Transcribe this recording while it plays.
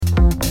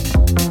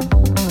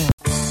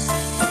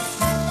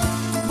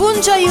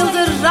Bunca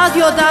yıldır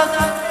radyoda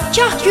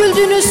kah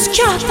güldünüz,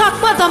 kah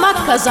takma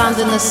damak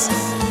kazandınız.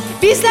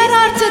 Bizler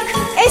artık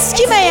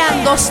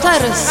eskimeyen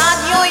dostlarız.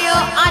 Radyoyu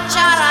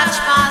açar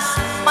açmaz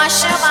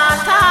başıma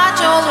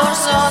tac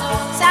olursun.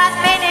 Sen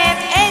benim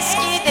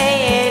eski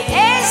değil,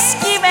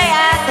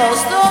 eskimeyen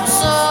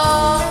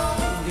dostumsun.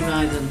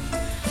 Günaydın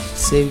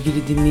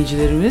sevgili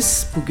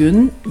dinleyicilerimiz.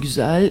 Bugün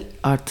güzel,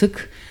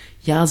 artık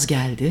yaz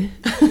geldi.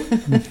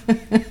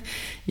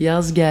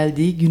 Yaz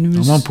geldi,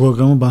 günümüz... Aman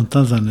programı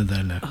banttan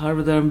zannederler.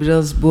 Harbiden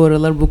biraz bu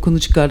aralar bokunu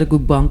çıkardık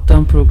bu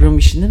banttan program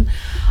işinin.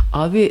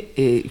 Abi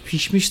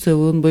pişmiş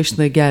tavuğun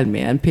başına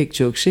gelmeyen pek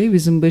çok şey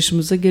bizim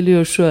başımıza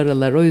geliyor şu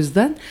aralar. O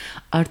yüzden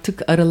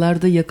artık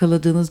aralarda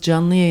yakaladığınız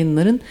canlı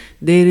yayınların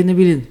değerini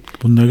bilin.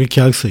 Bunları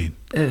kâr sayın.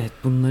 Evet,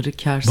 bunları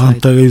kâr sayın.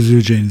 Bantlara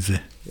izleyeceğinize.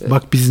 Evet.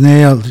 Bak biz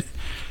neye aldık?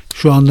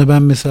 Şu anda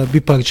ben mesela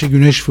bir parça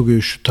güneş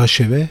vuruyor şu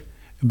taş eve.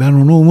 Ben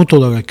onu umut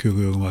olarak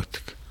görüyorum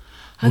artık.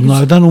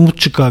 Bunlardan umut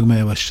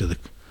çıkarmaya başladık.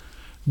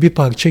 Bir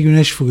parça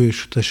güneş vuruyor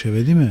şu taş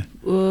eve, değil mi?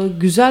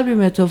 Güzel bir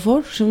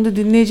metafor. Şimdi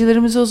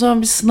dinleyicilerimize o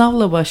zaman bir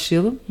sınavla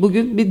başlayalım.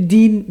 Bugün bir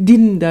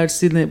din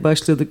dersine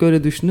başladık,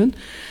 öyle düşünün.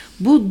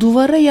 Bu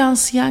duvara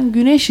yansıyan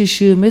güneş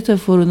ışığı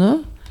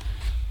metaforunu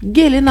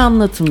gelin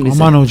anlatın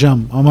bize.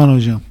 Aman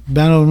hocam.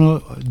 Ben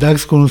onu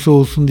ders konusu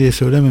olsun diye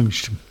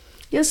söylememiştim.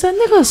 Ya sen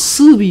ne kadar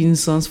sığ bir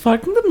insansın.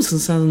 Farkında mısın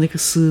sen ne kadar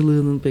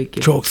sığlığının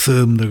peki? Çok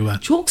sığımdır ben.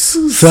 Çok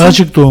sığsın.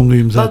 Sığacık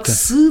doğumluyum zaten. Bak,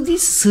 sığ değil,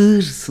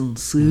 sığırsın,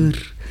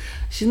 sığır.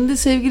 Şimdi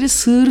sevgili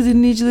sığır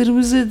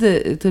dinleyicilerimize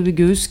de tabii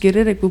göğüs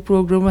gererek bu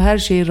programı her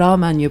şeye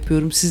rağmen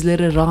yapıyorum.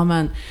 Sizlere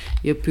rağmen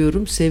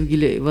yapıyorum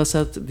sevgili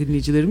vasat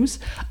dinleyicilerimiz.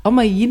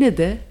 Ama yine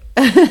de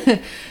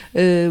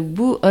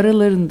bu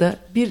aralarında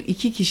bir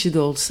iki kişi de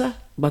olsa,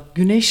 bak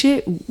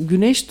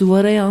güneş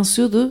duvara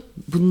yansıyordu.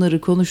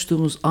 Bunları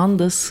konuştuğumuz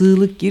anda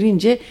sığlık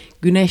girince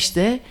güneş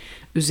de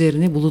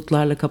üzerini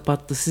bulutlarla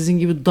kapattı. Sizin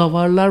gibi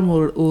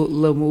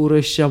davarlarla mı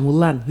uğraşacağım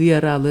ulan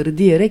hıyaraları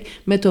diyerek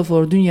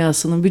metafor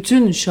dünyasının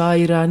bütün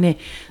şairane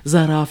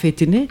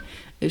zarafetini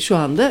şu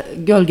anda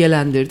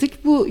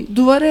gölgelendirdik. Bu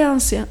duvara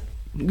yansıyan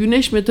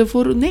güneş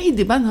metaforu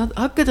neydi? Ben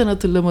hakikaten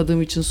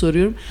hatırlamadığım için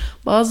soruyorum.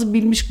 Bazı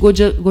bilmiş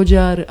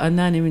koca ağrı,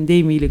 anneannemin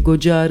deyimiyle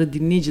koca ağrı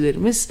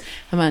dinleyicilerimiz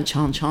hemen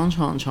çan.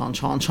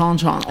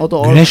 O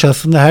da güneş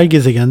aslında her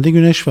gezegende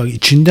güneş var.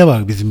 İçinde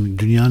var, bizim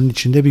dünyanın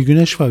içinde bir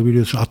güneş var,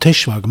 biliyorsun.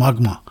 Ateş var,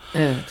 magma.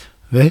 Evet.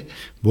 Ve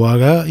bu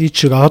ara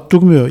hiç rahat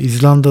durmuyor.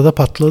 İzlanda'da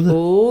patladı.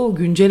 Oo,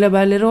 güncel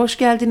haberlere hoş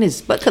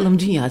geldiniz. Bakalım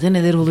dünyada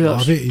neler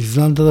oluyor? Abi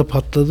İzlanda'da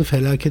patladı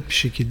felaket bir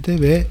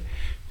şekilde ve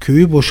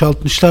köyü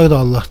boşaltmışlardı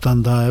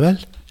Allah'tan daha evvel.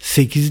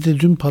 8'i de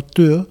dün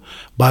patlıyor.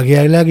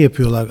 Bariyerler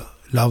yapıyorlar.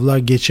 Lavlar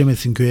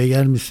geçemesin, köye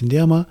gelmesin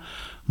diye, ama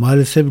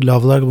maalesef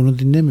lavlar bunu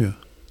dinlemiyor.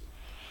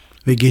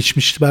 Ve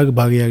geçmişler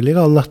bariyerleri,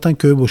 Allah'tan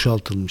köy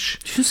boşaltılmış.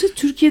 Düşünsene,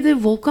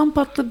 Türkiye'de volkan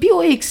patla, bir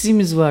o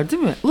eksiğimiz var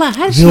değil mi? Ulan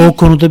her ve şey... o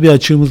konuda bir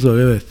açığımız var,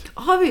 evet.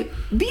 Abi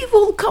bir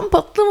volkan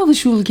patlamadı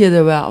şu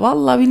ülkede be.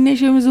 Vallahi bir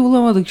neşemizi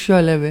bulamadık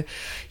şöyle bir.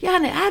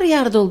 Yani her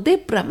yerde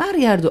deprem, her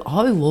yerde.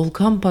 Abi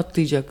volkan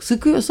patlayacak.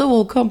 Sıkıyorsa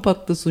volkan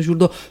patlasın.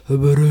 Şurada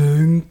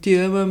höberenk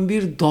diye hemen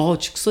bir dağ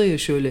çıksa ya,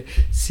 şöyle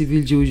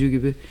sivilce ucu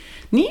gibi.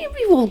 Niye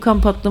bir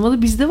volkan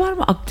patlamadı? Bizde var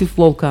mı aktif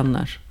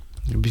volkanlar?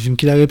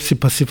 Bizimkiler hepsi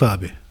pasif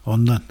abi.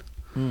 Ondan.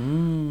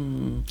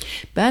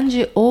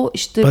 Bence o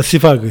işte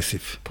pasif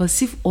agresif.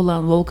 Pasif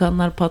olan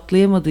volkanlar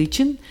patlayamadığı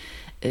için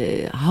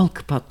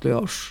halk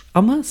patlıyor.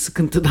 Ama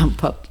sıkıntıdan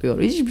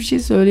patlıyor. Hiçbir şey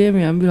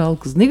söyleyemeyen bir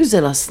halkız. Ne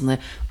güzel aslında.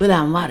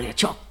 Ulan var ya,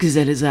 çok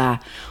güzeliz ha.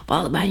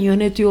 Vallahi ben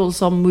yönetiyor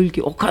olsam bu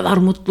ülke, o kadar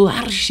mutlu,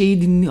 her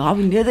şeyi dinliyor.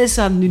 Abi ne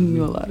desen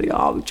dinliyorlar ya.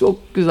 Abi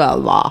çok güzel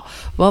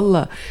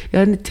vallahi.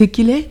 Yani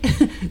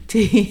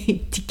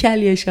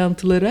tikel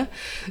yaşantılara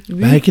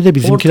belki de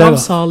bizimkiler ortam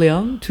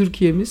sağlayan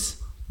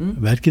Türkiye'miz.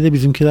 Belki de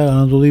bizimkiler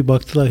Anadolu'yu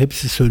baktılar,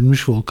 hepsi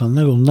sönmüş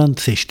volkanlar, ondan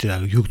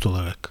seçtiler yurt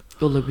olarak.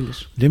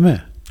 Olabilir. Değil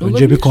mi? Olabilir.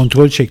 Önce bir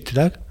kontrol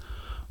çektiler.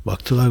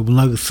 Baktılar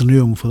bunlar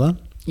ısınıyor mu falan.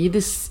 İyi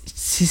de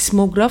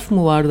sismograf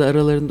mı vardı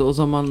aralarında o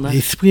zamanlar?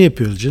 Espri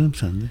yapıyoruz canım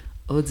sen de.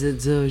 O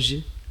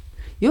da.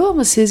 Yok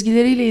ama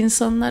sezgileriyle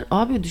insanlar,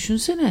 abi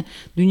düşünsene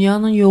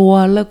dünyanın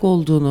yuvarlak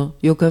olduğunu,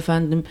 yok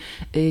efendim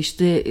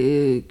işte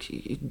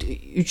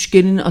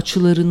üçgenin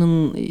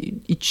açılarının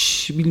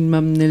iç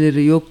bilmem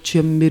neleri, yok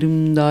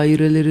çemberin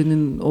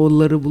dairelerinin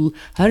onları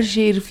her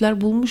şey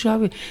herifler bulmuş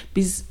abi.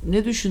 Biz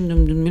ne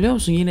düşündüm dün biliyor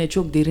musun? Yine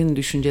çok derin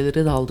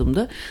düşüncelere daldım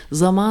da,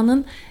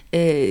 zamanın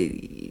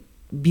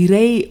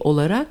birey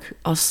olarak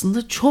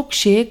aslında çok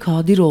şeye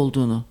kadir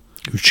olduğunu.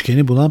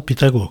 Üçgeni bulan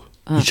Pitagor.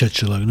 İç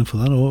açılarını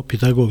falan, o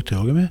Pitagor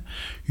teoremi.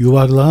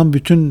 Yuvarlağın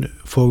bütün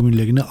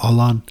formüllerini,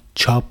 alan,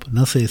 çap,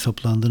 nasıl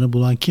hesaplandığını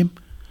bulan kim?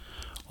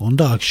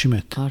 Onda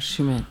Arşimet.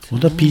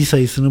 O da pi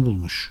sayısını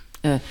bulmuş.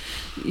 Evet.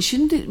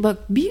 Şimdi bak,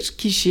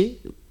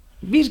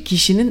 bir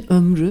kişinin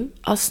ömrü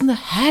aslında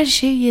her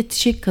şey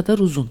yetecek kadar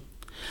uzun.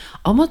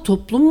 Ama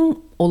toplum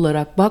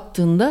olarak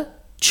baktığında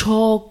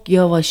çok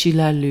yavaş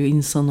ilerliyor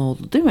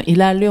insanoğlu, değil mi?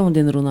 İlerliyor mu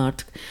denir ona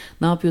artık?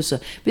 Ne yapıyorsa.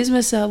 Biz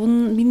mesela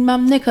bunun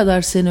bilmem ne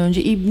kadar sene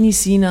önce İbn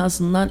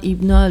Sina'sından,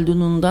 İbn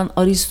Haldun'undan,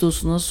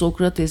 Aristos'una,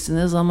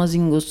 Sokrates'ine,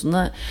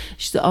 Zamazingos'una,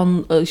 işte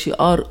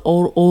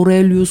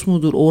Aurelius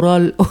mudur,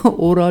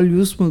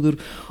 Aurelius mudur?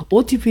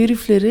 O tip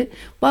herifleri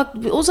bak,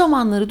 o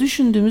zamanları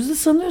düşündüğümüzde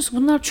sanıyoruz ki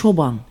bunlar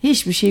çoban.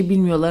 Hiçbir şey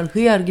bilmiyorlar.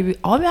 Hıyar gibi.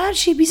 Abi her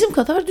şeyi bizim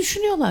kadar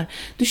düşünüyorlar.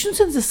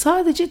 Düşünsenize,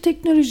 sadece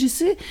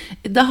teknolojisi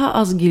daha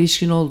az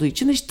gelişkin olduğu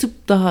için, işte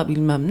tıp daha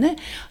bilmem ne.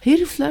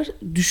 Herifler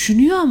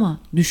düşünüyor ama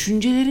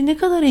düşünceleri ne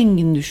kadar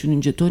engin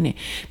düşününce Toni.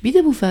 Bir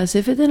de bu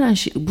felsefe denen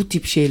şey, bu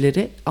tip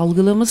şeyleri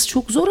algılaması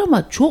çok zor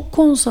ama çok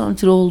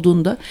konsantre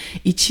olduğunda,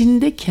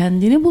 içinde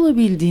kendini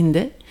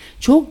bulabildiğinde,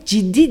 çok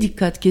ciddi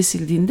dikkat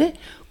kesildiğinde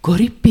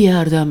garip bir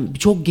yerden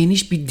çok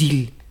geniş bir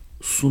dil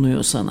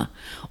sunuyor sana.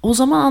 O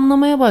zaman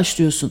anlamaya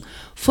başlıyorsun.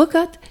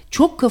 Fakat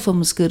çok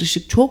kafamız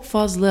karışık, çok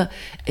fazla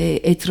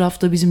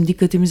etrafta bizim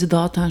dikkatimizi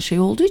dağıtan şey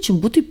olduğu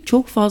için bu tip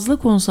çok fazla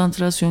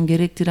konsantrasyon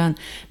gerektiren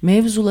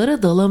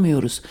mevzulara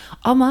dalamıyoruz.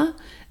 Ama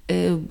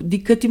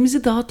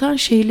dikkatimizi dağıtan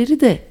şeyleri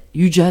de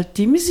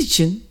yücelttiğimiz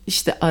için,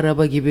 işte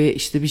araba gibi,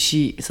 işte bir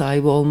şey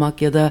sahibi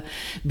olmak ya da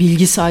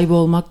bilgi sahibi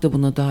olmak da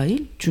buna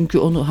dahil. Çünkü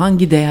onu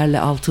hangi değerle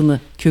altını,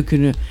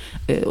 kökünü,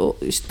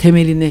 işte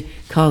temelini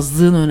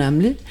kazdığın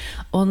önemli.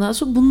 Ondan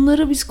sonra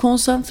bunları biz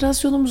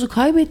konsantrasyonumuzu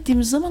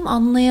kaybettiğimiz zaman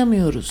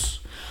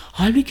anlayamıyoruz.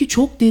 Halbuki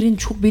çok derin,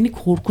 çok beni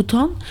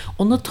korkutan,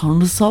 ona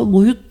tanrısal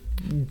boyut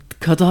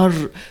kadar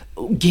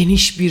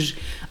geniş bir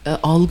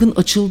algın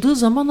açıldığı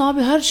zaman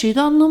abi her şeyi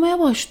de anlamaya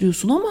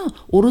başlıyorsun, ama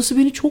orası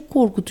beni çok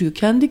korkutuyor.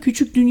 Kendi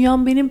küçük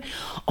dünyam benim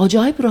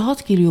acayip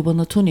rahat geliyor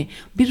bana Toni.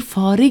 Bir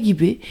fare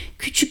gibi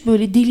küçük,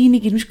 böyle deliğine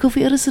girmiş,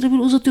 kafayı ara sıra bir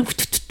uzatıyorum,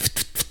 fıt fıt fıt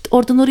fıt fıt,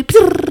 oradan oraya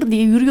pır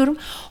diye yürüyorum.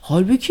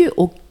 Halbuki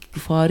o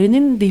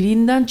farenin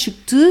deliğinden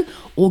çıktığı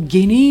o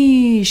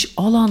geniş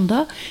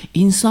alanda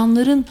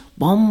insanların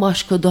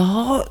bambaşka,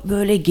 daha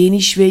böyle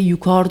geniş ve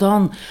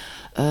yukarıdan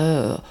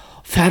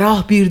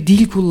ferah bir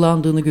dil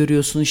kullandığını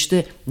görüyorsun.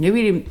 İşte ne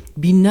bileyim,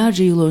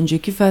 binlerce yıl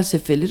önceki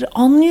felsefeleri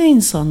anlıyor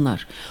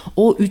insanlar.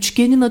 O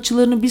üçgenin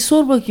açılarını bir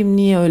sor bakayım,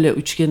 niye öyle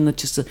üçgenin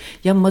açısı?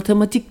 Ya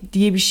matematik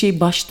diye bir şey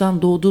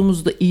baştan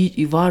doğduğumuzda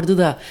iyi vardı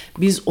da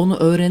biz onu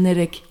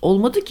öğrenerek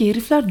olmadı ki,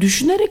 herifler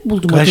düşünerek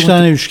buldu Kaç matematik.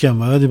 tane üçgen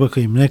var? Hadi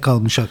bakayım, ne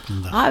kalmış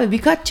aklında? Abi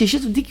birkaç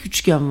çeşit dik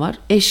üçgen var.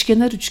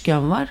 Eşkenar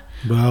üçgen var.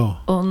 Bravo.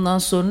 Ondan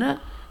sonra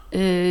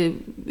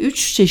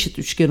 3 çeşit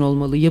üçgen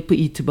olmalı yapı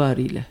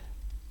itibariyle.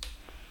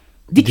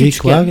 Dik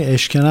üçgen var,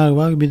 eşkenar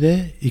var, bir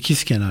de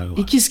ikizkenar var.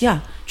 İkizkenar.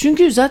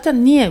 Çünkü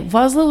zaten niye?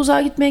 Fazla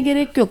uzağa gitmeye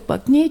gerek yok.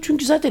 Bak niye?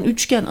 Çünkü zaten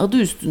üçgen adı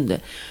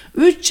üstünde.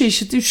 3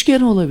 çeşit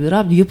üçgen olabilir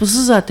abi.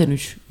 Yapısı zaten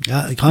 3.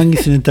 Ya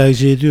hangisini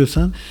tercih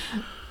ediyorsan,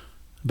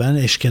 ben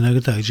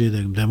eşkenarı tercih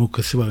ederim.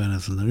 Demokrasi var en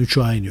azından.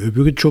 Üçü aynı.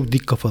 Öbürü çok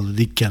dik kafalı,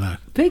 dik kenar.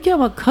 Peki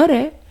ama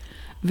kare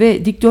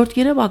ve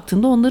dikdörtgene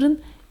baktığında onların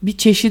bir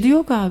çeşidi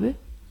yok abi.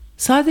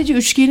 Sadece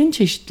üçgenin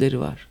çeşitleri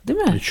var, değil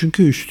mi?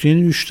 Çünkü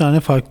üçgenin 3 tane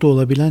farklı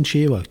olabilen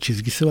şeyi var.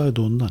 Çizgisi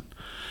vardı ondan.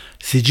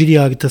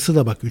 Sicilya haritası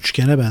da bak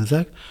üçgene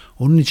benzer.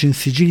 Onun için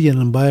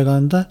Sicilya'nın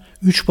bayrağında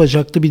 3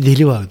 bacaklı bir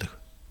deli vardır.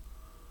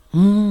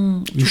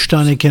 3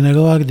 tane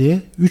kenarı var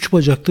diye 3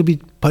 bacaklı bir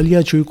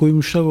palyaçoyu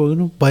koymuşlar,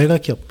 onu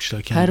bayrak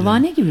yapmışlar kendilerine.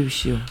 Pervane gibi bir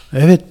şey o.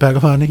 Evet,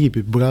 pervane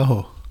gibi.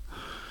 Bravo.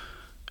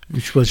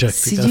 3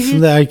 bacaklı.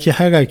 Aslında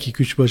her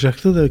erkek 3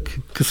 bacaklı da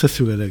kısa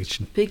süreler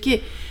için.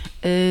 Peki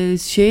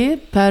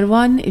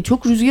pervane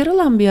çok rüzgar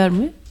alan bir yer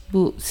mi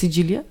bu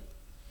Sicilya?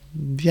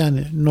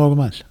 Yani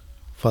normal.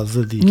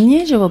 Fazla değil.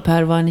 Niye acaba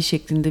pervane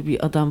şeklinde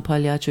bir adam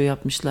palyaço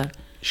yapmışlar?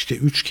 İşte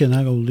 3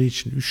 kenar olduğu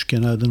için 3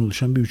 kenardan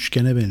oluşan bir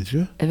üçgene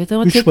benziyor. Evet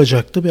ama 3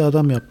 bacaklı bir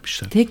adam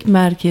yapmışlar. Tek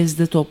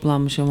merkezde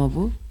toplanmış ama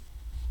bu.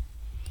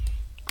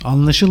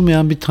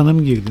 Anlaşılmayan bir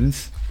tanım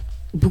girdiniz.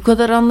 Bu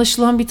kadar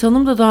anlaşılan bir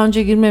tanım da daha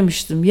önce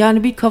girmemiştim.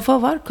 Yani bir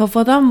kafa var.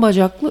 Kafadan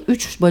bacaklı,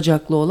 3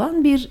 bacaklı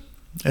olan bir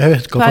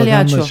evet, kafadan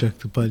palyaço.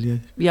 bacaklı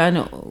palyaço. Yani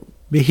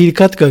bir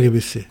hilkat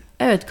garibesi.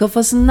 evet,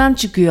 kafasından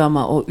çıkıyor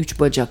ama o 3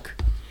 bacak.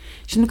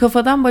 Şimdi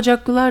kafadan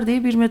bacaklılar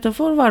diye bir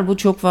metafor var. Bu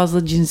çok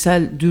fazla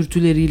cinsel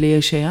dürtüleriyle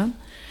yaşayan,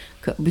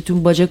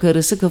 bütün bacak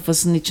arası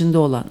kafasının içinde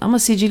olan. Ama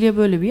Sicilya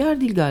böyle bir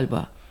yer değil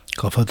galiba.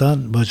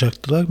 Kafadan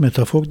bacaklılar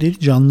metafor değil,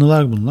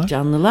 canlılar bunlar.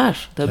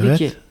 Canlılar tabii evet,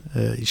 ki.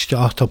 İşte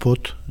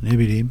ahtapot, ne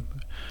bileyim,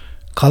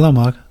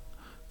 kalamar,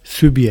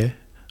 sübye,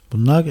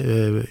 bunlar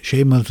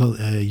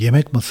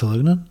yemek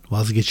masalarının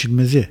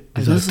vazgeçilmezi.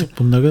 Biz artık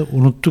bunları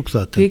unuttuk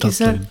zaten. Peki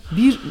sen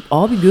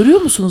abi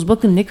görüyor musunuz?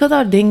 Bakın ne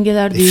kadar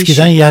dengeler değişiyor.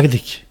 Eskiden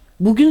yerdik.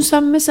 Bugün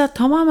sen mesela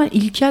tamamen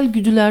ilkel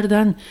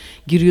güdülerden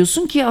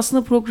giriyorsun ki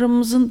aslında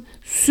programımızın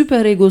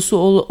süper egosu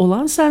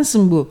olan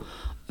sensin bu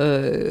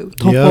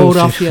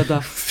topografyada.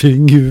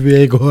 Senin gibi bir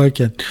ego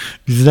varken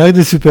bizler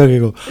de süper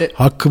ego.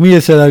 Hakkımı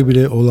yeseler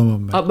bile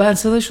olamam ben. Ben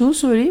sana şunu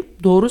söyleyeyim.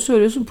 Doğru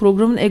söylüyorsun.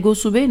 Programın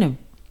egosu benim.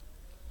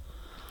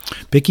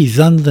 Peki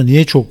İzlanda'da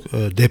niye çok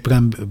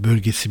deprem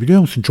bölgesi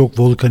biliyor musun? Çok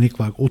volkanik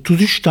var.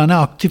 33 tane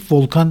aktif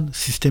volkan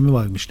sistemi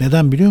varmış.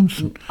 Neden biliyor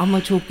musun?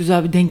 Ama çok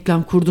güzel bir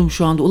denklem kurdum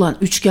şu anda. Ulan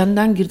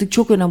üçgenden girdik,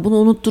 çok önemli. Bunu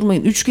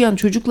unutturmayın. Üçgen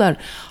çocuklar,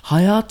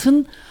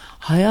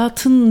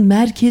 hayatın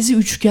merkezi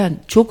üçgen.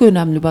 Çok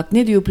önemli. Bak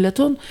ne diyor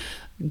Platon?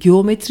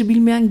 Geometri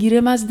bilmeyen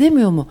giremez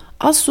demiyor mu?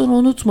 Az sonra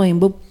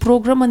unutmayın, bu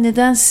programa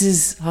neden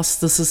siz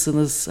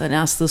hastasısınız? Hani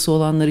hastası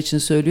olanlar için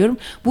söylüyorum.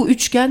 Bu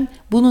üçgen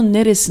bunun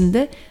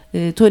neresinde?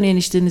 Toni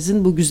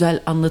eniştenizin bu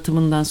güzel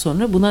anlatımından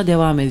sonra buna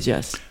devam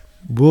edeceğiz.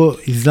 Bu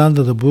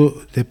İzlanda'da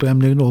bu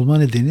depremlerin olma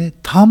nedeni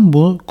tam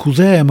bu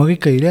Kuzey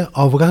Amerika ile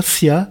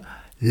Avrasya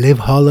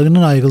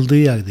levhalarının ayrıldığı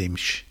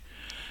yerdeymiş.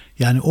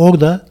 Yani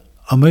orada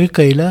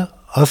Amerika ile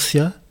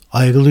Asya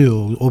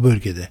ayrılıyor o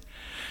bölgede.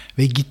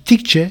 Ve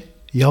gittikçe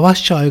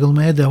yavaşça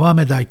ayrılmaya devam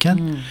ederken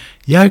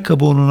yer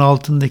kabuğunun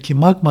altındaki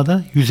magma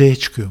da yüzeye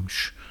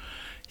çıkıyormuş.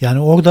 Yani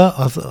orada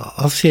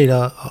Asya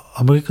ile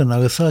Amerika'nın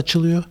arası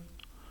açılıyor.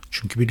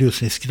 Çünkü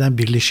biliyorsun eskiden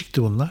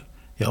birleşikti bunlar.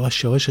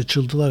 Yavaş yavaş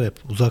açıldılar hep.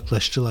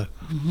 Uzaklaştılar.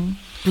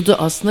 Bu da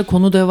aslında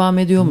konu devam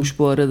ediyormuş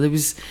bu arada.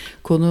 Biz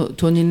konu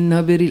Toni'nin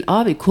haberiyle.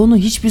 Abi konu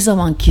hiçbir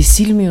zaman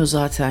kesilmiyor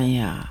zaten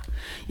ya.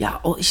 Ya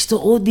o işte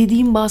o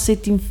dediğim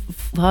bahsettiğim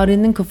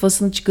farenin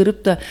kafasını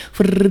çıkarıp da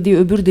fırr diye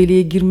öbür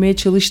deliğe girmeye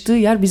çalıştığı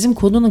yer bizim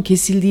konunun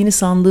kesildiğini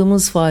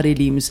sandığımız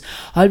fareliğimiz.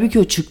 Halbuki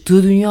o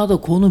çıktığı dünyada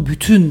konu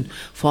bütün.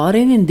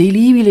 Farenin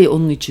deliği bile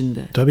onun içinde.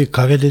 Tabii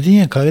kare dedin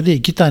ya, karede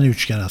 2 tane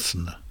üçgen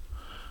aslında.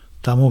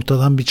 Tam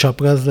ortadan bir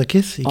çaprazla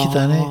kes, 2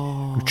 tane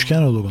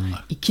üçgen olur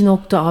onlar. 2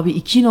 nokta abi,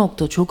 2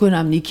 nokta çok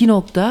önemli. 2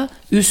 nokta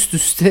üst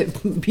üste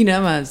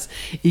binemez.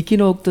 2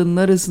 noktanın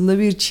arasında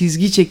bir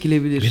çizgi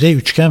çekilebilir. Bir de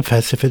üçgen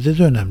felsefede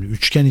de önemli.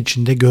 Üçgen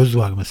içinde göz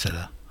var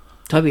mesela.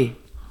 Tabii.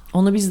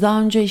 Onu biz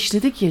daha önce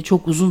işledik ya,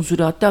 çok uzun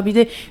süre. Hatta bir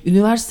de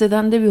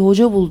üniversiteden de bir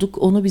hoca bulduk.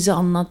 Onu bize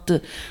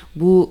anlattı.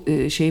 Bu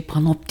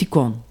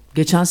panoptikon.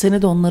 Geçen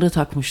sene de onları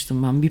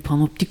takmıştım ben. Bir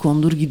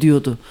panoptikondur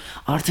gidiyordu.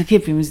 Artık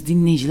hepimiz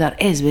dinleyiciler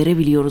ezbere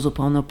biliyoruz o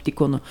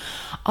panoptikonu.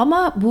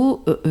 Ama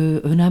bu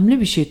önemli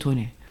bir şey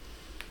Toni.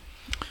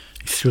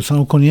 İstiyorsan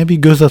o konuya bir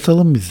göz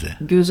atalım biz de.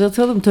 Göz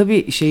atalım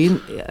tabii,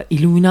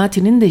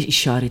 Illuminati'nin de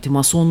işareti,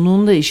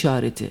 Masonluğun da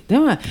işareti,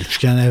 değil mi?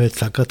 Üçgen evet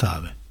sakat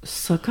abi.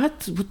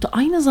 Sakat, bu da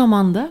aynı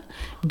zamanda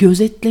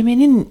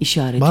gözetlemenin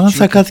işareti. Bana çünkü.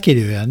 Sakat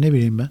geliyor yani, ne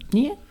bileyim ben.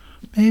 Niye?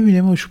 Ne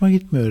bileyim, hoşuma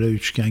gitmiyor öyle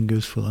üçgen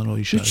göz falan o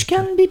işaret.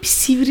 Üçgen bir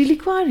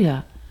sivrilik var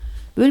ya.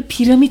 Böyle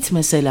piramit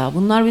mesela.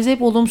 Bunlar bize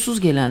hep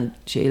olumsuz gelen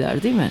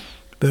şeyler değil mi?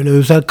 Böyle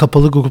özel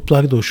kapalı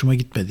gruplar da hoşuma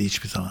gitmedi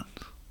hiçbir zaman.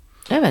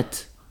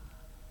 Evet.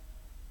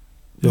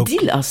 Yok.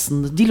 Dil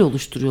aslında. Dil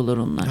oluşturuyorlar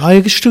onlar.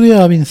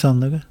 Ayrıştırıyor abi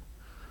insanları.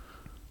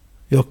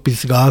 Yok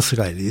biz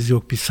Galatasaraylıyız.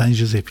 Yok biz San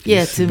Jose'liyiz.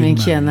 Yetimin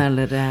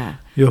kenarları ha.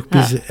 Yok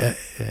biz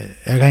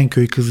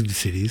Erenköy Kız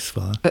Liseliyiz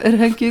falan.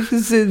 Erenköy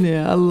kızı ne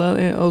ya?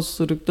 Allah'ın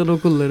Osturuk'tan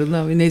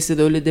okullarından. Neyse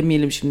de öyle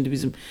demeyelim şimdi,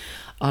 bizim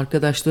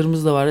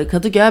arkadaşlarımız da var.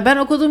 Kadıköy, ben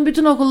okudum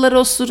bütün okulları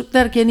Osturuk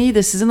derken iyi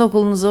de sizin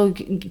okulunuza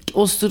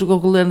Osturuk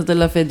okullarınıza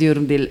laf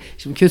ediyorum değil.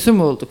 Şimdi kötü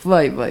mü olduk?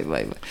 Vay.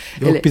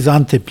 Yok biz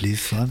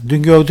Antepliyiz falan.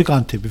 Dün gördük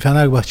Antep'i.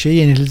 Fenerbahçe'ye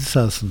yenildi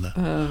sahasında.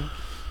 Ha.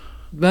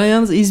 Ben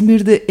yalnız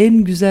İzmir'de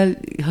en güzel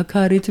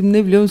hakaretim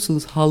ne biliyor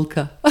musunuz?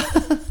 Halka.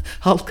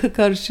 Halka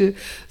karşı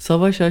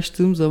savaş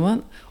açtığım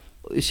zaman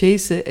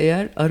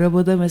eğer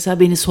arabada mesela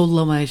beni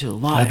sollamaya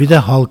çalışıyor. Bir de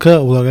halka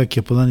olarak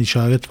yapılan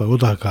işaret var.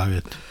 O da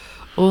hakaret.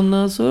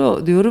 Ondan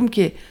sonra diyorum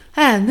ki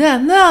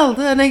ne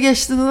oldu, ne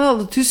geçti, ne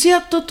oldu,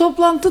 TÜSİAD'da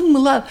toplantın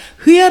mı lan,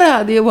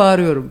 hıyara diye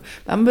bağırıyorum.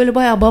 Ben böyle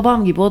bayağı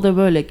babam gibi, o da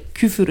böyle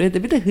küfür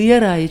ede, bir de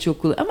hıyarayı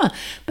çok kullanıyor. Ama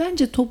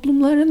bence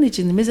toplumların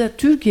içinde mesela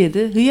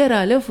Türkiye'de hıyara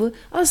lafı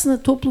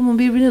aslında toplumun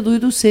birbirine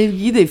duyduğu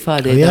sevgiyi de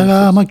ifade eden.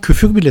 Hıyara ama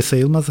küfür bile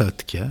sayılmaz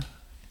artık ya.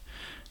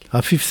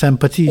 Hafif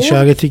sempati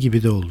işareti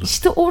gibi de oldu.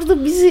 İşte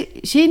orada bizi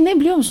ne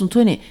biliyor musun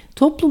Toni?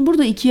 Toplum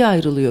burada ikiye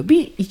ayrılıyor.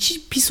 Bir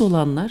içi pis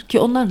olanlar, ki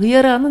onlar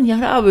hıyaranın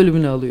yara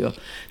bölümünü alıyor.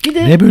 Bir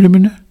de ne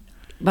bölümünü?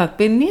 Bak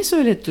beni niye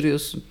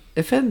söylettiriyorsun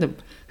efendim?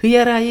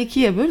 Hıyarayı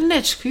ikiye böl,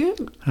 ne çıkıyor?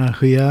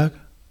 Hıyar,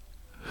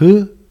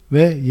 hı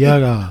ve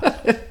yara.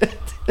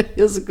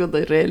 Yazık, o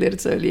da R'leri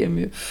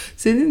söyleyemiyor.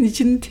 Senin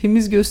içini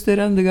temiz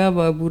gösteren de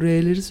galiba bu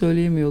R'leri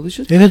söyleyemiyor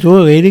oluşun. Evet,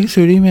 o R'leri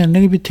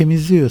söyleyemeyenleri bir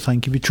temizliyor.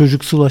 Sanki bir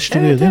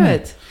çocuksulaştırıyor değil mi?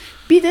 Evet.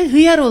 Bir de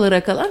hıyar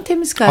olarak alan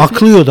temiz kalpli.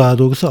 Aklıyor, daha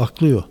doğrusu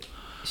aklıyor.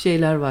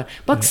 Şeyler var.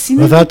 Bak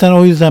sinir. Zaten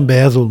o yüzden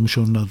beyaz olmuş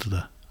onun adı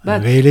da.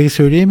 Bak, R'leri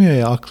söyleyemiyor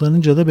ya,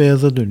 aklanınca da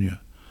beyaza dönüyor.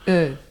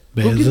 Evet.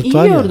 Beyazıt Bugün iyi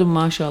var ya. gördüm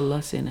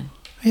maşallah seni.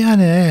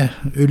 Yani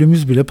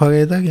ölümüz bile para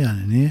eder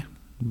yani. Niye?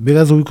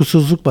 Biraz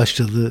uykusuzluk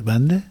başladı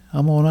bende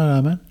ama ona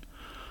rağmen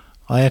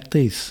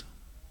ayaktayız.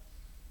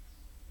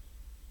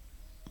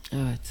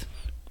 Evet.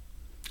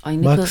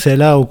 Ay, Bak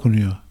Sela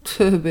okunuyor.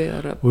 Tövbe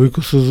yarabbim.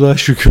 Uykusuzluğa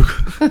şükür.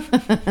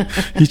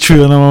 Hiç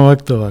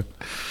uyanamamak da bak.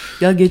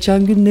 Ya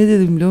geçen gün ne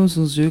dedim biliyor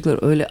musunuz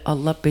çocuklar? Öyle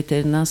Allah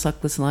beterinden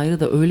saklasın ayrı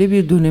da öyle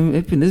bir dönem,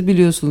 hepiniz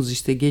biliyorsunuz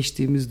işte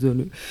geçtiğimiz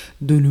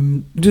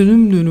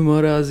dönüm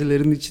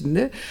arazilerin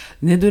içinde.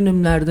 Ne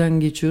dönemlerden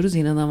geçiyoruz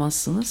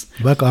inanamazsınız.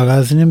 Bak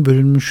arazinin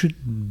bölünmüşü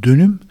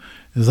dönüm,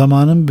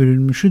 zamanın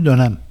bölünmüşü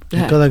dönem.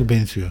 Ne kadar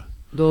benziyor.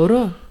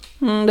 Doğru.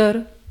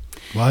 Doğru.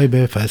 Vay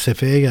be,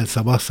 felsefeye gel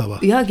sabah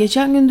sabah. Ya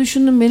geçen gün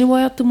düşündüm, beni bu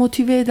hayatta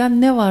motive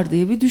eden ne var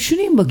diye. Bir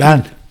düşüneyim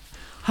bakayım.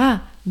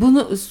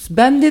 Bunu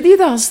ben dediği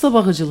de hasta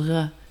bakıcılık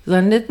ha.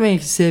 Zannetmeyin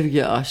ki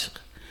sevgi, aşk.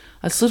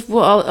 Sırf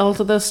bu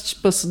altıda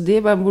sıçmasın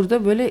diye ben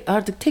burada böyle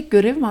artık tek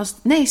görevim hasta.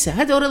 Neyse,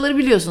 hadi oraları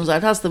biliyorsunuz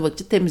artık. Hasta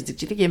bakıcı,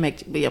 temizlikçilik,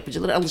 yemek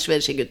yapıcıları,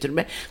 alışverişe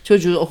götürme,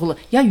 çocuğu okula.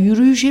 Ya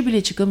yürüyüşe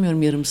bile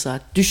çıkamıyorum yarım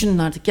saat. Düşünün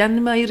artık,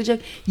 kendime ayıracak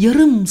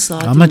yarım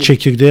saat. Ama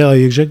çekirdeğe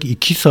ayıracak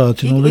 2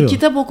 saatin oluyor.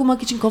 Kitap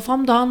okumak için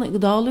kafam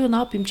dağılıyor, ne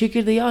yapayım?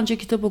 Çekirdeği anca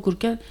kitap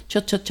okurken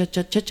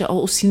çat.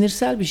 O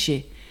sinirsel bir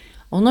şey.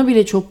 Ona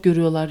bile çok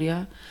görüyorlar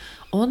ya.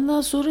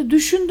 Ondan sonra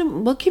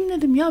düşündüm, bakayım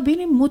dedim ya,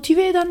 benim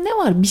motive eden ne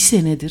var bir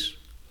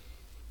senedir?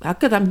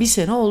 Hakikaten bir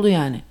sene oldu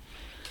yani.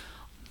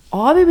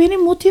 Abi beni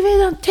motive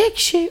eden tek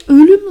şey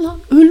ölüm lan.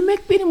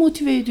 Ölmek beni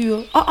motive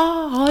ediyor.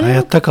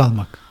 Hayatta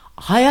kalmak.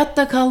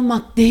 Hayatta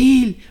kalmak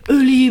değil.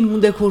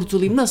 Öleyim de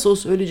kurtulayım. Nasıl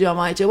olsa öleceğim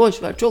Ayça,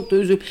 boş ver. Çok da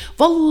üzül.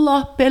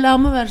 Vallahi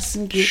belamı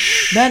versin ki.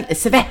 Ben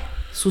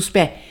sus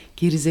be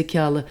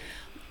gerizekalı.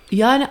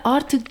 Yani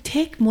artık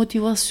tek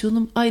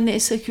motivasyonum ay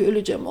neyse ki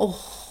öleceğim.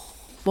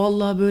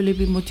 Vallahi böyle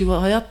bir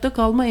hayatta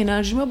kalma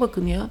enerjime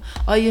bakın ya.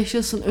 Ay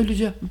yaşasın,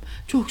 öleceğim.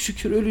 Çok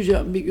şükür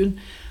öleceğim bir gün.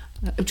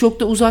 Çok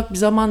da uzak bir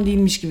zaman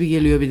değilmiş gibi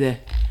geliyor bir de.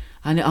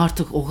 Hani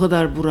artık o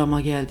kadar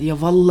burama geldi.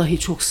 Ya vallahi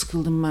çok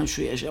sıkıldım ben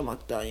şu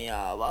yaşamaktan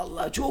ya.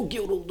 Vallahi çok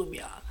yoruldum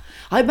ya.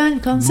 Ay ben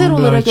kanser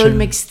olarak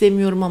ölmek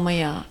istemiyorum ama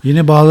ya.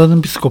 Yine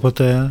bağladın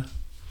psikopata ya.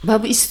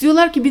 Baba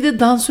istiyorlar ki bir de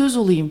dansöz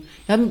olayım.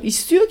 Yani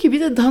istiyor ki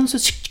bir de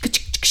dansöz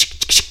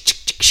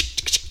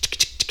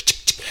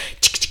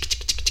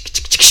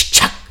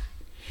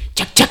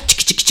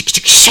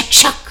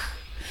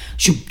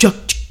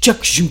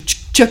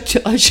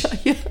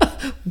aşağıya.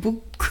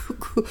 Bu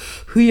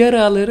hıyar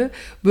ağları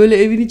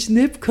böyle evin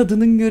içinde hep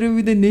kadının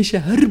görevi de neşe.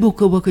 Her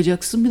boka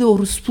bakacaksın, bir de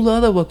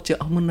orospuluğa da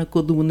bakacaksın. Amına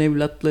kodumun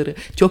evlatları.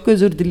 Çok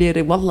özür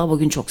dileyerek. Vallahi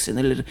bugün çok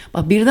sinirlerim.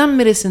 Bak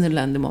birdenbire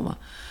sinirlendim ama.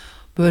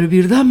 Böyle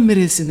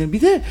birdenbire sinir.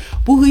 Bir de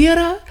bu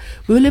hıyara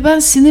böyle ben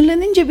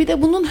sinirlenince bir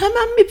de bunun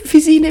hemen bir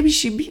fiziğine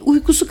bir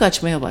uykusu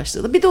kaçmaya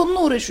başladı. Bir de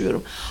onunla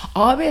uğraşıyorum.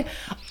 Abi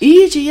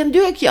iyice yani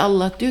diyor ki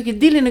Allah diyor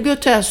ki dilini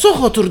götüre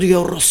sok otur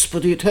diyor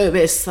orospu diyor. Tövbe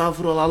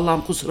estağfurullah,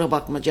 Allah'ım kusura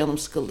bakma, canım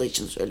sıkıldığı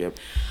için söylüyorum.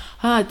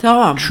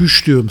 Tamam.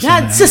 Çüş diyorum sana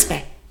ya. Sus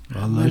be.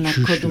 Vallahi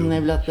çüş diyorum.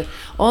 Evlatları.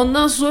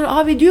 Ondan sonra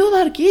abi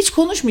diyorlar ki hiç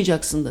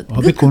konuşmayacaksın da.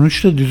 Abi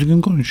konuş da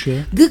düzgün konuş ya.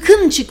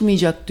 Gıkın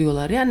çıkmayacak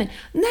diyorlar. Yani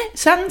ne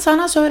sen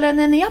sana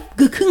söyleneni yap,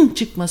 gıkın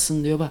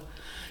çıkmasın diyor bak.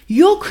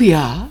 Yok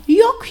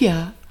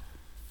ya.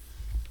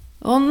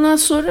 Ondan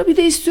sonra bir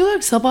de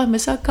istiyorlar ki sabah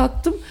mesela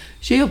kalktım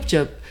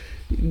yapacağım.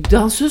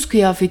 Dansöz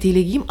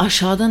kıyafetiyle giyeyim,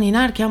 aşağıdan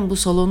inerken bu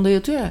salonda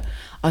yatıyor ya.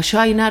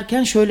 Aşağı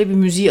inerken şöyle bir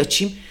müziği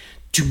açayım.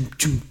 Cüm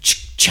cüm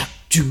çık çak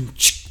cüm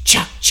çık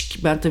çak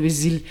çık. Ben tabii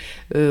zil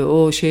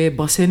o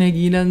basene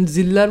giyinen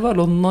ziller var.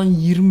 Ondan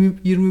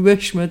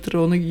 20-25 metre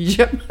onu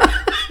giyeceğim.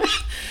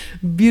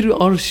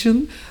 Bir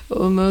arşın,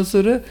 ondan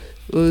sonra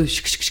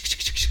şık şık şık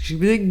şık şık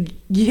şık. Bir de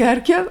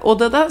giyerken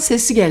odadan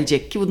sesi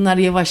gelecek ki bunlar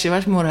yavaş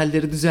yavaş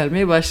moralleri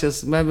düzelmeye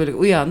başlasın. Ben böyle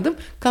uyandım,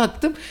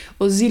 kalktım.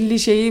 O zilli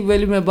şeyi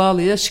belime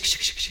bağlayacağız. Şık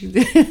şık şık şık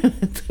diye.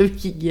 Tabii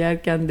ki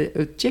giyerken de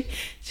ötecek.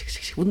 Şık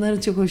şık şık.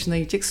 Bunların çok hoşuna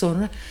gidecek.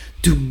 Sonra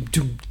düm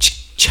düm çık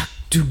çak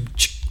düm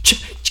çık çak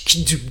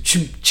çık düm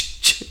düm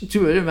çık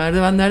çak. Böyle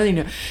merdivenlerden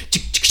iniyor.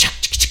 Çık çık çak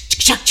çık çık çık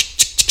çak çık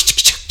çık çık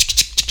çık çak çık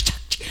çık çık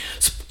çak çık.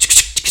 Sıp çık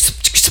çık çık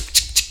sıp çık sıp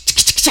çık çık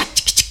çık çık çak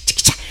çık çık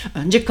çık çak.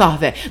 Önce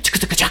kahve.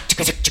 Çık çık çak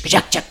çık çık çık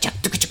çak çak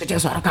çak çık çık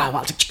çık sonra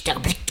kahvaltı. Çık çık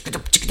çık çık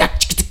çık çık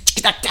çık çık çık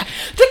çık.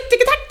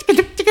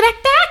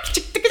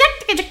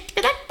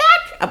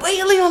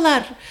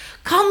 Bayılıyorlar.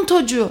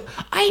 Kantocu.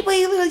 Ay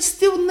bayılıyor.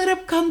 İstiyor bunlar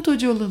hep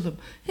kantocu olalım.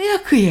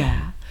 Yok ya.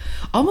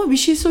 Ama bir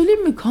şey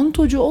söyleyeyim mi?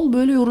 Kantocu ol,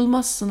 böyle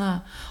yorulmazsın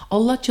ha.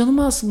 Allah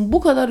canımı alsın.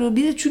 Bu kadar.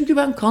 Bir de çünkü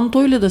ben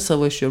kantoyla da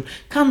savaşıyorum.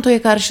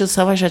 Kantoya karşı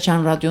savaş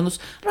açan radyonuz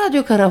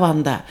Radyo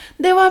Karavan'da.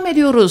 Devam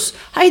ediyoruz.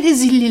 Haydi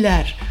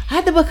zilliler.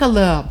 Hadi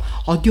bakalım.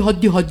 Hadi.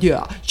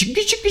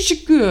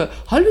 Çıkı.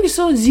 Halbuki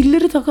sana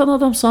zilleri takan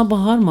adam sana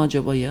bakar mı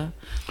acaba ya?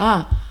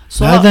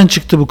 Sonra... Nereden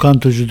çıktı bu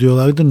kantocu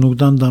diyorlardı.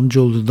 Nurdan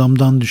damcı oldu.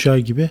 Damdan düşer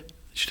gibi.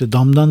 İşte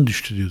damdan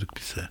düştü diyorduk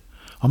bize.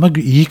 Ama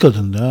iyi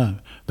kadındı ha.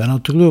 Ben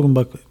hatırlıyorum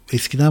bak,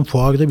 eskiden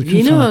fuarda bütün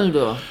yeni öldü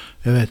o.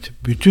 Evet,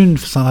 bütün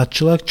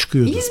sanatçılar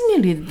çıkıyordu.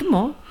 İzmirliydi değil mi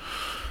o?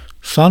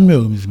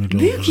 Sanmıyorum İzmirli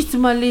Büyük olduğunu.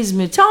 ihtimalle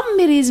İzmir. Tam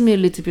bir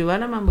İzmirli tipi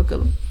var, hemen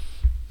bakalım.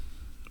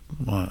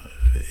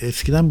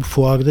 Eskiden bu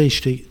fuarda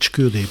işte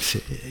çıkıyordu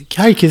hepsi.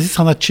 Herkesi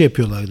sanatçı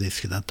yapıyorlardı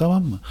eskiden,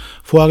 tamam mı?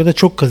 Fuarda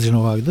çok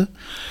kazino vardı.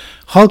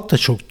 Halk da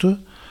çoktu.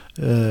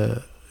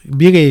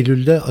 1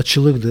 Eylül'de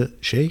açılırdı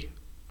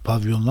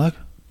pavyonlar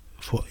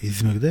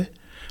İzmir'de.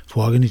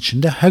 Fuarın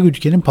içinde her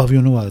ülkenin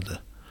pavyonu vardı.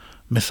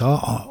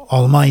 Mesela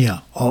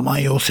Almanya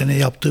o sene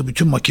yaptığı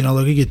bütün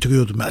makinaları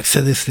getiriyordu.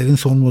 Mercedeslerin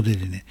son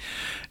modelini.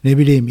 Ne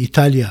bileyim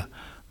İtalya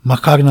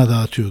makarna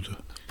dağıtıyordu.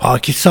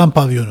 Pakistan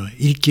pavyonu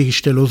ilk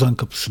girişte Lozan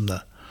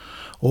kapısında.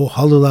 O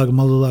halılar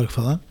malılar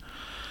falan.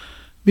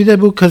 Bir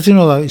de bu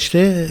kazinolar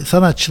işte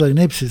sanatçıların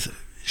hepsi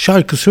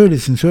şarkı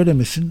söylesin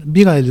söylemesin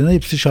bir aylığına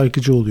hepsi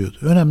şarkıcı oluyordu.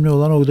 Önemli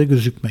olan orada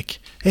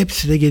gözükmek.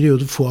 Hepsi de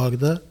geliyordu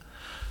fuarda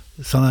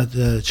sanat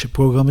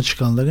programı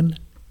çıkanların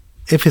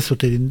Efes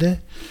Oteli'nde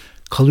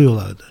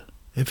kalıyorlardı.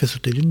 Efes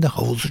Oteli'nde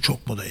havuzu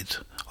çok modaydı.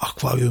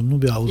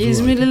 Akvaryumlu bir havuzu vardı.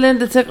 İzmirlilerin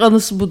de tek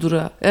anısı budur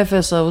ha.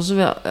 Efes havuzu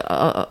ve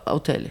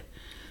oteli.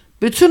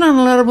 Bütün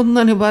anılar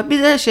bundan ibaret. Bir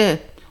de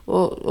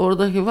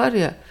oradaki var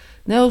ya,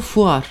 ne o,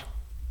 fuar.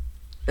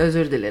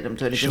 Özür dilerim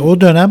Toni. İşte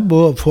o dönem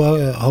bu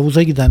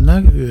havuza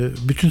gidenler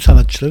bütün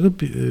sanatçıları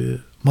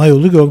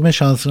mayolu görme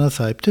şansına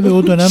sahipti ve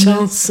o dönem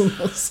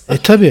şansınız.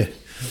 Tabi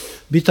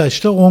bir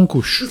taşta 10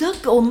 kuş. Bir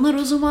dakika, onlar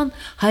o zaman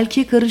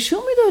halkiye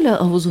karışıyor muydu öyle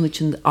havuzun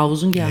içinde?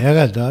 Havuzun geldi.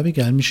 Herhalde abi,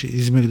 gelmiş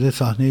İzmir'de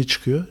sahneye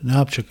çıkıyor. Ne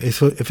yapacak?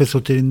 Efes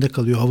Oteli'nde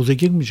kalıyor. Havuza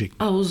girmeyecek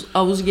mi?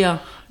 Havuz gel.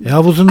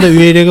 Havuzun da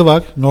üyeleri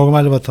var.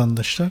 Normal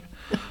vatandaşlar.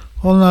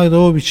 Onlar da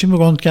o biçim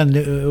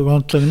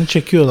röntgenlerini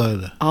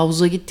çekiyorlardı.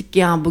 Havuza gittik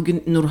ya,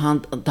 bugün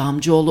Nurhan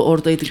Damcıoğlu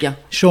oradaydık ya.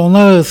 İşte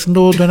onlar arasında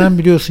o dönem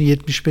biliyorsun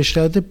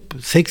 75'lerde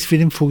seks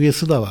film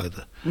furyası da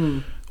vardı.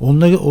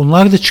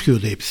 Onlar da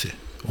çıkıyordu hepsi.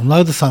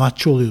 Onlar da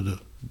sanatçı oluyordu.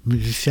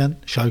 Müzisyen,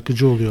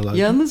 şarkıcı oluyorlardı.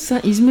 Yalnız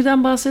sen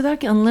İzmir'den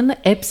bahsederken anılarına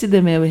hepsi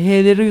demeye ve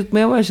H'leri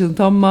yutmaya başladın.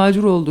 Tam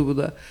macur oldu bu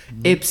da.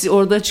 Hepsi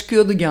orada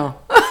çıkıyordu ya.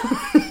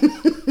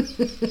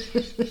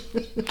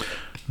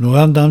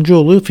 Nurhan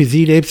Damcıoğlu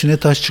fiziğiyle hepsine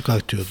taş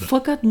çıkartıyordu.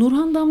 Fakat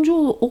Nurhan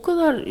Damcıoğlu o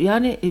kadar,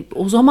 yani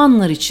o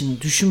zamanlar için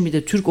düşün, bir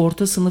de Türk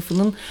orta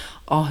sınıfının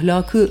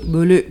ahlakı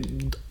böyle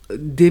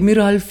demir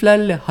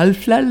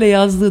harflerle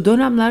yazdığı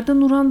dönemlerde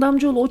Nurhan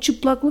Damcıoğlu o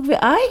çıplaklık ve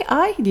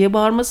ay diye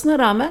bağırmasına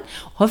rağmen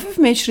hafif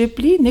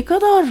meşrepliği ne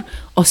kadar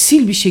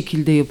asil bir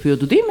şekilde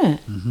yapıyordu, değil mi?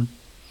 Hı.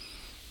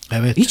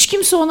 Evet. Hiç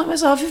kimse ona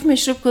mesela hafif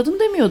meşrep kadın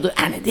demiyordu.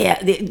 Yani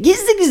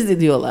gizli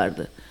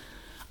diyorlardı.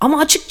 Ama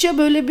açıkça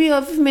böyle bir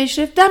hafif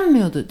meşrep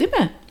denmiyordu, değil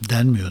mi?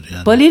 Denmiyordu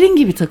yani. Balerin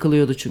gibi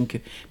takılıyordu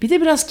çünkü. Bir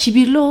de biraz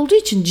kibirli olduğu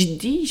için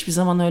ciddi, hiçbir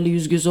zaman öyle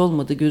yüz göz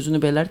olmadı,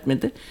 gözünü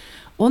belertmedi.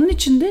 Onun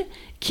için de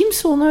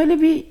kimse ona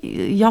öyle bir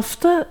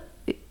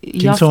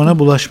Kimse ona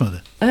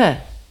bulaşmadı. Evet.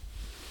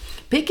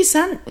 Peki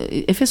sen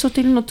Efes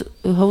Otel'in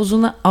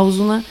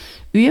havuzuna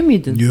üye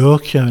miydin?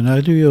 Yok ya,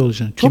 nerede üye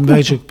olacaksın? Çok Kim mu?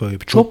 verecek parayı?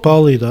 Çok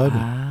pahalıydı abi.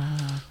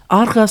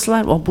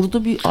 Arkaslar,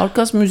 burada bir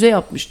Arkas müze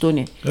yapmış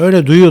Toni.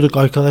 Öyle duyuyorduk,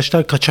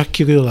 arkadaşlar kaçak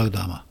giriyorlardı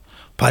ama.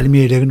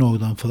 Palmiyelerin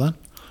oradan falan.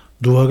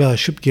 Duvara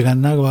aşıp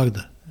girenler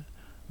vardı.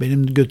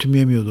 Benim götüm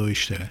yemiyordu o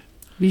işlere.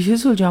 Bir şey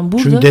söyleyeceğim.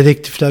 Burada Çünkü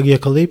dedektifler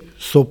yakalayıp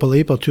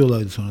sopalayıp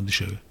atıyorlardı sonra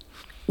dışarı.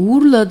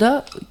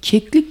 Urla'da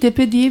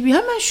Kekliktepe diye bir,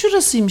 hemen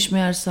şurasıymış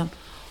meğersem.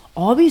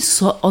 Abi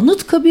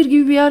Anıtkabir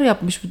gibi bir yer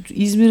yapmış.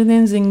 İzmir'in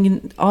en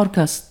zengin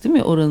Arkas, değil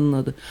mi oranın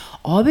adı?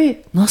 Abi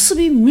nasıl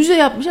bir müze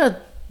yapmışlar.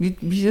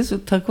 Bir şey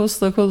söyleyeyim,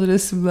 takoz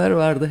resimler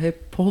vardı.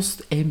 Hep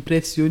post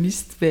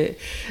empresyonist ve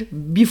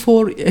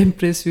before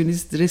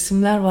empresyonist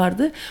resimler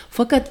vardı.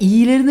 Fakat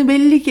iyilerini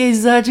belli ki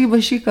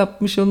Eczacıbaşı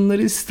kapmış.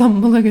 Onları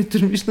İstanbul'a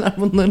götürmüşler.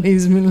 Bunların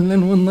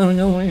İzmirliler, bunların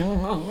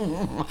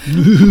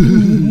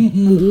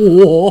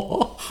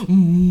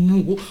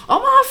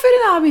ama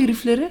aferin abi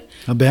heriflere.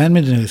 Ha,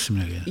 beğenmedin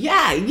resimleri yani.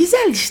 Ya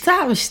güzel işte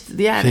abi,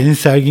 işte yani. Senin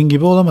sergin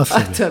gibi olamaz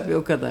tabii. Tabii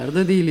o kadar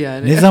da değil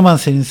yani. Ne zaman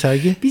senin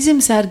sergi?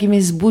 Bizim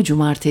sergimiz bu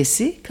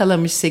cumartesi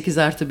Kalamış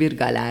 8+1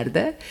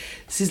 Galer'de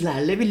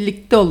sizlerle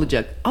birlikte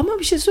olacak. Ama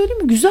bir şey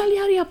söyleyeyim mi? Güzel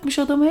yer yapmış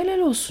adam, helal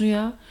olsun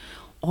ya.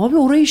 Abi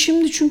orayı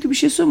şimdi, çünkü bir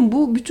şey söyleyeyim mi?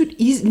 Bu bütün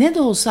ne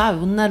de olsa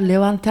abi, bunlar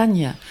Levanten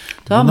ya.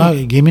 Tamam Bunlar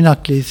mı? gemi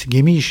nakliyesi,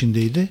 gemi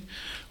işindeydi.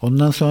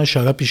 Ondan sonra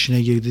şarap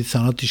işine girdi,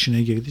 sanat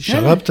işine girdi.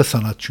 Şarap da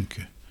sanat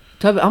çünkü.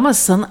 Tabii ama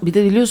bir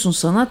de biliyorsun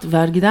sanat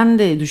vergiden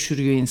de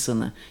düşürüyor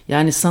insanı.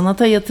 Yani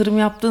sanata yatırım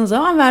yaptığın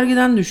zaman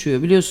vergiden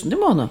düşüyor, biliyorsun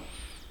değil mi onu?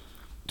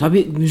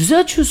 Tabii müze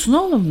açıyorsun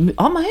oğlum,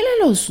 ama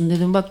helal olsun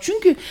dedim bak,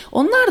 çünkü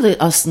onlar da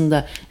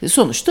aslında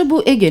sonuçta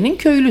bu Ege'nin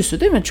köylüsü,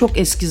 değil mi? Çok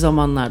eski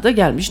zamanlarda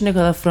gelmiş, ne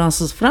kadar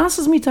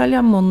Fransız mı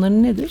İtalyan mı,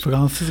 onların nedir?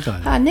 Fransız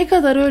galiba. Ne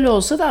kadar öyle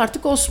olsa da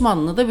artık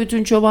Osmanlı'da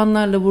bütün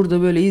çobanlarla,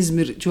 burada böyle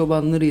İzmir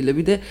çobanlarıyla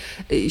bir de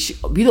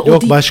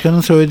Yok,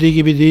 başkanın söylediği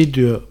gibi değil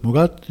diyor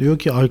Murat. Diyor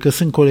ki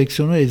Arkas'ın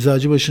koleksiyonu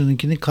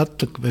Eczacıbaşı'nınkini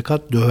kattık ve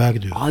kat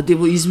döver diyor. Hadi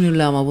bu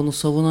İzmirli, ama bunu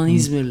savunan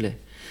İzmirli.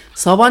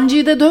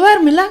 Sabancı'yı da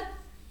döver mi lan?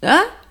 Ha?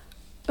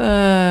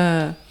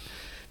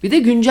 Bir de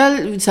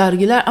güncel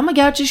sergiler, ama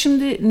gerçi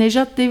şimdi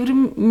Nejat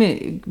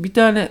Devrim'i bir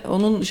tane,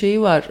 onun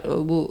şeyi var,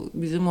 bu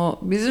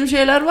bizim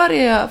şeyler var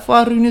ya,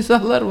 Fahri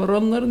Nisa'lar var,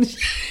 onların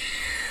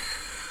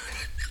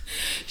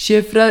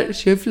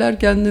şefler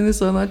kendini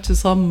sanatçı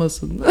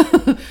sanmasın.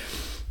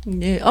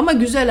 Ama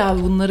güzel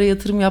abi, bunlara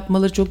yatırım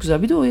yapmaları çok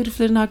güzel. Bir de o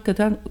heriflerin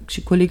hakikaten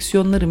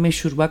koleksiyonları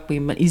meşhur.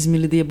 Bakmayın ben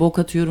İzmirli diye bok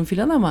atıyorum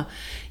filan, ama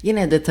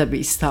yine de tabii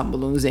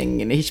İstanbul'un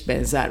zengini hiç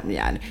benzer mi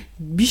yani?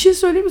 Bir şey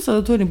söyleyeyim mi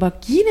sana Toni? Bak,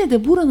 yine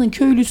de buranın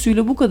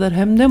köylüsüyle bu kadar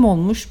hemdem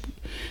olmuş,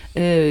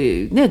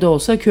 ne de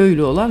olsa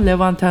köylü olan,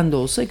 Levanten de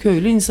olsa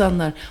köylü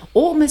insanlar.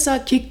 O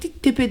mesela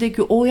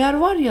Kekliktepe'deki o yer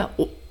var ya,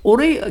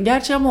 orayı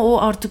gerçi, ama o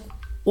artık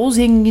o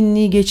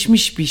zenginliği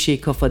geçmiş bir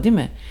şey kafa, değil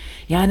mi?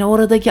 Yani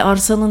oradaki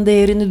arsanın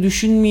değerini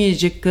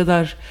düşünmeyecek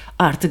kadar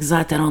artık,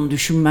 zaten onu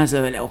düşünmez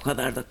öyle, o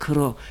kadar da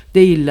kro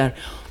değiller.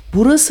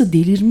 Burası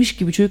delirmiş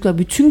gibi çocuklar.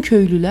 Bütün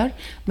köylüler,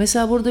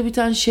 mesela burada bir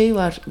tane şey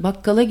var.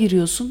 Bakkala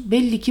giriyorsun.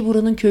 Belli ki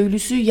buranın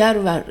köylüsü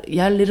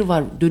yerleri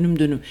var dönüm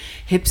dönüm.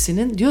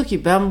 Hepsinin diyor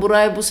ki ben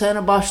burayı bu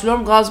sene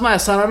başlıyorum kazmaya.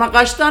 Sana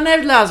kaç tane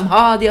ev lazım?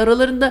 Ha diye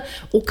aralarında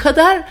o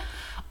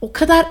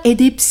kadar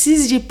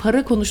edepsizce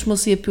para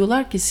konuşması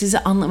yapıyorlar ki size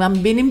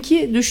anlamam.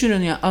 Benimki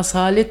düşünün ya,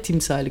 asalet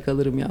timsali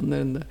kalırım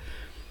yanlarında.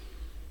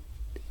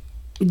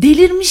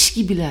 Delirmiş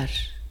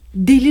gibiler.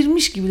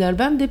 Delirmiş gibiler.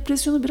 Ben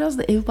depresyonu biraz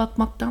da ev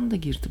bakmaktan da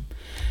girdim.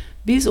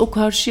 Biz o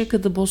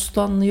Karşıyaka'da,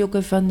 Bostanlı, yok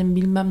efendim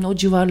bilmem ne, o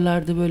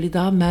civarlarda böyle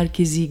daha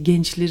merkezi,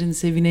 gençlerin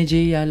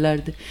sevineceği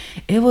yerlerde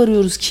ev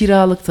arıyoruz,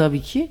 kiralık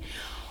tabii ki.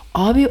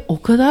 Abi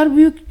o kadar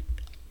büyük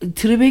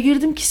tribe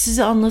girdim ki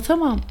size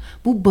anlatamam.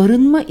 Bu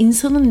barınma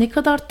insanın ne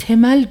kadar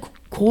temel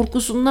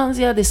korkusundan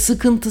ziyade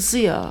sıkıntısı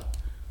ya.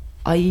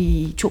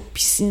 Ay çok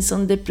pis,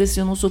 insanı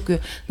depresyona sokuyor.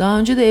 Daha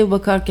önce de ev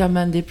bakarken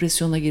ben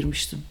depresyona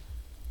girmiştim.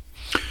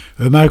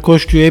 Ömer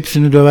Koç diyor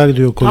hepsini döver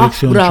diyor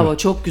koleksiyoncu. Bravo,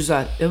 çok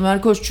güzel.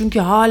 Ömer Koç çünkü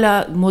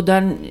hala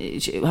modern,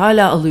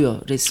 hala alıyor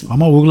resim.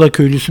 Ama Urla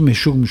köylüsü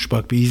meşhurmuş,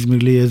 bak bir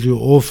İzmirli yazıyor,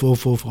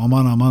 of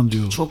aman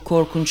diyor. Çok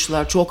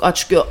korkunçlar, çok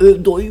aç,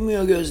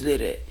 doymuyor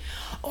gözleri.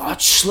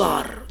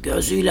 Açlar,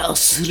 gözüyle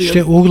ısırıyor.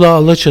 İşte Urla,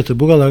 Alaçatı,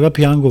 buralara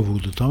piyango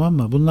vurdu, tamam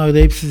mı? Bunlar da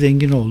hepsi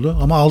zengin oldu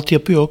ama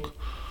altyapı yok.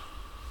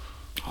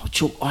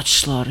 Çok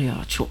açlar ya,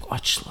 çok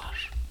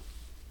açlar.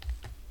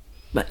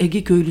 Ben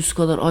Ege köylüsü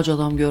kadar aç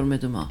adam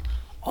görmedim ha.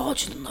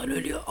 Ağacından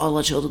ölüyor.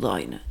 Alaçatı da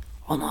aynı.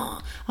 Ana.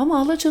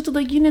 Ama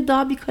Alaçatı'da yine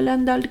daha bir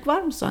kalenderlik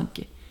var mı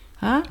sanki?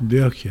 Ha?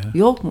 Yok ya.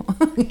 Yok mu?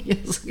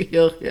 Yazık,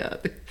 yok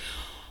yani.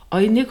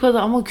 Ay ne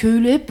kadar, ama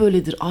köylü hep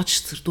böyledir.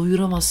 Açtır.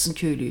 Doyuramazsın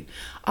köylüyü.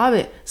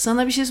 Abi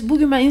sana bir şey,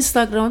 bugün ben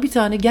Instagram'a bir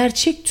tane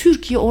gerçek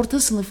Türkiye orta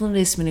sınıfının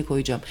resmini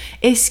koyacağım.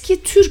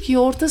 Eski Türkiye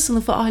orta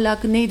sınıfı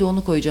ahlakı neydi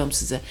onu koyacağım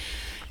size.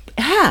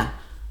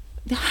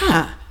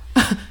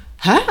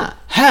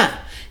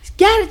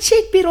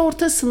 Gerçek bir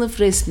orta sınıf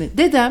resmi.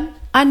 Dedem,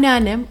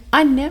 anneannem,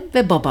 annem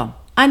ve babam.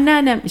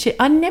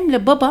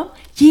 Annemle babam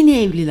yeni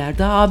evliler.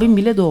 Daha abim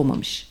bile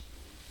doğmamış.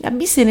 Yani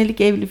 1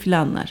 senelik evli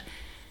filanlar.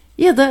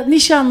 Ya da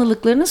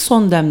nişanlılıklarının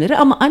son demleri.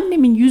 Ama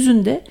annemin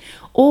yüzünde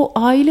o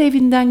aile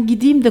evinden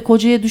gideyim de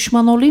kocaya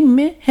düşman olayım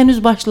mı,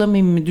 henüz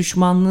başlamayayım mı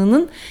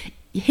düşmanlığının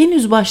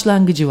henüz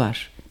başlangıcı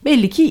var.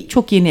 Belli ki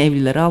çok yeni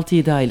evliler,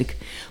 6-7 aylık.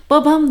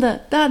 Babam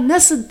da daha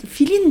nasıl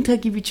filinta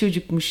gibi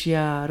çocukmuş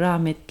ya,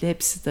 rahmetli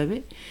hepsi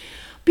tabii.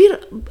 Bir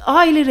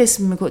aile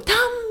resmimi koy.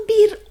 Tam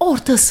bir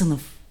orta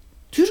sınıf.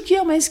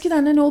 Türkiye ama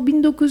eskiden hani o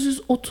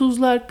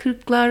 1930'lar,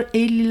 40'lar,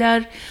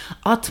 50'ler,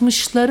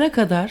 60'lara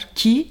kadar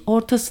ki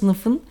orta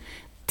sınıfın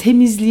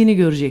temizliğini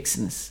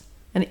göreceksiniz.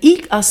 Yani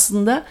ilk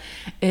aslında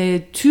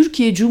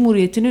Türkiye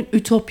Cumhuriyeti'nin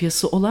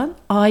ütopyası olan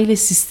aile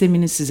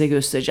sistemini size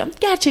göstereceğim.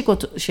 Gerçek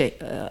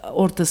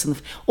orta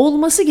sınıf.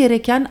 Olması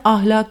gereken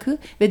ahlakı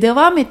ve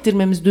devam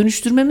ettirmemiz,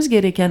 dönüştürmemiz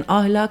gereken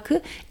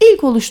ahlakı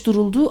ilk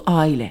oluşturulduğu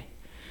aile.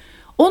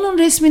 Onun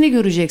resmini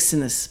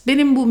göreceksiniz.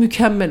 Benim bu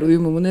mükemmel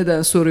uyumumu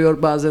neden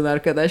soruyor bazen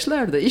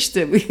arkadaşlar da,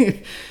 işte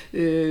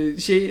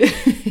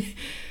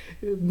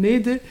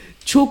neydi?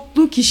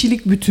 Çoklu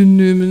kişilik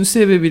bütünlüğümün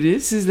sebebini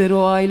sizlere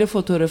o aile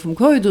fotoğrafımı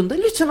koyduğunda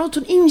lütfen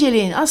oturun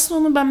inceleyin. Aslında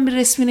onu ben bir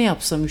resmini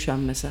yapsam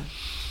mesela.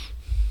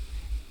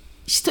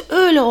 İşte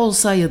öyle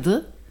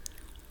olsaydı,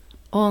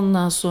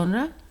 ondan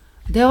sonra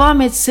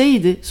devam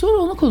etseydi, sonra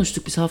onu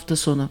konuştuk biz hafta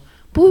sonu.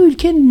 Bu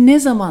ülke ne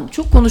zaman,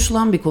 çok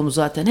konuşulan bir konu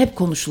zaten, hep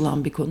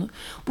konuşulan bir konu.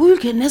 Bu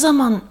ülke ne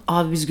zaman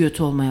abi biz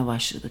göt olmaya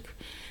başladık?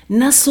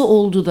 Nasıl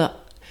oldu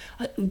da?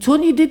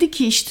 Toni dedi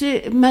ki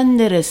işte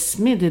Menderes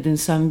mi dedin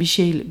sen, bir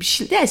şey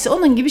neyse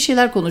onun gibi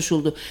şeyler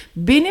konuşuldu.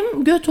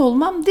 Benim göt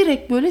olmam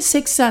direkt böyle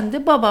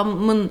 80'de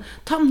babamın,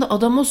 tam da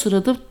adam o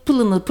sırada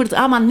pılını pırt,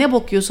 aman ne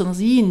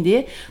bokuyorsanız yiyin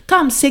diye,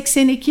 tam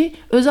 82,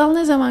 Özal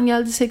ne zaman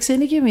geldi,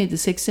 82 miydi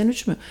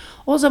 83 mü?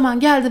 O zaman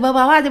geldi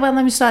baba, hadi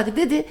bana müsaade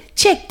dedi,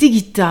 çekti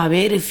gitti abi,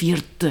 herif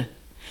yırttı.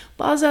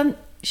 Bazen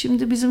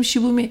şimdi bizim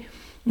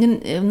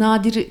Shibumi'nin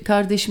Nadir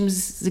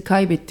kardeşimizi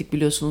kaybettik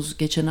biliyorsunuz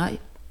geçen ay.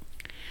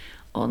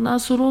 Ondan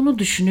sonra onu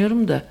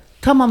düşünüyorum da,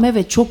 tamam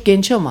evet çok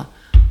genç ama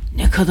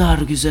ne kadar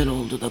güzel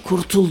oldu da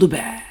kurtuldu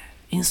be.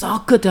 İnsan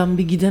hakikaten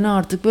bir gidene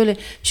artık böyle,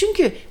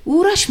 çünkü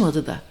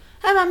uğraşmadı da.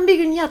 Hemen bir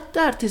gün yattı,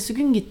 ertesi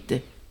gün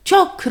gitti.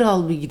 Çok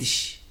kral bir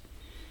gidiş.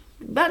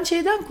 Ben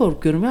şeyden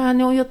korkuyorum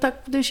yani, o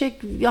yatak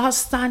döşek,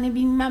 hastane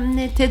bilmem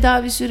ne,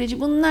 tedavi süreci,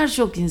 bunlar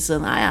çok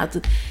insanın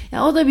hayatı.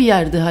 Ya o da bir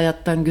yerde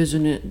hayattan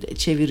gözünü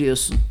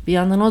çeviriyorsun. Bir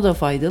yandan o da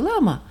faydalı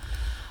ama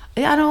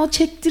yani o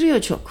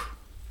çektiriyor çok.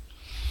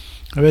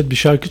 Evet, bir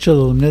şarkı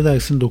çalalım. Ne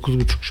dersin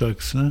 9.30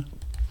 şarkısına?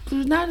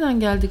 Nereden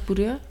geldik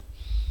buraya?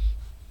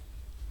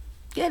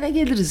 Gene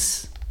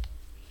geliriz.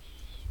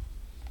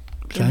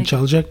 Sen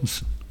çalacak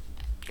mısın?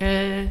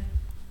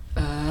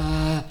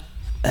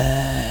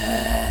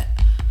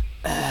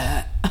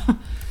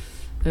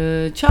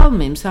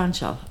 Çalmayayım, sen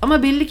çal.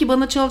 Ama belli ki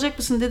bana çalacak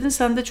mısın dedin.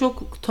 Sende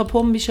çok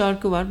tapon bir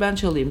şarkı var. Ben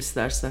çalayım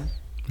istersen.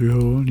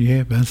 Yo,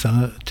 niye? Ben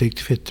sana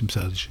teklif ettim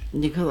sadece.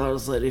 Ne kadar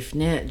zarif,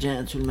 ne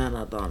centilmen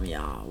adam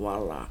ya.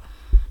 Vallahi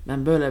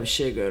ben böyle bir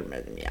şey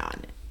görmedim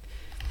yani.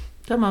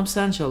 Tamam,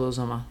 sen çal o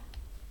zaman.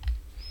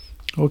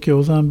 Okey,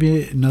 o zaman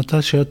bir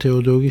Natasha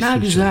Theodoris'u Ne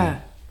güzel.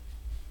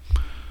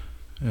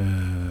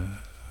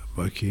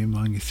 Bakayım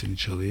hangisini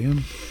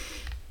çalayım.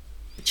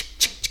 Çık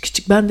çık çık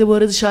çık. Ben de bu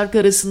arada şarkı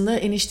arasında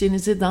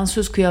eniştenize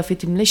dansöz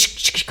kıyafetimle şık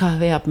şık şık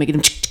kahve yapmaya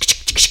gidiyorum. Çık çık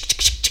çık çık çık çık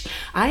çık çık.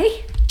 Ay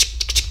çık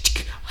çık çık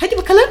çık. Hadi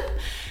bakalım.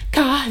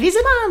 Kahve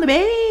zamanı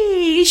be.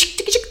 Şık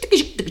çık çık çık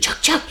çık çık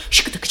çak çak.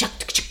 Şık tık çak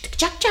tık çık tık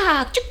çak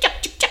çak. Çık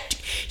çak çık çak çık.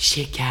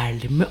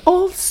 Şekerli mi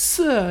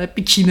olsa?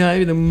 Bir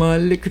kinaye de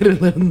mahalle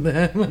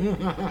kralarında.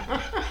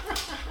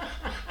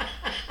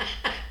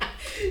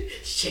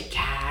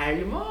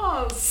 Şekerli mi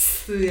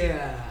olsun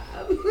ya?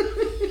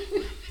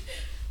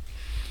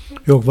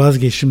 Yok,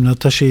 vazgeçtim.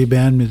 Natasha'yı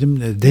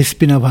beğenmedim.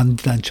 Despina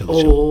Bandi'den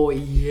çalacağım. Oh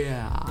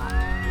yeah.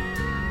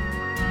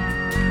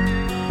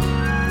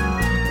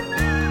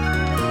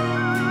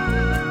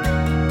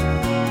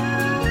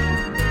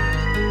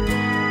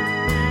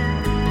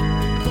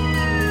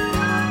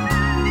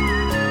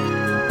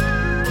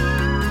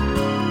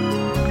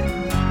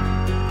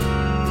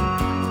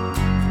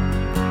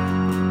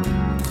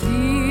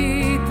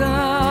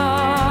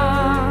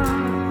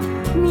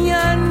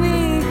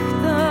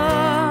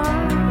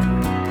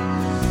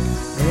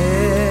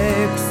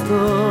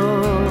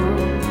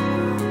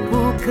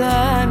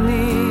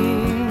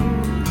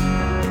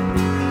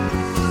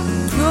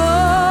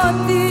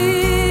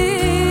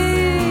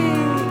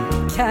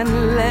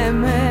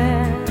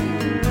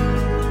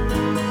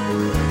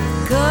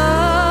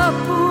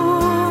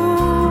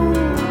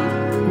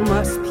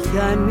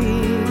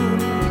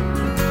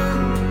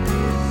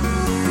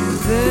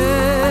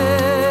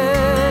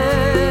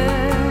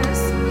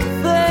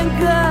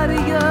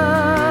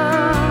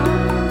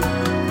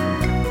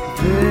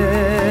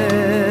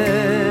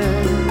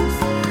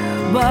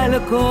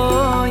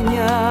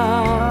 Μπαλκόνια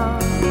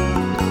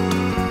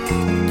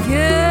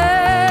και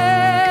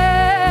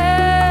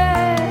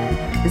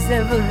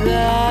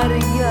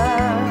ζευγάρια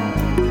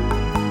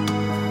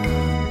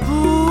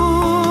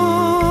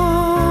πούνε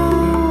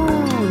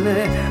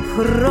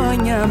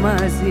χρόνια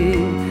μαζί.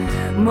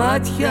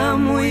 Μάτια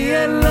μου η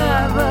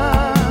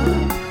Ελλάδα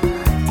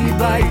την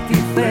πάει τη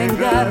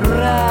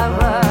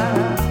φεγγαράδα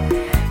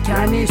κι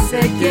αν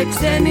είσαι και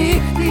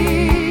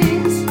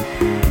ξενύχτης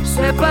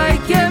σε πάει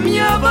και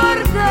μια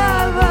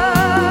βαρκάδα.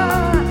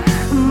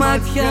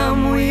 Μάτια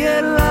μου η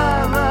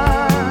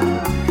Ελλάδα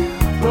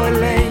το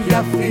λέει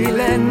για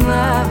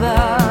φιλενάδα.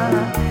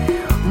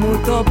 Μου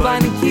το παν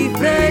κι οι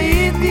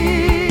θεοί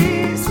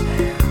της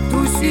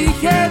τους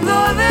είχε 12.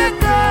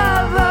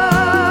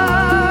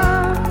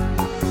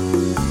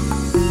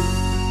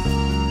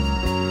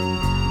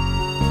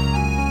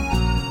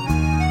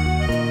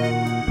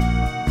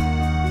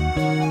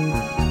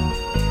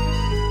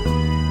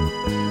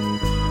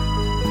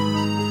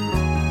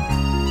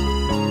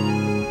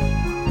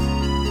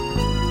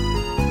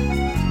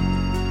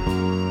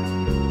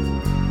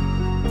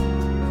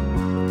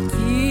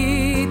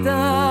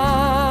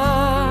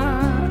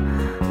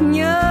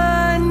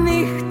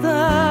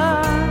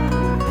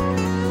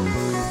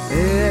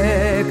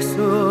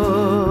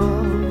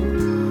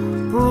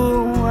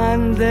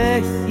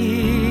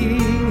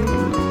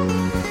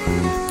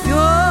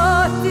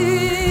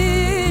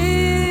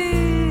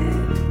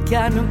 Κι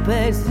αν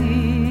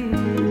παίζει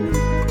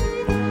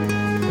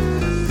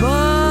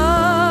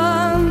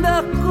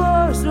πάντα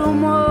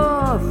κόσμο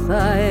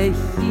θα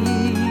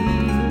έχει.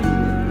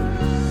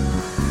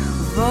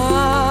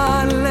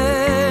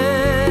 Βάλε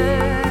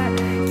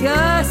κι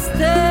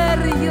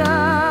αστέρια,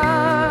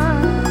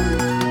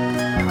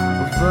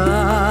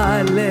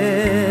 βάλε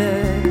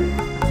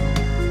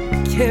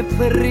και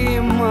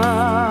πρίμα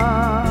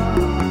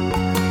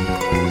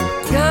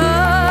κι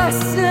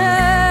άσε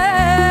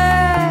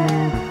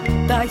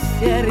τα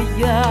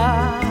χέρια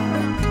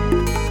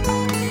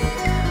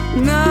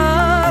να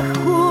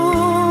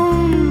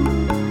έχουν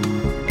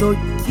το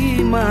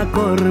κύμα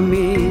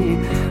κορμί.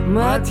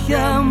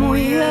 Μάτια μου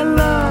η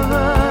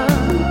Ελλάδα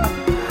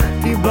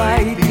την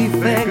πάει τη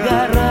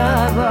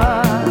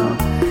φεγγαράδα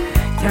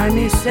κι αν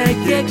είσαι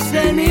και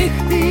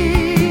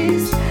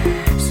ξενύχτης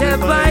σε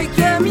πάει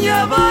και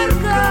μια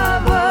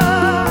βαρκάδα.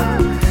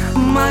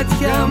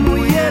 Μάτια μου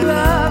η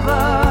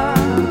Ελλάδα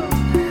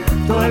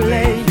το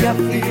λέει για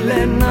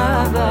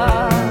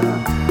φιλενάδα.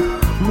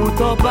 Μου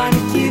το παν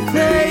κι οι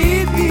θεοί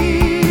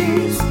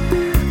της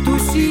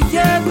τους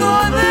είχε 12.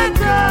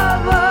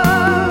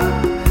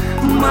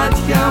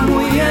 Μάτια μου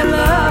η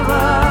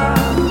Ελλάδα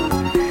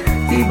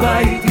την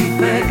πάει τη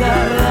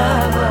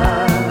φεγγαράδα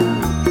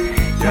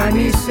κι αν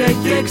είσαι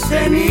και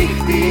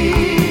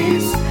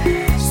ξενύχτης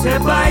σε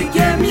πάει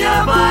και μια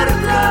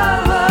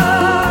βαρκάδα.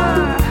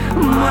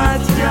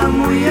 Μάτια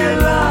μου η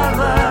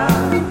Ελλάδα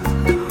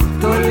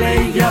το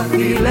λέει για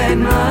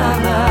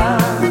φιλενάδα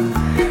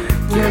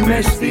και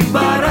μες στην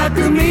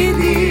παρακμή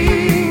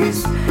της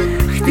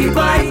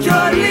χτυπάει κι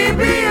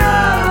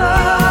Ολυμπιάδα.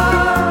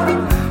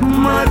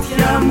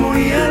 Μάτια μου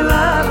η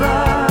Ελλάδα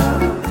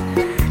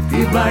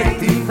την πάει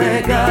τη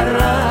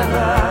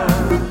φεγγαράδα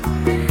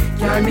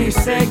κι αν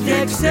είσαι και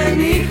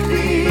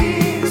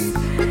ξενύχτης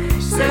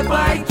σε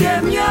πάει και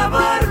μια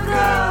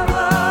βάρκα.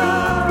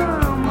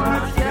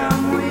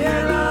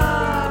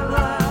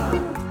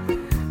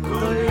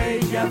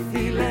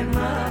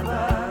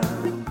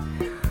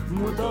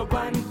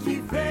 αν κι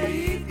οι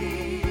θεοί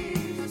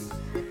της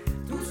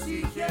τους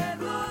είχε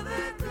 12.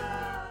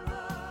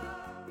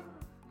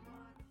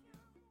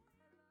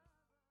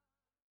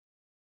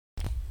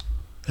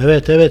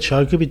 Evet evet,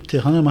 şarkı bitti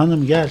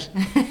hanım gel.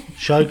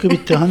 Şarkı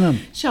bitti hanım.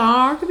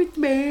 Şarkı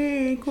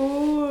bitme,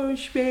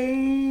 koş be.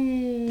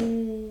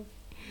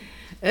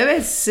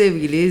 Evet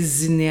sevgili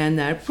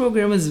dinleyenler,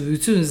 programımız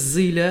bütün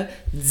hızıyla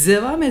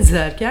devam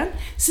ederken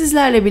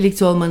sizlerle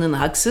birlikte olmanın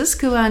haksız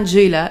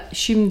kıvancıyla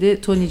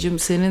şimdi Toni'cim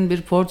senin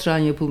bir portren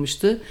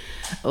yapılmıştı.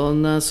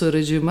 Ondan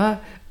sonracığıma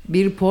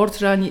bir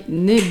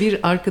portreni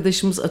bir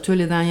arkadaşımız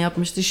atölyeden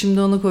yapmıştı.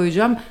 Şimdi onu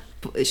koyacağım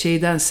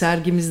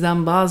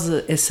sergimizden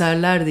bazı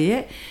eserler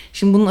diye.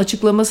 Şimdi bunun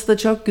açıklaması da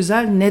çok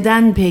güzel.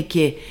 Neden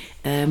peki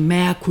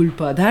mea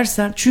culpa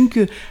dersen?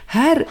 Çünkü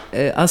her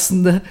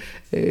aslında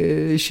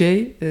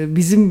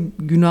bizim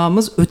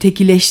günahımız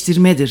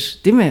ötekileştirmedir,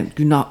 değil mi?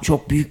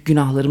 Çok büyük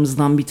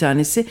günahlarımızdan bir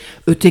tanesi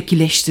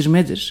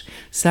ötekileştirmedir.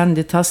 Sen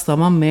de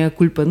tamam mea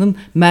culpa'nın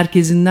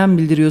merkezinden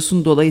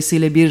bildiriyorsun.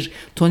 Dolayısıyla bir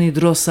Toni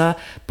Drosa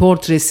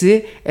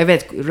portresi,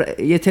 evet,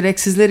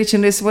 yeteneksizler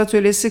için resim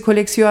atölyesi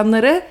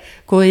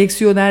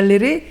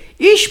koleksiyonerleri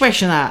iş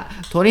başına.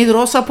 Toni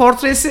Drosa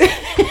portresi.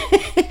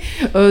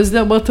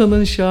 Özlem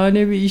Atan'ın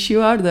şahane bir işi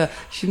var da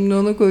şimdi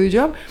onu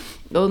koyacağım.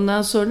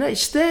 Ondan sonra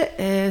işte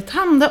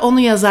tam da onu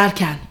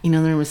yazarken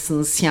inanır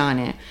mısınız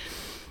yani?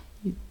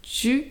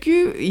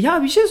 Çünkü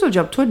ya bir şey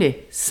soracağım Toni.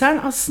 Sen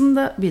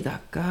aslında bir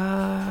dakika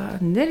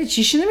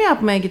çişini mi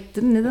yapmaya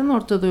gittin? Neden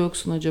ortada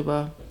yoksun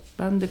acaba?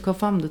 Ben de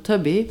kafamda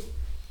tabii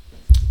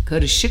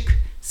karışık.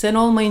 Sen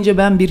olmayınca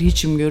ben bir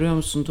hiçim, görüyor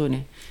musun Toni?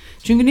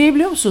 Çünkü niye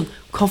biliyor musun?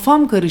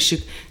 Kafam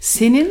karışık.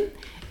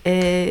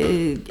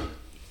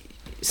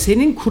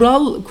 Senin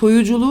kural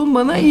koyuculuğun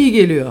bana iyi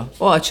geliyor.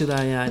 O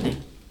açıdan yani.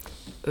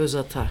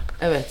 Özata.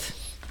 Evet.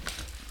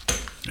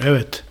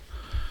 Evet.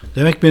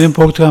 Demek benim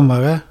portrem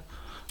var ha.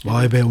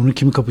 Vay be, onu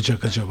kim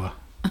kapacak acaba?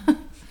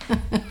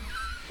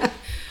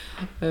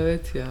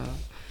 Evet ya.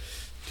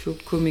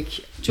 Çok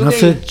komik. Çok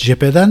nasıl?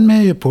 Cepheden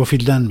mi,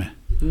 profilden mi?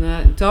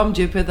 Tam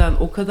cepheden.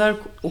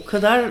 O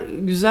kadar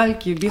güzel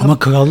ki. Ama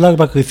krallar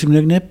bak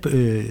resimlerini hep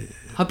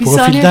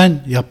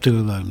profilden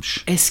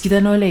yaptırırlarmış.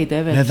 Eskiden öyleydi,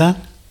 evet.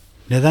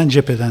 Neden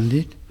cepheden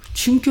değil?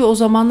 Çünkü o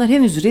zamanlar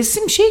henüz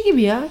resim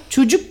gibi ya.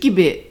 Çocuk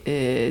gibi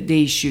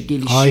değişiyor,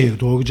 gelişiyor. Hayır,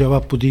 doğru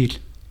cevap bu değil.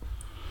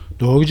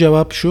 Doğru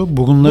cevap şu: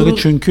 burunları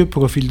çünkü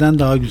profilden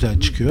daha güzel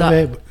çıkıyor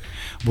ve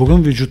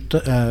burun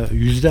vücutta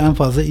yüzde en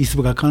fazla iz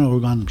bırakan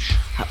organmış.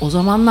 O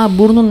zamanlar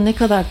burnun ne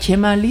kadar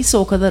kemerliyse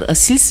o kadar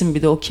asilsin,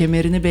 bir de o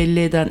kemerini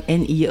belli eden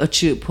en iyi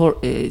açı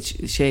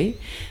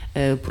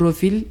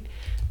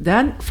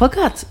profilden.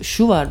 Fakat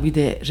şu var, bir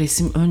de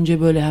resim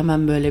önce böyle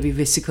hemen böyle bir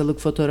vesikalık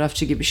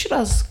fotoğrafçı gibi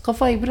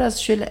kafayı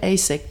biraz şöyle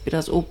eğsek,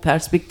 biraz o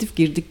perspektif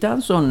girdikten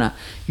sonra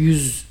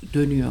yüz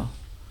dönüyor.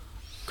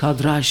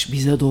 Kadraj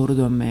bize doğru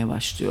dönmeye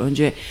başlıyor.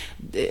 Önce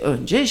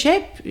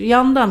hep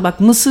yandan. Bak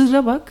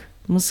Mısır'a bak.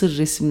 Mısır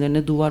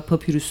resimlerine,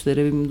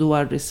 papirüslere,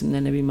 duvar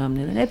resimlerine bilmem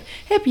neler.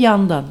 Hep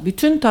yandan.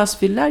 Bütün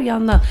tasvirler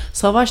yandan.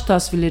 Savaş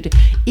tasvirleri.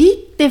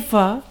 İlk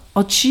defa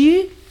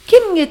açıyı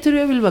kim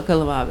getiriyor bil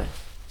bakalım abi.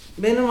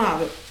 Benim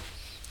abi.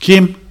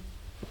 Kim?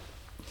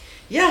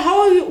 Ya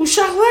o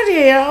uşak var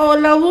ya,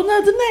 o lavuğun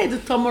adı neydi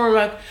tam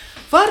olarak?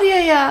 Var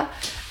ya.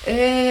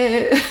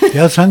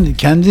 Ya sen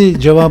kendi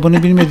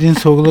cevabını bilmediğin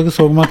soruları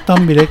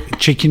sormaktan bile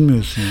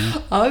çekinmiyorsun ya.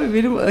 Abi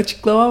benim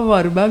açıklamam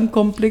var. Ben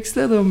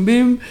kompleksli adamım.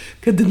 Benim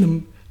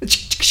kadınım.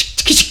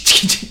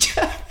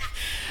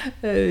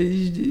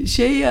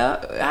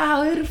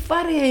 Herif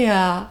var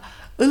ya.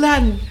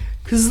 Ulan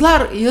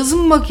kızlar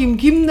yazın bakayım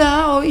kimdi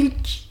o ilk.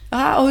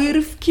 O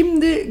herif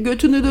kimdi?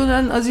 Götünü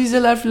dönen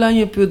azizeler falan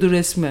yapıyordu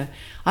resme.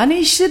 Hani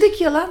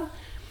işledik ya lan.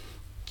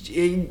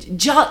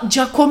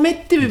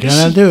 Giacometti mi bir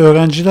Genelde şey?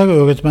 öğrenciler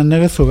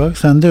öğretmenlere sorar.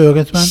 Sen de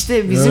öğretmen.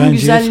 İşte bizim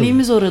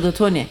güzelliğimiz orada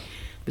Toni.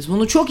 Biz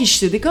bunu çok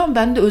işledik ama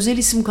bende özel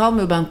isim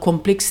kalmıyor. Ben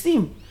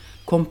kompleksliyim.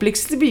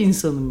 Kompleksli bir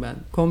insanım ben.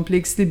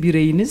 Kompleksli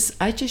bireyiniz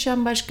Ayça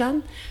Şen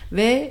Başkan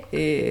ve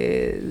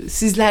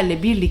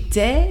sizlerle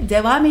birlikte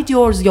devam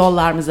ediyoruz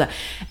yollarımıza.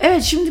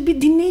 Evet, şimdi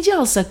bir dinleyici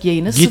alsak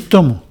yayına.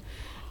 Gitto mu?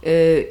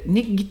 Ne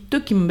Gitto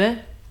kim be?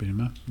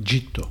 Bilmem.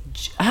 Gitto.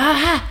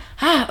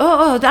 O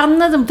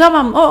anladım,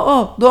 tamam,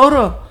 o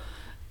doğru.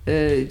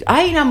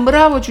 Aynen,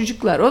 bravo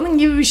çocuklar, onun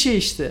gibi bir şey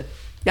işte.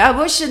 Ya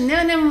boşver, ne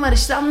önemi var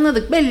işte,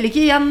 anladık, belli ki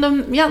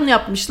yan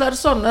yapmışlar,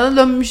 sonra da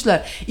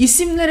dönmüşler.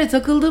 İsimlere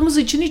takıldığımız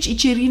için hiç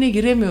içeriğine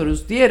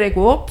giremiyoruz diyerek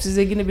hop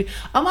size yine bir,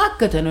 ama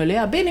hakikaten öyle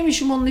ya, benim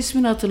işim onun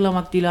ismini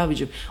hatırlamak değil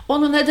abicim,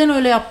 onu neden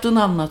öyle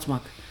yaptığını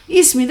anlatmak.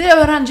 İsmi de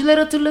öğrenciler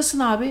hatırlasın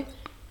abi.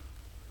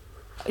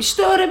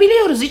 İşte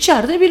öğrebiliyoruz,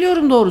 içeride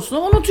biliyorum doğrusunu.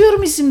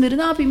 Unutuyorum isimleri,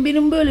 ne yapayım,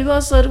 benim böyle bir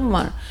hasarım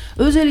var.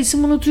 Özel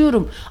isim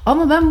unutuyorum.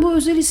 Ama ben bu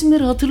özel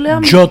isimleri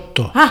hatırlayan...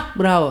 Giotto.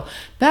 Bravo.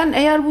 Ben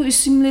eğer bu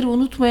isimleri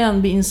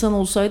unutmayan bir insan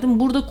olsaydım,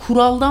 burada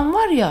kuraldan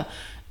var ya,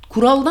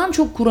 kuraldan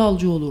çok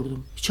kuralcı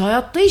olurdum.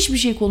 Hayatta hiçbir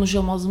şey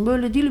konuşamazdım.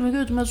 Böyle dilimi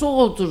götüme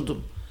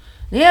oturdum.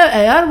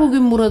 Eğer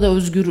bugün burada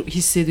özgür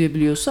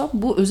hissedebiliyorsam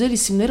bu özel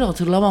isimleri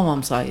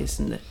hatırlamamam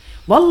sayesinde.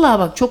 Vallahi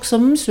bak çok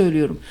samimi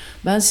söylüyorum.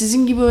 Ben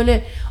sizin gibi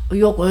öyle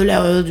yok öyle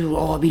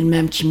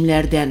bilmem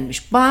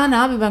kimlerdenmiş. Bana ne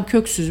abi, ben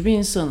köksüz bir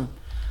insanım.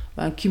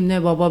 Ben kim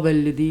ne baba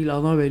belli değil,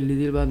 ana belli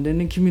değil.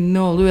 Ben kimin ne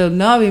oldu, ben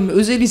ne yapayım,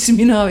 özel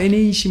ismin abi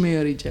ne işime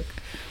yarayacak?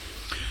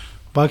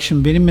 Bak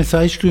şimdi benim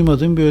mesela hiç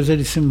duymadığım bir özel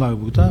isim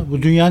var burada.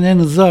 Bu dünyanın en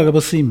hızlı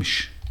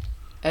arabasıymış.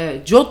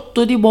 Evet,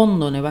 Giotto di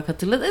Bondone, bak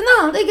hatırladım.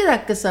 Ne oldu 2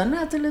 dakika sonra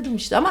hatırladım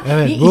işte ama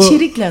Evet, bir bu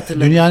içerikle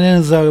hatırladım. dünyanın en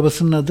hızlı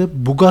arabasının adı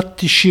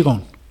Bugatti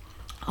Chiron.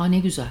 Aa ne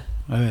güzel.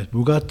 Evet,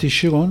 Bugatti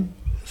Chiron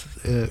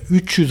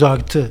 300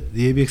 artı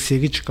diye bir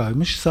seri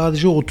çıkarmış.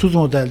 Sadece 30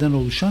 modelden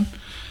oluşan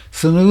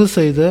sınırlı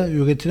sayıda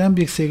üretilen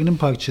bir serinin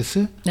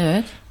parçası.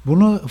 Evet.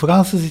 Bunu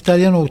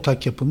Fransız-İtalyan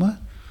ortak yapımı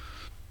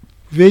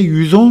ve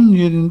 110.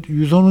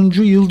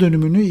 yıl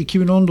dönümünü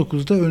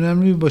 2019'da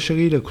önemli bir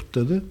başarıyla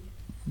kutladı.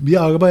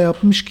 Bir araba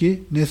yapmış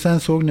ki ne sen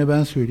sor ne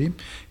ben söyleyeyim.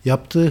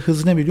 Yaptığı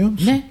hız ne biliyor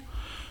musun? Ne?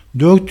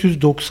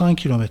 490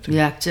 kilometre.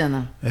 Yak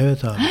canım.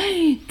 Evet abi.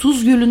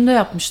 Tuz Gölü'nde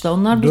yapmışlar.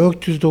 Onlar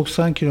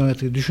 490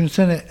 kilometre.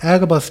 Düşünsene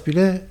Airbus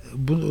bile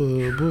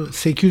bu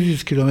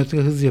 800 kilometre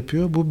hız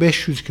yapıyor. Bu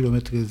 500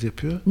 kilometre hız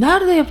yapıyor.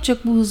 nerede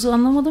yapacak bu hızı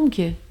anlamadım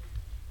ki.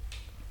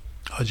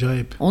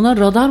 Acayip. Ona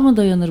radar mı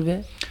dayanır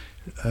be?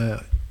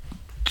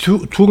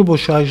 Turbo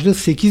şarjlı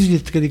 8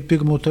 litrelik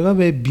bir motora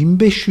ve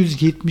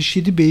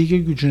 1577 beygir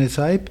gücüne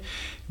sahip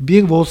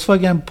bir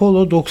Volkswagen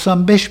Polo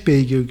 95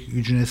 beygir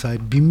gücüne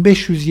sahip.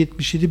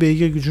 1577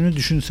 beygir gücünü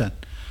düşünsen.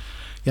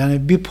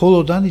 Yani bir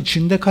Polo'dan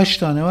içinde kaç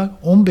tane var?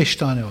 15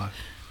 tane var.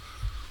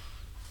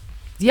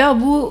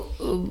 Ya bu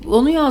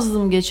onu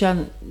yazdım geçen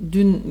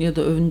dün ya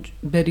da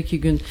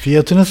beriki gün.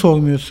 Fiyatını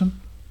sormuyorsun.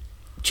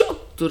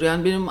 Çoktur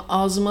yani, benim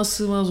ağzıma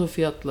sığmaz o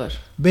fiyatlar.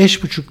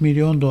 5,5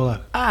 milyon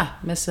dolar.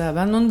 Mesela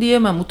ben onu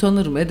diyemem,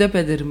 utanırım, edep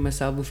ederim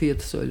mesela bu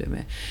fiyatı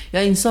söylemeye.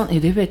 Ya insan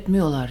edep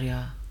etmiyorlar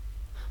ya.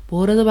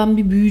 Bu arada ben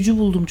bir büyücü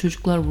buldum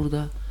çocuklar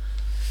burada.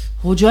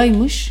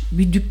 Hocaymış,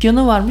 bir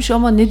dükkanı varmış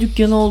ama ne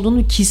dükkanı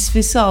olduğunu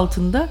kisvesi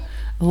altında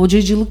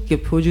hocacılık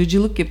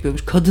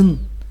yapıyormuş. Kadın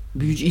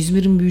büyücü,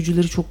 İzmir'in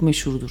büyücüleri çok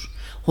meşhurdur.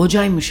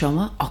 Hocaymış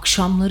ama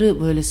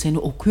akşamları böyle seni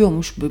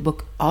okuyormuş. Böyle bak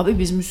abi,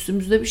 bizim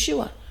üstümüzde bir şey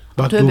var.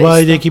 Bak Tövbe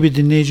Dubai'deki bir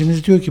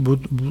dinleyicimiz diyor ki bu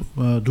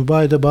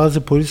Dubai'de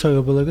bazı polis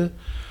arabaları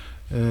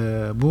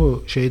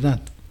bu şeyden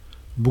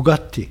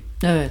Bugatti.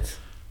 Evet.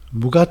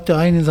 Bugatti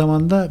aynı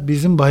zamanda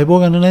bizim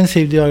Baybora'nın en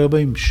sevdiği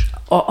arabaymış.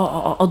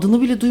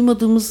 Adını bile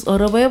duymadığımız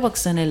arabaya bak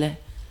sen hele.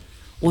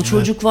 O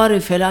çocuk var ya,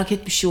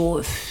 felaket bir şey o.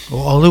 Öf.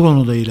 O alır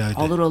onu da ileride.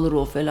 Alır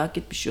o,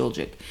 felaket bir şey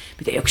olacak.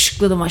 Bir de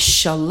yakışıklı da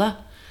maşallah.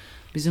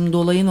 Bizim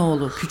Dolay'ın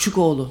oğlu, küçük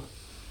oğlu.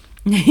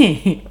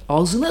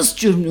 Ağzına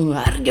sıçıyorum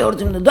her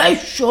gördüğümde. Day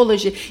şu olay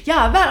şey.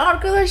 Ya ben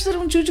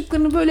arkadaşlarımın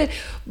çocuklarını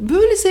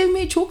böyle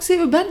sevmeyi çok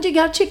seviyorum. Bence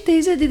gerçek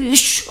teyze dedi.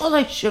 Şu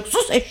olay şey.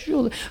 Sus eşşi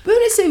olay.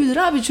 Böyle sevilir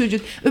abi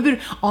çocuk. Öbür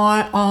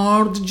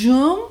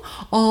Ardıcığım.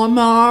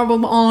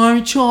 Merhaba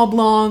Ayça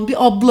ablan.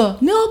 Bir abla.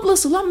 Ne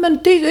ablası lan,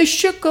 ben teyze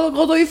eşek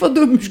kadayıfa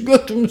dönmüş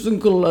götümüzün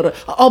kılları.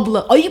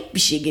 Abla ayıp bir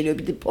şey geliyor.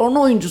 Bir de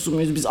porno oyuncusu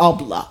muyuz biz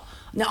abla?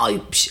 Ne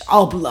ayıp bir şey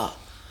abla.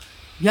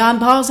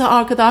 Yani bazı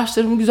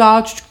arkadaşlarımın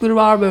güzel çocukları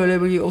var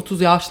böyle bir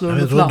 30 yaşlarında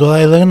Evet, falan. o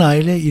doğayların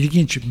aile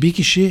ilginç. Bir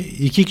kişi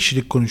 2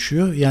 kişilik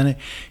konuşuyor. Yani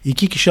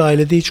 2 kişi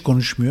ailede hiç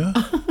konuşmuyor.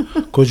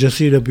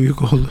 Kocasıyla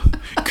büyük oğlu.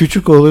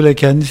 Küçük oğluyla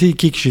kendisi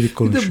 2 kişilik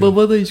konuşuyor. Bir de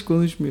baba da hiç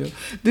konuşmuyor.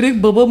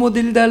 Direkt baba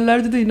modeli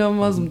derlerdi de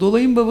inanmazdım.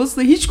 Dolayın babası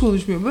da hiç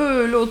konuşmuyor.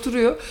 Böyle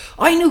oturuyor.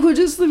 Aynı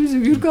kocası da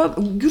bizim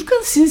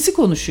Gürkan sinsi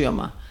konuşuyor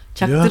ama.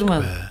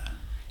 Çaktırmadı. Yok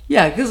be.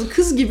 Ya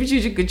kız gibi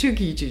çocuk,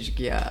 çok iyi çocuk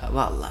ya.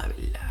 Vallahi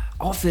billahi.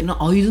 Aferin,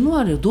 Aydın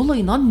var ya,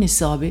 Dolayın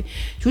annesi abi.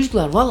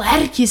 Çocuklar vallahi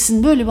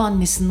herkesin böyle bir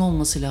annesinin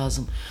olması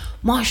lazım.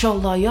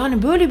 Maşallah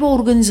yani, böyle bir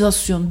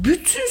organizasyon.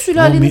 Bütün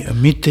sülalenin... O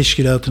MİT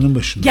teşkilatının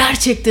başında.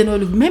 Gerçekten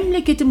öyle.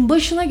 Memleketin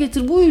başına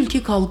getir, bu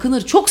ülke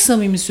kalkınır. Çok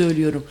samimi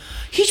söylüyorum.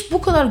 Hiç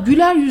bu kadar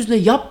güler yüzle,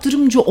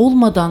 yaptırımcı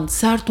olmadan,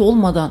 sert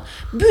olmadan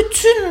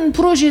bütün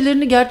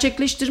projelerini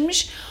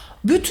gerçekleştirmiş.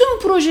 Bütün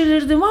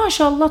projeleri de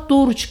maşallah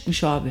doğru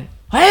çıkmış abi.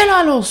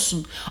 Helal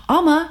olsun.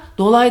 Ama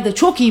Dolay'da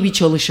çok iyi bir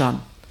çalışan.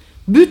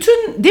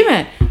 Bütün, değil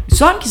mi?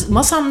 Sanki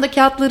masamda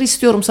kağıtları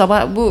istiyorum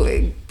sabah. Bu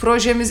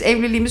projemiz,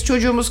 evliliğimiz,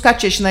 çocuğumuz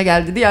kaç yaşına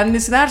geldi diye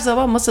annesinin her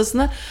sabah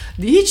masasına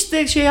hiç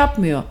de şey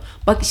yapmıyor.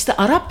 Bak işte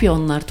Arap ya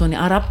onlar, Toni.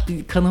 Arap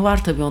kanı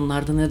var tabii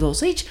onlarda ne de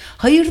olsa. Hiç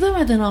hayır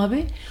demeden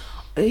abi.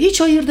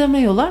 Hiç hayır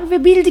demiyorlar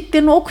ve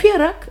bildiklerini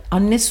okuyarak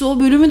annesi o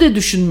bölümü de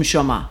düşünmüş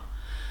ama.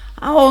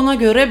 Ona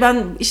göre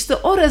ben işte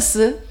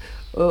orası...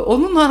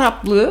 Onun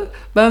Araplığı,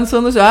 ben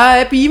sana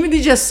hep iyi mi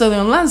diyeceğiz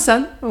sanıyorsun lan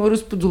sen,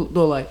 orası bu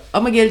Dolay.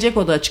 Ama gelecek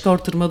o da, açık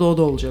artırmada o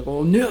da olacak.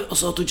 Ne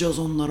satacağız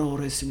onlara o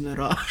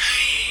resimleri?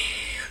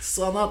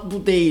 Sanat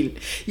bu değil.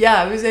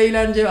 Ya biz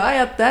eğlence,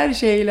 hayatta her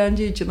şey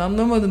eğlence için,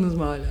 anlamadınız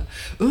mı hala?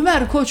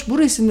 Ömer Koç bu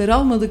resimleri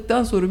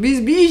almadıktan sonra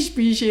biz bir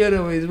işe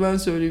yaramayız, ben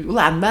söyleyeyim.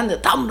 Ulan ben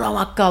de tam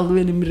ramak kaldı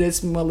benim bir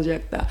resmim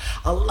alacak da.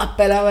 Allah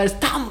belanı versin,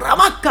 tam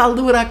ramak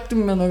kaldı,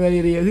 bıraktım ben o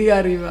galeriye,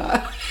 hıyar gibi.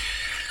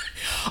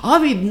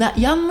 Abi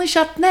yanlış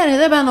at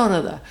nerede, ben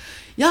orada.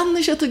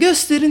 Yanlış atı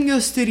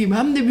göstereyim.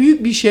 Hem de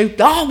büyük bir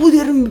şevkle. Bu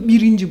derim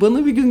birinci.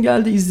 Bana bir gün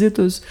geldi İzzet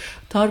Öz.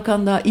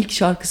 Tarkan daha ilk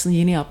şarkısını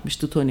yeni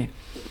yapmıştı Toni.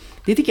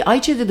 Dedi ki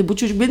Ayça dedi bu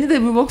çocuk beni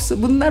de bir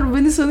baksa bunlar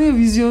beni sanıyor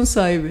vizyon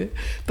sahibi.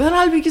 Ben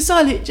halbuki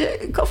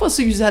sadece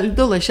kafası güzel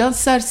dolaşan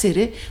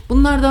serseri.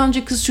 Bunlar daha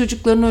önce kız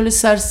çocukların öyle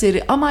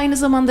serseri ama aynı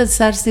zamanda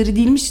serseri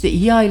değilmiş de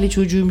iyi aile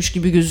çocuğuymuş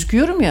gibi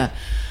gözüküyorum ya.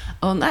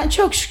 Ondan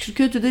çok şükür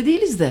kötü de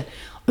değiliz de.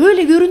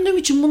 Öyle göründüğüm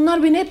için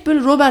bunlar beni hep böyle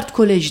Robert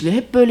Kolejli,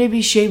 hep böyle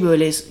bir şey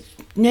böyle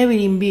ne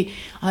bileyim bir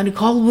hani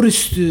kalbur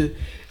üstü.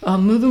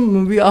 Anladın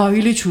mı? Bir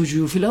aile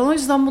çocuğu falan. O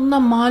yüzden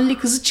bundan mahalle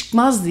kızı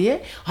çıkmaz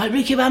diye.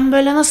 Halbuki ben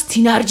böyle nasıl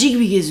tinerci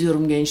gibi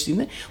geziyorum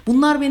gençliğimde.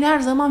 Bunlar beni her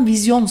zaman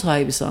vizyon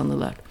sahibi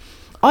sandılar.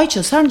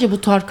 Ayça sence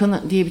bu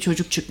Tarkan diye bir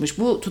çocuk çıkmış.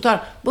 Bu tutar.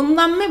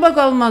 Bundan mı bak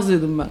olmaz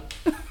dedim ben.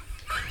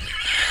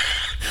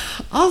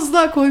 Az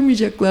daha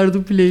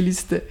koymayacaklardı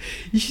playliste.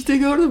 İşte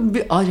gördüm.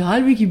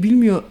 Halbuki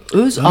bilmiyor.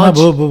 Ama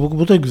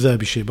bu da güzel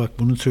bir şey. Bak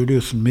bunu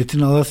söylüyorsun. Metin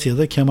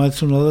Alasya'da Kemal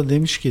Sunal'a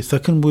demiş ki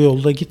sakın bu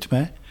yolda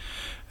gitme.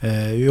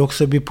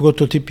 Yoksa bir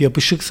prototip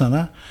yapışık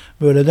sana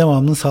böyle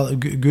devamlı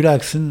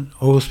gülersin,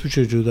 orospu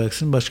çocuğu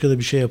dersin, başka da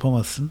bir şey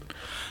yapamazsın.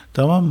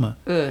 Tamam mı?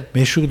 Evet.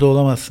 Meşhur da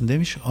olamazsın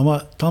demiş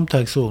ama tam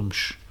tersi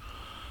olmuş.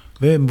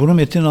 Ve bunu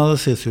Metin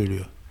Alasya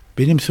söylüyor.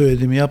 Benim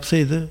söylediğimi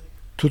yapsaydı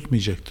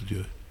tutmayacaktı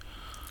diyor.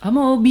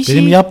 Ama o bir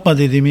Benim yapma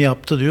dediğimi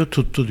yaptı diyor,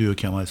 tuttu diyor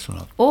Kemal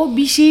Sunal. O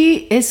bir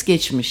şeyi es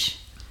geçmiş.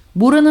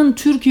 Buranın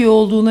Türkiye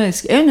olduğunu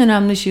en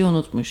önemli şeyi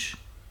unutmuş.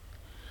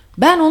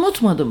 Ben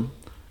unutmadım.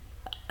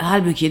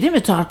 Halbuki değil mi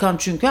Tarkan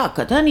çünkü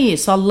hakikaten iyi.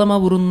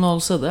 Sallama burunlu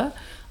olsa da.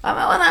 Ama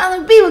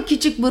bana bir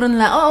küçük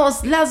burunla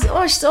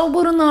o işte o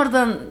burun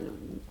oradan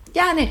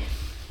yani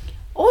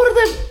orada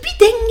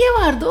bir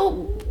denge vardı.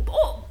 O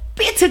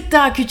bir tık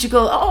daha küçük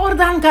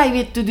oradan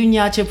kaybetti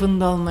dünya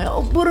çapında olmayı.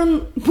 O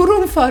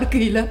burun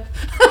farkıyla.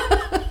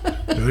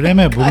 Öyle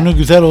mi? Burnu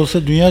güzel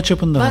olsa dünya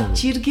çapında mı olur? Bak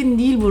çirkin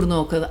değil burnu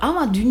o kadar.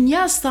 Ama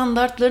dünya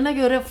standartlarına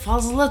göre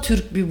fazla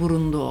Türk bir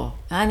burundu o.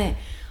 Yani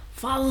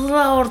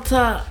fazla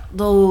Orta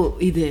Doğu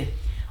idi.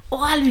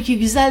 O halbuki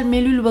güzel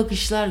melül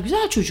bakışlar.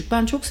 Güzel çocuk.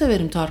 Ben çok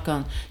severim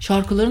Tarkan.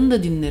 Şarkılarını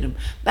da dinlerim.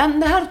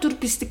 Ben de her tür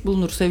pislik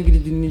bulunur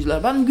sevgili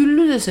dinleyiciler. Ben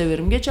Güllü de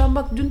severim. Geçen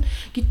bak dün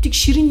gittik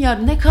Şirin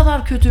Yer. Ne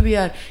kadar kötü bir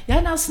yer.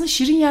 Yani aslında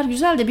Şirin Yer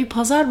güzel de bir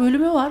pazar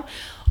bölümü var.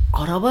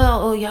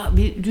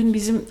 Dün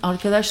bizim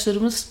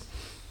arkadaşlarımız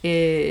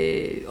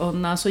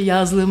ondan sonra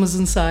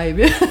yazlığımızın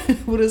sahibi.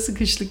 Burası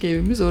kışlık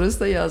evimiz. Orası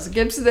da yazlık.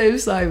 Hepsi de ev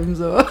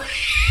sahibimiz ama.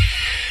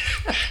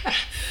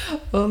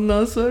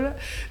 Ondan sonra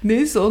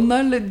neyse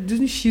onlarla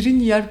dün Şirin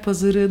Yer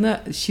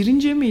pazarına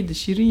Şirince miydi?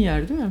 Şirin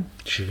Yer değil mi?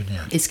 Şirin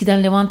Yer.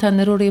 Eskiden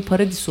Levantenler oraya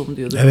Paradiso mu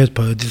diyordu? Evet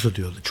Paradiso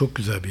diyordu. Çok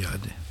güzel bir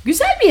yerdi.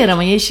 Güzel bir yer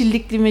ama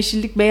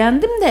yeşillik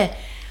beğendim de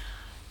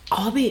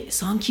abi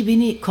sanki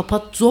beni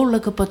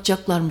zorla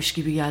kapatacaklarmış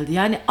gibi geldi.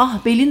 Yani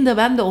Belinda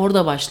ben de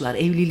orada başlar.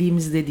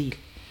 Evliliğimizde değil.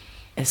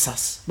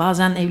 Esas.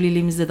 Bazen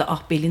evliliğimizde de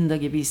Belinda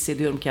gibi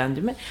hissediyorum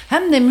kendimi.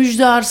 Hem de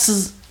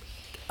müjdarsız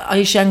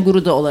Ayşen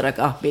Guru'da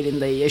olarak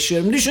Belinda'yı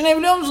yaşıyorum.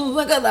 Düşünebiliyor musunuz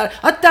ne kadar?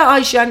 Hatta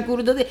Ayşen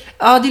Guru'da değil,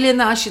 Adile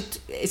Naşit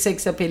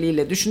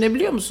seksapeliyle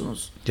düşünebiliyor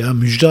musunuz? Ya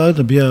Müjde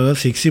da bir ara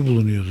seksi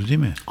bulunuyordu değil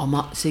mi?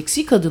 Ama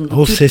seksi kadındı.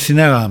 O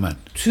sesine rağmen.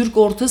 Türk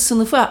orta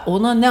sınıfı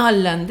ona ne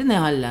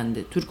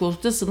hallendi. Türk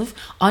orta sınıf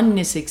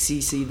anne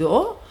seksisiydi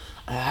o.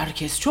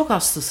 Herkes çok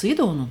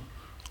hastasıydı onun.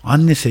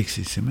 Anne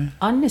seksisi mi?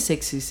 Anne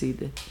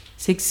seksisiydi.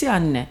 Seksi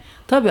anne.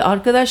 Tabii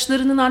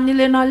arkadaşlarının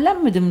annelerini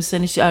hallenmedin mi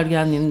sen hiç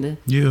ergenliğinde?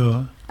 Yok.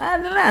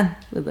 Hadi lan.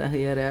 Bu da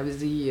hıyar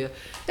bizi yiyor.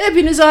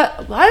 Hepiniz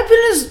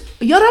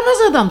yaramaz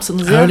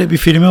adamsınız ya. Öyle bir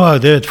filmi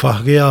vardı evet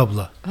Fahriye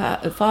abla.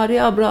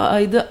 Fahriye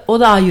ablaydı o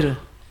da ayrı.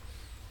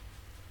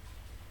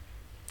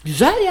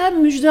 Güzel ya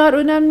Müjdar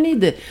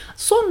önemliydi.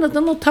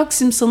 Sonradan o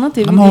Taksim Sanat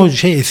Evi. Ama o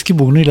eski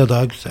burnuyla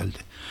daha güzeldi.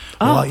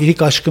 O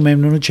ilk Aşk-ı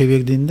Memnun'u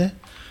çevirdiğinde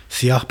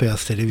siyah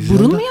beyaz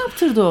televizyonda. Burun mu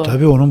yaptırdı o?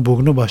 Tabii onun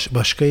burnu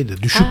başkaydı.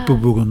 Düşük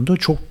bir burundu.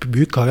 Çok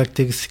büyük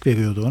karakteristik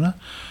veriyordu ona.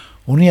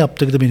 Onu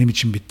yaptırdı benim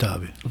için bitti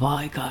abi.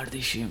 Vay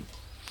kardeşim.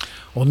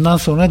 Ondan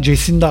sonra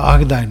Jacinda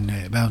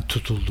Ardern'le ben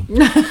tutuldum.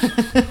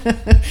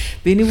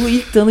 Beni bu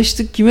ilk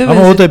tanıştık kime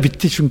Ama o da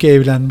bitti çünkü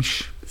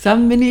evlenmiş.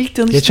 Sen beni ilk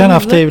tanıştığında. Geçen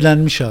hafta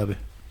evlenmiş abi.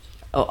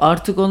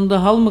 Artık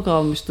onda hal mı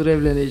kalmıştır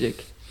evlenecek?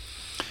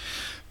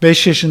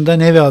 5 yaşında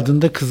Neve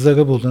adında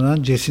kızları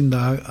bulunan Jacinda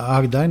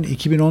Ardern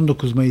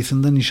 2019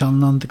 Mayıs'ında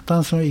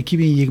nişanlandıktan sonra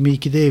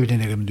 2022'de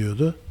evlenirim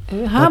diyordu.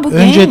 Bu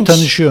önce genç.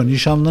 Tanışıyor,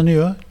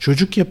 nişanlanıyor,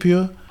 çocuk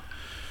yapıyor.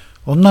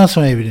 Ondan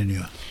sonra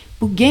evleniyor.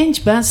 Bu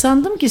genç. Ben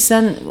sandım ki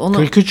sen onu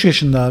 43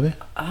 yaşında abi.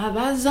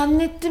 Ben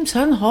zannettim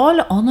sen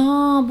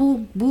hala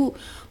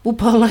bu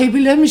parlayı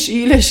bilemiş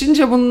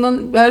iyileşince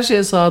bundan her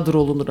şeye sadır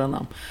olunur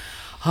anam.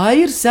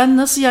 Hayır sen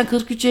nasıl yani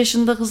 43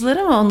 yaşında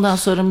kızları mı ondan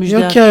sonra müjde?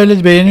 Yok ya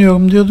öyle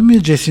beğeniyorum diyordum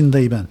ya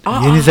Jacinda'yı ben.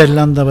 Yeni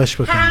Zelanda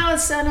Başbakanı.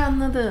 Sen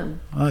anladım.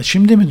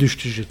 Şimdi mi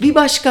düştü jeton? Bir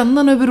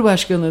başkandan öbür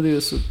başkana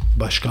diyorsun.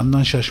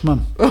 Başkandan şaşmam.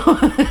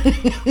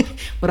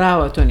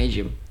 Bravo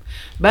Toni'cim.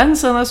 Ben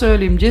sana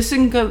söyleyeyim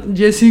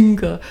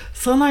Jessica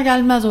sana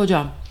gelmez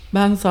hocam.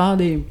 Ben sana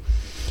diyeyim.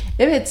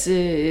 Evet,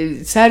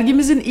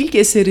 sergimizin ilk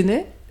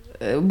eserini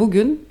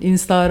bugün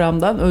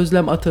Instagram'dan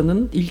Özlem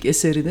Atan'ın ilk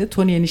eserini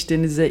Toni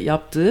eniştenize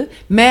yaptığı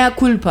Mea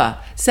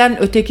culpa,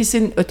 sen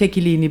ötekisin,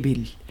 ötekiliğini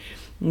bil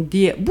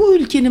diye. Bu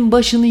ülkenin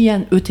başını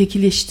yiyen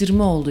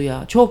ötekileştirme oldu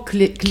ya. Çok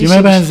klişe.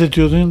 Kime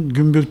benzetiyordun?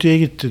 Gümbürtüye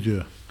gitti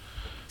diyor.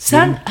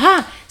 Sen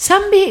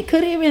bir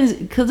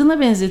kadına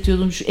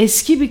benzetiyordun, şu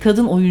eski bir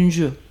kadın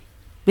oyuncu.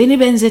 Beni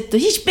benzetti.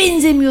 Hiç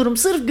benzemiyorum.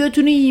 Sırf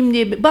götünü yiyeyim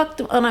diye.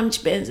 Baktım anam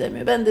hiç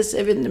benzemiyor. Ben de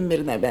sevindim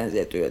birine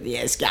benzetiyor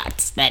diye eski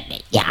artistlerle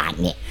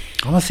yani.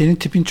 Ama senin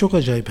tipin çok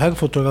acayip. Her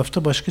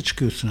fotoğrafta başka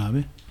çıkıyorsun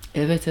abi.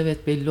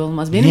 Evet belli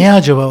olmaz. Niye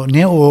acaba?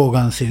 Ne o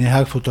organ seni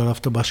her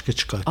fotoğrafta başka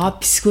çıkartıyor? Abi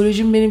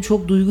psikolojim benim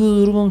çok, duygu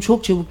durumum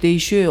çok çabuk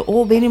değişiyor.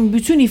 O benim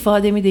bütün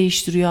ifademi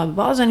değiştiriyor abi.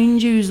 Bazen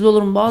ince yüzlü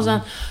olurum,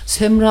 bazen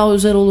Semra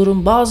Özer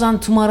olurum, bazen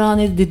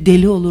tımarhanede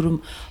deli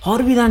olurum.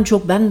 Harbiden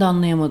çok, ben de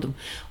anlayamadım.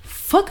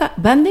 Fakat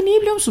bende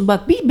niye biliyor musun?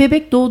 Bak, bir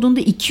bebek doğduğunda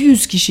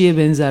 200 kişiye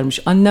benzermiş.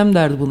 Annem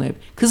derdi bunu hep.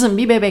 Kızım,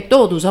 bir bebek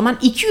doğduğu zaman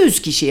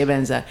 200 kişiye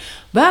benzer.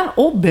 Ben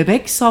o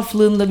bebek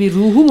saflığında bir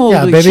ruhum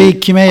olduğu için... Ya bebeği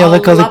kime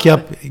yalakalık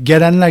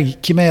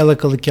gelenler kime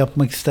yalakalık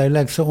yapmak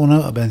isterlerse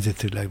ona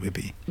benzetirler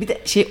bebeği. Bir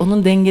de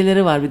onun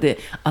dengeleri var, bir de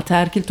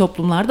ataerkil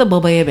toplumlarda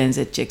babaya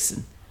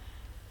benzeteceksin.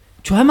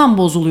 Çok hemen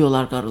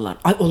bozuluyorlar karılar.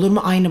 Ay olur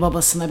mu, aynı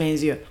babasına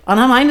benziyor.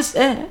 Anam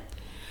aynısı.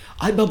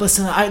 Ay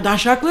babasını, ay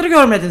daşakları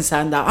görmedin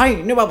sen daha.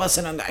 Aynı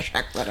babasının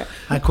daşakları.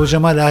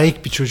 Kocama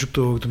layık bir çocuk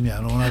doğurdum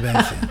yani, ona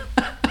benziyor.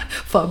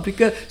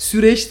 Fabrika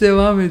süreç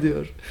devam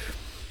ediyor.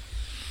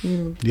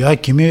 Ya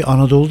kimi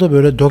Anadolu'da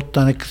böyle 4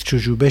 tane kız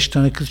çocuğu, 5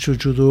 tane kız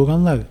çocuğu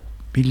doğuranlar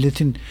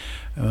milletin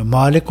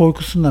mahalle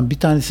korkusundan bir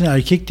tanesini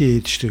erkek diye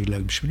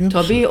yetiştirirlermiş, biliyor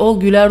musun? Tabii o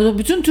Güler'de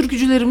bütün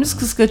türkücülerimiz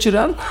kız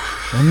kaçıran.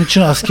 Onun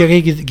için askere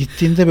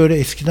gittiğinde böyle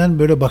eskiden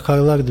böyle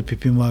bakarlardı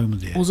pipin var mı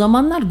diye. O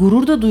zamanlar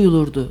gurur da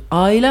duyulurdu.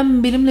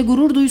 Ailem benimle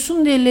gurur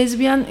duysun diye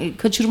lezbiyen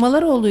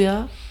kaçırmalar oldu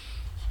ya.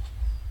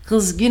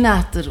 Kız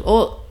günahtır.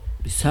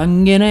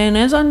 Sen gene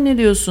ne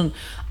zannediyorsun?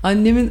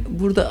 Annemin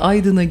burada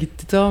Aydın'a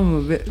gitti, tamam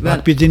mı?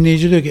 Bak bir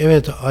dinleyici diyor ki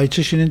evet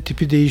Ayça'nın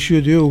tipi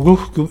değişiyor diyor ruh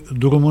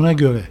durumuna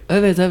göre.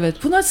 Evet.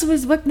 Bu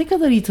nasıl, bak ne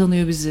kadar iyi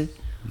tanıyor bizi.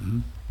 Hı.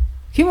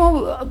 Kim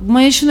o?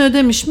 Mayış'ını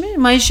ödemiş mi?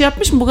 Mayış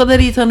yapmış mı? Bu kadar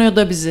iyi tanıyor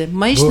da bizi.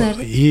 Mayış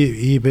nerede?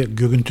 İyi bir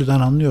görüntüden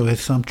anlıyor.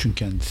 Ressam çünkü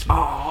kendisi.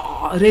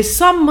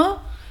 Ressam mı?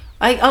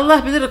 Ay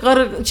Allah bilir,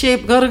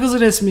 karı kız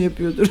resmi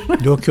yapıyordur.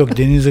 Yok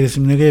deniz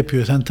resimleri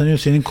yapıyor. Sen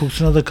tanıyorsun, senin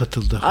kursuna da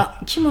katıldı.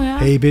 Kim o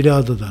ya?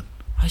 Heybeliada'dan.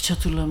 Hiç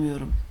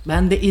hatırlamıyorum.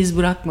 Ben de iz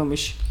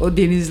bırakmamış o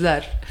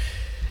denizler.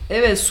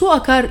 Evet, su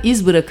akar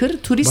iz bırakır,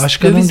 turist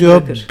başkanın döviz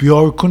diyor bırakır.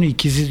 Björk'un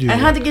ikizi diyor.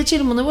 Hadi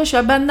geçelim bunu, boş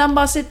ver. Benden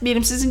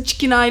bahsetmeyelim. Sizin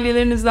çikin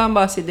ailelerinizden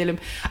bahsedelim.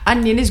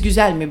 Anneniz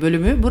güzel mi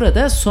bölümü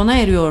burada sona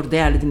eriyor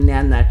değerli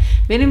dinleyenler.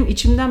 Benim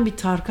içimden bir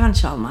Tarkan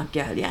çalmak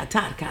geldi. Ya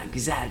Tarkan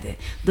güzeldi.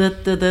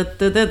 Dıt dıt dıt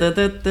dıt dıt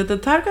dıt dıt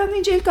dıt. Tarkan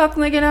deyince ilk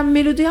aklına gelen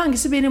melodi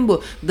hangisi? Benim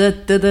bu.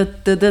 Dıt dıt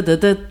dıt dıt dıt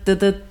dıt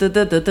dıt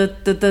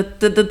dıt dıt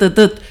dıt dıt dıt dıt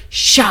dıt.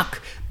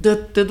 Şak.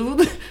 Dıt dıt.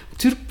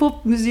 Türk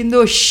pop müziğinde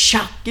o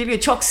şak geliyor.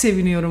 Çok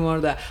seviniyorum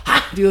orada.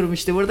 Diyorum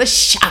işte burada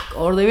şak.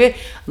 Orada bir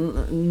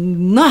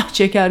nah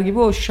çeker gibi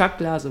o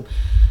şak lazım.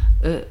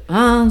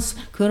 Hans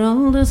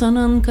kırıldı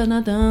sanın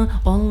kanada,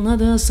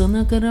 olmadı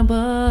sana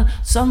karaba,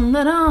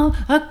 sanlara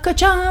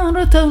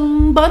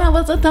kaçardım bana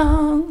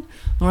vazatan.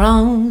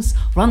 Rans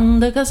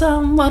randa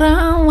kazan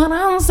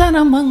varan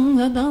sana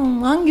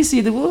mangadan.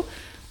 Hangisiydi bu?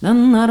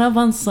 Nanlara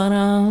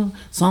vansara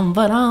san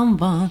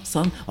varan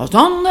vasan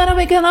atanlara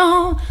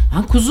bekana.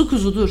 Kuzu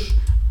dur.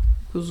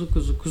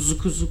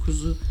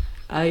 Kuzu.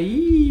 Ay.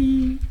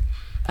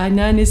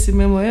 Anneannesi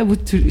Memo'ya bu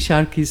tür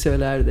şarkıyı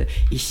söylerdi.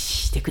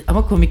 İşte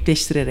ama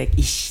komikleştirerek,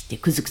 işte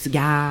kuzu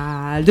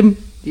geldim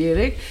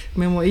diyerek.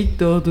 Memo ilk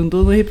doğduğunda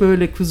onu hep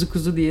öyle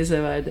kuzu diye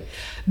severdi.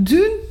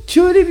 Dün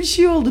şöyle bir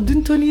şey oldu.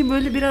 Dün Toni'yi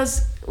böyle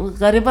biraz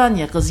gariban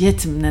ya kız,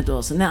 yetim ne de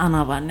olsa, ne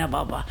ana var ne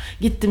baba.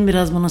 Gittim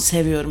biraz bunu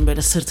seviyorum,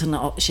 böyle sırtını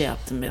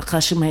yaptım, böyle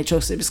kaşımayı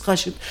çok seviyoruz.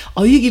 Biz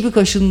ayı gibi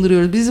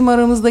kaşındırıyoruz. Bizim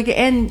aramızdaki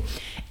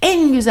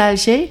en güzel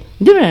şey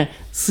değil mi?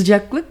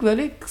 Sıcaklık,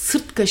 böyle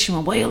sırt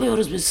kaşıma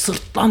bayılıyoruz biz,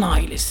 sırtlan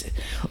ailesi.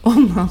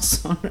 Ondan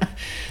sonra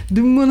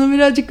dün bana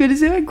birazcık böyle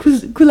seven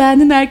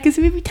kulağının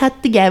arkası bir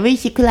tatlı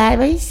geldi. Kulağı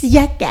böyle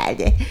sıcak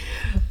geldi.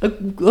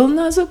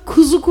 Ondan sonra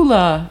kuzu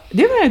kulağı,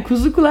 değil mi?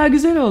 Kuzu kulağı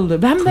güzel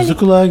oldu. Kuzu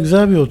kulağı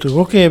güzel bir otu.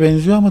 Roka'ya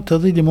benziyor ama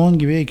tadı limon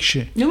gibi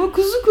ekşi. Ama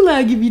kuzu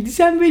kulağı gibiydi.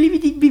 Sen böyle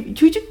bir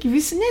çocuk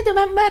gibisin. Ne de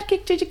ben bir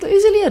erkek çocukla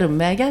üzülüyorum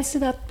be.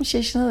 Gelse de 60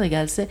 yaşına da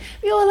gelse.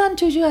 Bir oğlan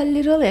çocuğu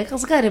halleri oluyor.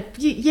 Kız garip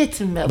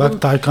yetim be.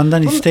 Bak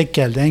Tarkan'dan istek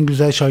geldi. En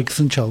güzel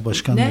şarkısını çal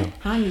başkan ne? diyor.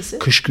 Hangisi?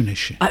 Kış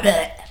Güneşi.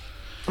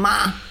 Ama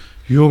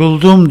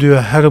yoruldum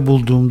diyor her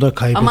bulduğumda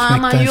kaybetmekten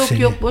ama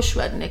seni. yok boş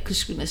ver, ne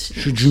kış güneşi.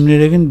 Şu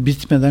cümlelerin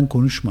bitmeden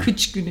konuşma.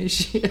 Kış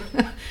güneşi.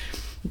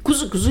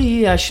 kuzu iyi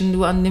ya, şimdi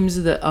bu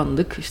annemizi de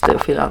andık işte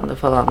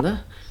falan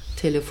da.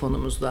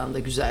 Telefonumuzdan da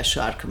güzel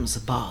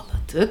şarkımızı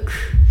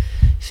bağladık.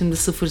 Şimdi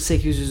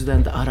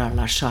 0800'den de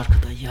ararlar,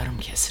 şarkıda yarım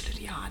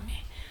kesilir yani.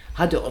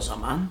 Hadi o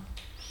zaman.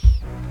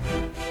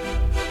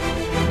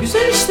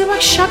 Güzel işte,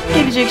 bak şak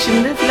gelecek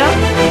şimdi filan.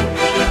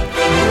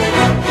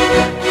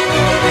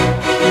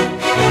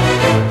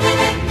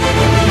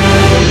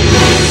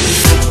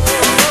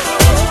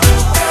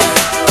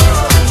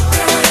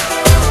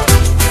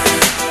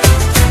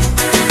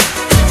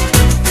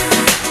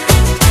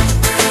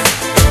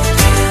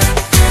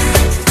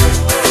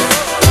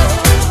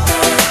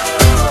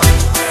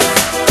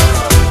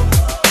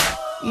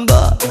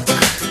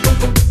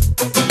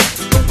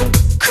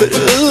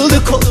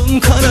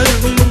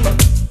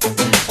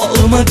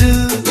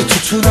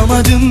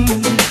 tutunamadım.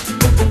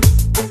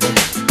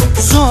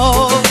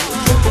 Zor,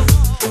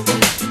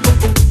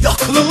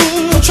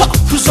 yokluğun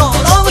çok zor,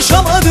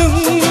 alışamadım.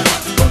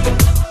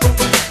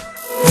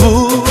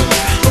 Vur,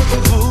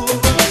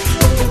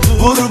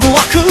 vur bu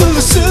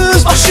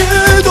akılsız başı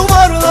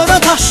duvarlara,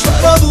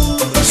 taşlara,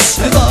 vur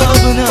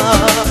sevabına.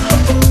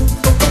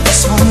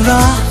 Sonra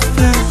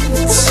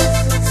affet,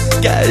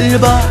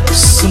 gel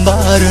baksın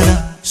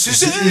bağrına.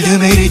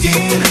 Süzüldüm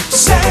eridim,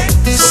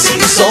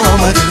 sensiz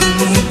olamadım.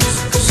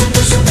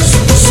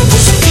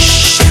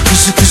 İşte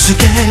kuzu kuzu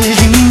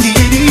geldim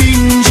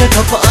deyince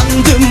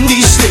kapandım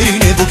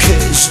dizlerine. Bu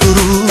kez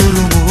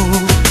gururumu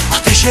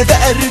ateşe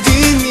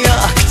verdim,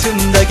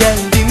 yaktım da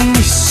geldim.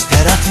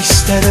 İster at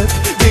ister öp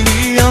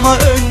beni ama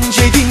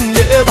önce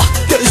dinle,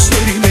 bak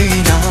gözlerime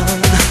inan.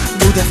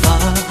 Bu defa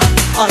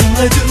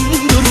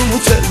anladım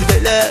durumu,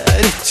 tövbeler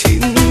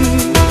ettim.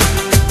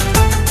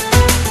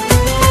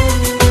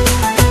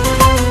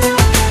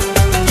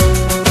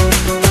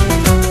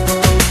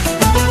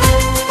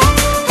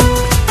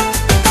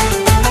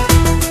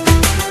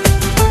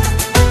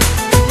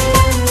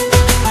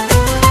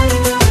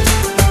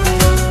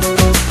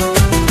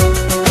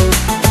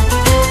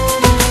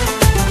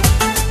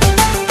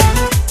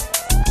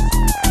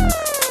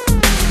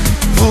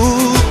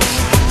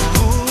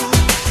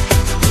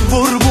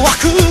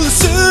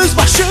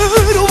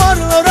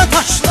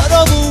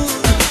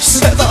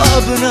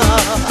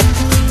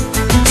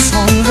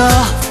 Sonra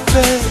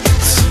affet,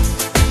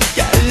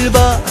 gel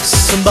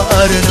bassın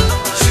bağrına.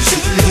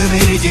 Süzüldüm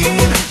eridim,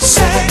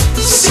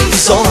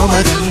 sensiz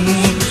olamadım.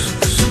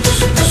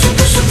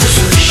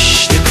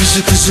 İşte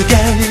kuzu kuzu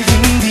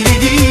geldim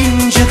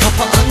dilediğince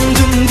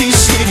kapandım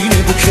dizlerine.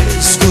 Bu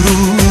kez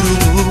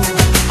gururumu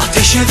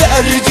ateşe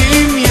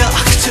verdim,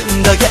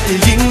 yaktım da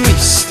geldim.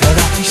 İster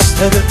at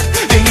ister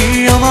öp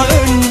beni ama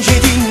önce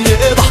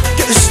dinle, bak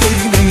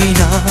gözlerime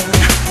inan.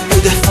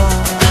 Bu defa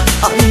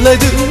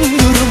anladım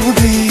durumu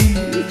değil.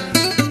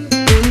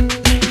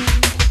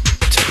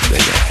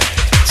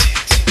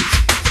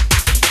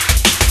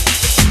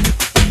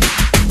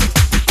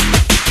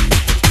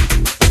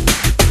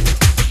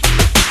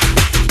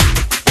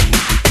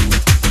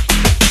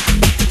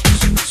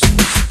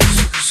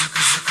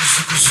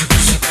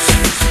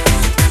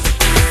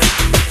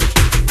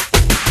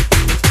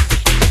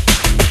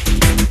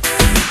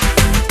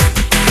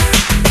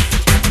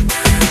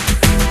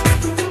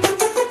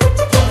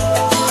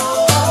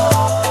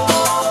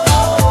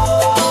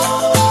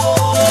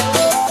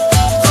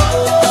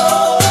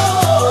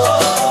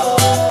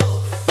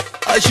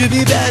 Acı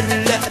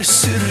biberler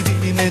sür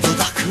dilime,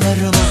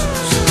 dudaklarıma.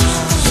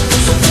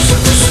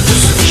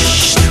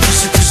 İşte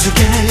kuzu kuzu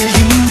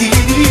geldim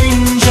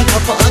deyince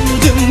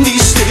kapandım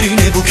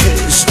dizlerine. Bu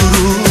kez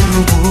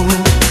gururumu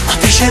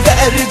ateşe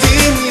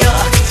verdim,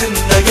 yaktım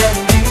da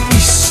geldim.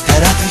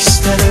 İster at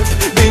ister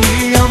öp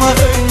beni ama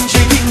önce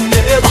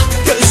dinle, bak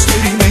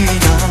gözlerime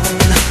inan.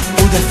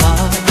 Bu defa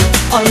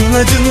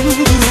anladım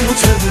durumu,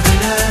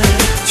 tövbeler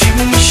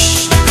ettim.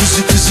 İşte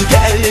kuzu kuzu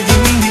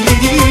geldim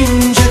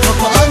dilediğince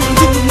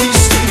kapandım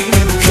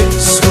dizlerine. Bu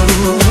kez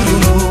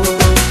gururumu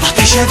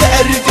ateşe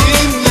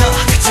verdim,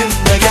 yaktım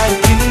da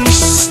geldim.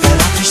 İster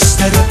at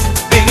ister öp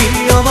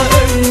beni ama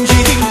önce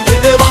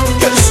dinle, bak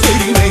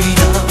gözlerime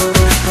inan.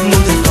 Bu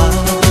defa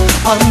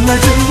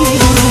anladım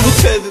durumu,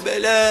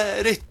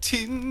 tevbeler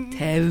ettim.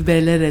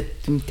 Tevbeler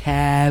ettim,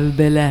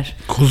 tevbeler.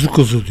 Kuzu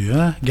kuzu diyor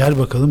ha. Gel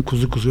bakalım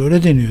kuzu kuzu,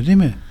 öyle deniyor değil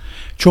mi?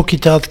 Çok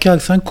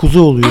itaatkarsan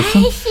kuzu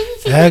oluyorsun.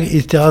 Eğer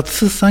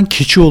itaatsızsan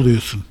keçi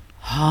oluyorsun.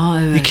 Ha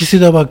evet.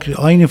 İkisi de bak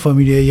aynı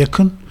familyaya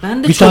yakın.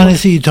 Ben de Bir çok-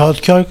 tanesi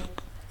itaatkar,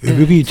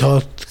 öbürü Bu şimdi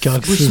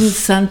itaatkarsız.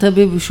 sen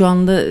tabii şu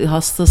anda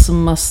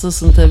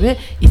hastasın tabii.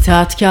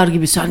 İtaatkar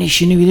gibi, sen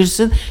işini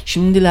bilirsin.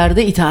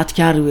 Şimdilerde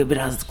itaatkar gibi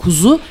biraz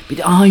kuzu. Bir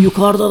de aha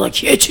yukarıda da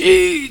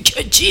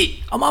keçi.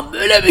 Aman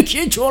böyle bir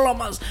keçi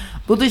olamaz.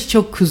 Bu da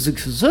çok kuzu.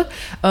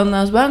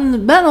 Ondan sonra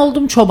ben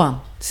oldum çoban.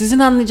 Sizin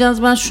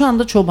anlayacağınız, ben şu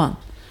anda çoban.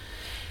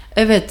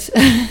 Evet.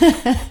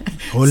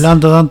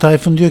 Hollanda'dan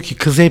Tayfun diyor ki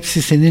kız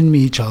hepsi senin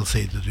mi hiç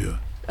alsaydı diyor.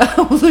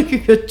 Bu da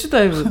götçü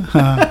Tayfun.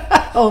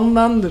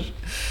 Ondandır.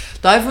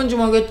 Tayfun'cum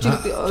o götçülük.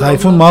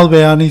 Tayfun mal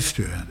beyanı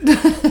istiyor yani.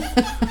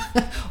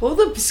 O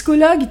da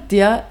psikoloğa gitti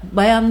ya.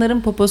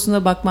 Bayanların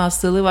poposuna bakma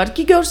hastalığı var.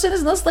 Ki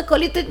görseniz nasıl da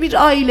kaliteli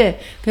bir aile.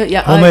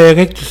 Ya, Homo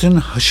erectus'un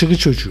haşırı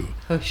çocuğu.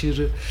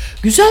 haşırı.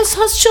 Güzel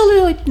saz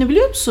çalıyor İbni,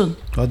 biliyor musun?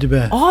 Hadi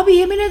be. Abi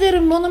yemin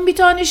ederim onun bir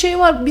tane şey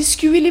var.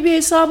 Bisküvili bir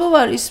hesabı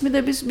var. İsmi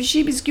de bir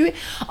şey bisküvi.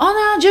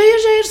 Ana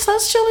cayır cayır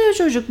saz çalıyor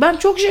çocuk. Ben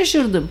çok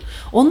şaşırdım.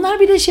 Onlar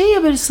bir de şey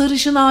ya, böyle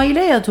sarışın aile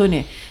ya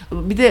Toni.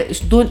 Bir de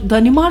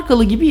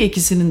Danimarkalı gibi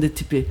ikisinin de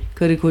tipi,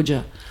 karı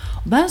koca.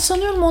 Ben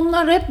sanıyorum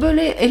onlar hep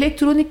böyle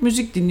elektronik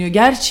müzik dinliyor.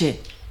 Gerçi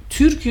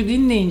türkü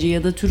dinleyince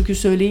ya da türkü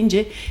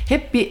söyleyince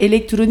hep bir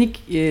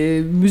elektronik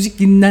müzik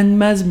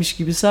dinlenmezmiş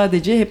gibi,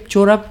 sadece hep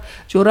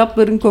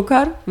çorapların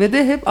kokar ve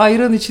de hep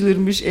ayran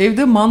içilirmiş,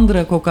 evde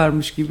mandıra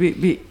kokarmış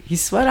gibi bir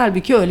his var.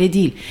 Halbuki öyle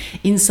değil.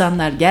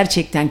 İnsanlar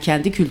gerçekten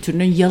kendi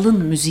kültürünün yalın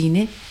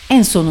müziğini,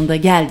 en sonunda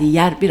geldiği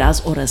yer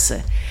biraz orası.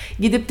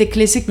 Gidip de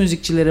klasik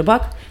müzikçilere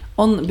bak,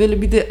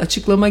 Böyle bir de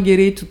açıklama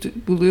gereği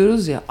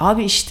buluyoruz ya.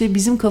 Abi işte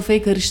bizim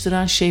kafayı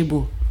karıştıran şey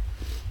bu.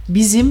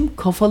 Bizim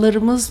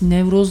kafalarımız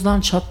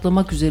nevrozdan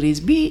çatlamak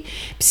üzereyiz. Bir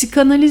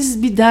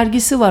psikanaliz bir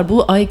dergisi var.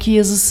 Bu ayki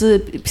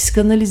yazısı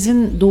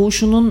psikanalizin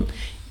doğuşunun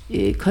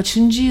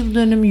kaçıncı yıl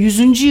dönümü?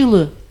 100.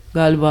 yılı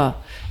galiba.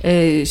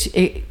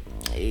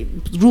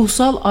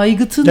 Ruhsal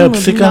aygıtın ya mı?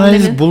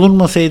 psikanaliz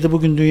bulunmasaydı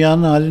bugün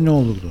dünyanın hali ne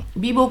olurdu?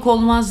 Bir bok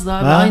olmazdı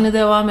abi. Aynı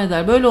devam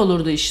eder. Böyle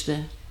olurdu işte.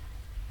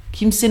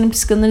 Kimsenin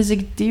psikanalize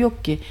gittiği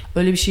yok ki.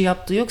 Öyle bir şey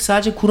yaptığı yok.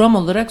 Sadece kuram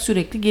olarak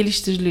sürekli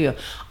geliştiriliyor.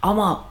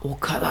 Ama o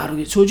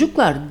kadar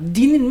çocuklar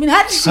dinin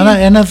her şeyi... Ama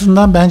en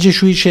azından bence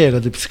şu işe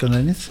yaradı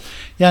psikanaliz.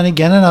 Yani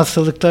genel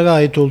hastalıklara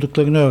ait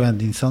olduklarını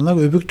öğrendi insanlar.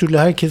 Öbür türlü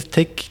herkes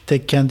tek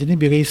tek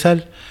kendini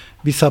bireysel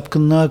bir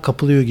sapkınlığa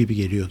kapılıyor gibi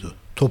geliyordu.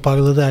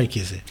 Toparladı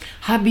herkesi.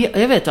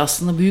 Evet,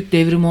 aslında büyük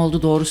devrim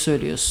oldu, doğru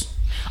söylüyorsun.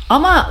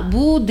 Ama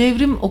bu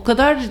devrim o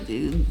kadar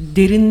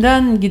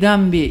derinden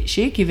giden bir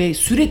şey ki ve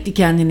sürekli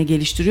kendini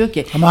geliştiriyor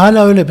ki. Ama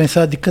hala öyle.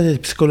 Mesela dikkat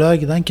et, psikoloğa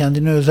giden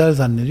kendini özel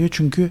zannediyor.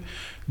 Çünkü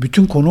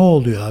bütün konu o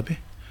oluyor abi.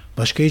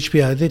 Başka hiçbir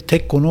yerde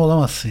tek konu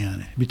olamazsın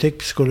yani. Bir tek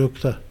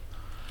psikologda.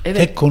 Evet.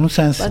 Tek konu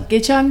sensin. Bak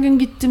geçen gün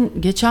gittim.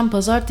 Geçen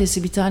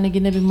pazartesi bir tane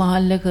yine bir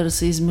mahalle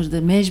karısı İzmir'de.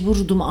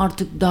 Mecburdum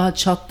artık, daha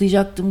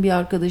çatlayacaktım, bir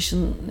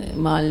arkadaşın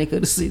mahalle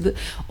karısıydı.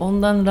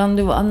 Ondan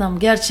randevu. Anam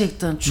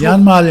gerçekten çok.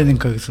 Yan mahallenin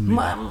karısı mı?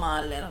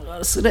 Mahallenin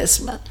karısı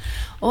resmen.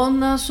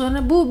 Ondan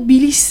sonra bu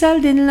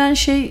bilişsel denilen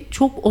şey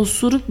çok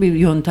osuruk bir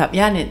yöntem.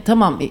 Yani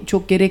tamam,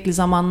 çok gerekli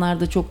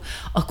zamanlarda, çok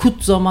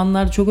akut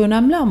zamanlarda çok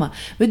önemli ama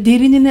ve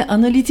derinine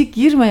analitik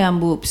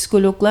girmeyen bu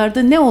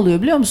psikologlarda ne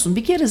oluyor biliyor musun?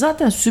 Bir kere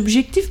zaten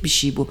sübjektif bir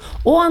şey bu.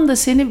 O anda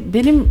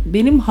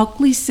benim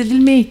haklı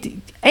hissedilmeye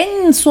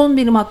en son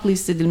benim haklı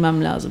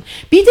hissedilmem lazım.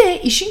 Bir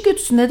de işin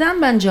kötüsü,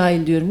 neden ben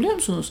cahil diyorum biliyor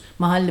musunuz?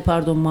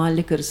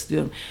 Mahalle karısı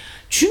diyorum.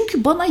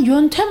 Çünkü bana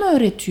yöntem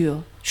öğretiyor.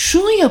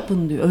 Şunu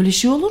yapın diyor. Öyle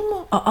şey olur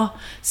mu?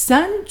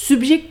 Sen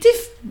sübjektif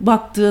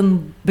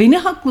baktığın, beni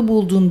haklı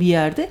bulduğun bir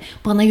yerde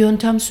bana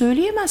yöntem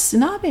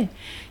söyleyemezsin abi.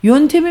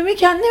 Yöntemimi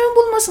kendimin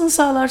bulmasını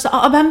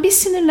sağlarsa. Ben bir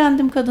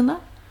sinirlendim kadına.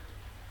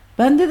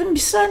 Ben dedim bir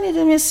saniye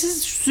dedim ya,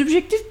 siz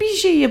sübjektif bir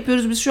şey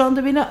yapıyoruz biz şu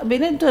anda,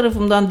 benim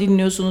tarafımdan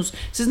dinliyorsunuz.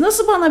 Siz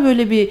nasıl bana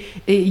böyle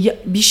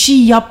bir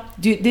şey yap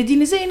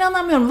dediğinize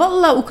inanamıyorum.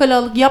 Vallahi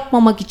ukalalık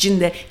yapmamak için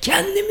de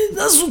kendimi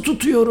nasıl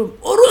tutuyorum,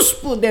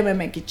 orospu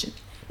dememek için.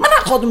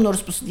 Bana kodumun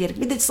orospusu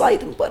diyerek bir de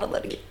saydım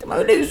paraları, gittim.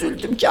 Öyle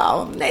üzüldüm ki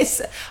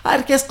neyse.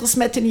 Herkes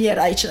kısmetini yer,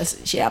 Ayça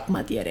şey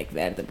yapma diyerek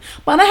verdim.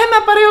 Bana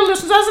hemen para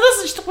yolluyorsunuz.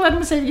 Ağzına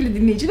sıçtıklarımı sevgili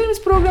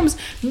dinleyicilerimiz, programımız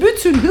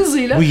bütün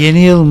hızıyla. Bu yeni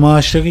yıl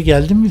maaşları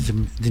geldi mi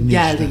bizim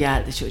dinleyiciler?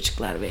 Geldi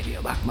çocuklar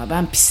veriyor, bakma.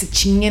 Ben pislik,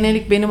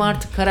 çingenelik benim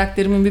artık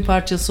karakterimin bir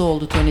parçası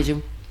oldu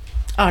Toni'cim.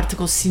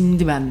 Artık o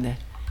sindi bende.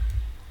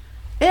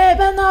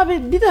 Ben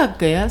abi bir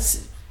dakika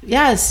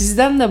ya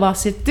sizden de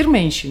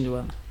bahsettirmeyin şimdi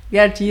bana.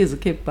 Gerçi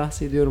yazık, hep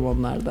bahsediyorum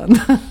onlardan.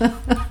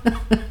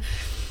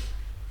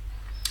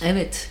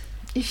 Evet,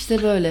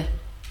 işte böyle.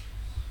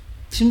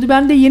 Şimdi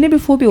bende yeni bir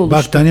fobi oluştu.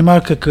 Bak,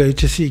 Danimarka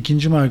kraliçesi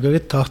 2.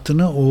 Margaret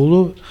tahtını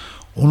oğlu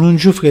 10.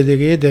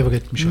 Frederick'e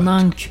devretmiş artık.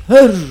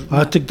 Nankör.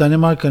 Artık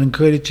Danimarka'nın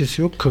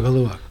kraliçesi yok,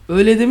 kralı var.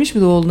 Öyle demiş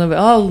mi de oğluna?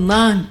 Al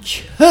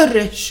nankör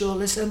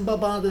eşşoğlu, sen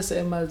babanı da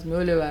sevmez mi?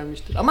 Öyle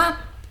vermiştir. Ama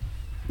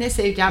ne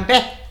seveceğim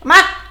be. Ama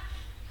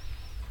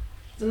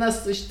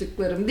nasıl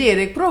sıçtıklarım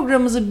diyerek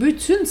programımızı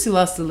bütün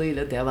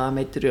Sivaslılığıyla devam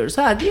ettiriyoruz.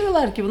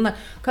 Diyorlar ki bunlar,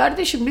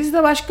 kardeşim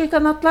bizde başka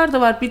kanatlar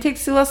da var, bir tek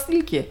Sivas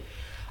değil ki.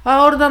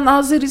 Oradan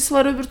Azeris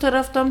var, öbür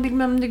taraftan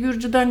bilmem ne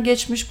Gürcü'den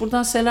geçmiş,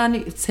 buradan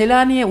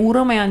Selanik'e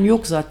uğramayan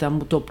yok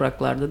zaten bu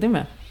topraklarda, değil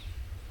mi?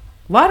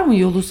 Var mı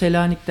yolu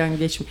Selanik'ten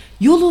geçmiş?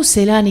 Yolu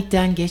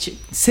Selanik'ten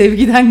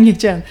sevgiden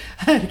geçen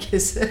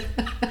herkese.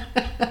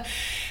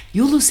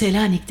 Yolu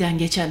Selanik'ten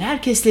geçen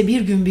herkesle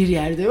bir gün bir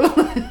yerde.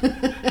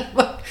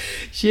 Bak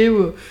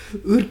bu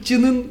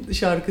ırkçının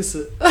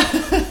şarkısı.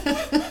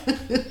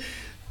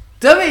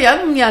 Tabii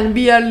yani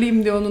bir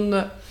yerliyim diye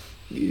onunla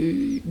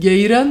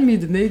geğiren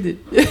miydi neydi?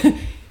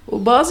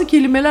 O bazı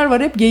kelimeler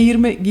var, hep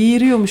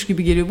geğiriyormuş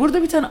gibi geliyor.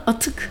 Burada bir tane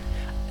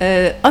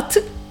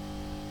atık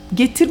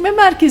getirme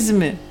merkezi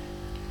mi?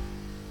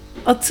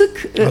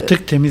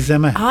 Atık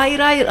temizleme.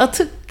 Hayır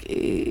atık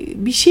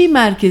bir şey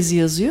merkezi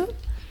yazıyor.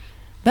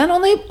 Ben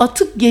ona hep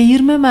atık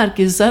geğirme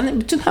merkezi.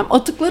 Yani bütün hem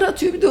atıkları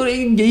atıyor, bir de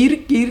oraya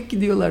geğirik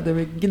gidiyorlar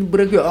demek. Gidip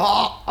bırakıyor.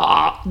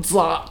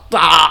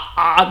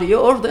 Diye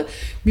orada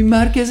bir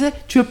merkeze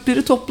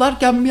çöpleri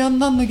toplarken bir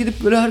yandan da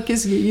gidip böyle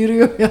herkes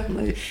geğiriyor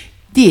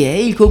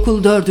diye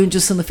ilkokul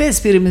 4. sınıf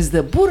esprimiz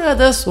de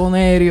burada sona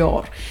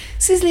eriyor.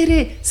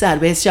 Sizleri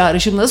serbest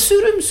çağrışımla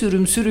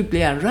sürüm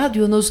sürükleyen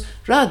radyonuz,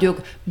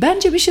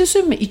 bence bir şey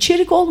söyleyeyim mi?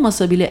 İçerik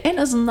olmasa bile en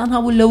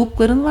azından bu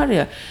lavukların var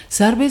ya,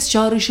 serbest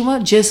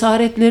çağrışıma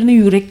cesaretlerini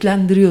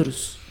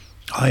yüreklendiriyoruz.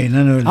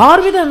 Aynen öyle.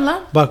 Harbiden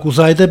lan. Bak,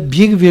 uzayda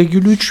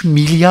 1,3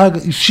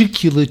 milyar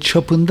ışık yılı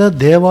çapında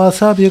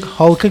devasa bir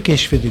halka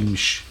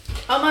keşfedilmiş.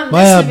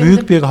 Bayağı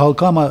büyük bir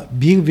halka ama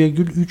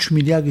 1,3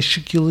 milyar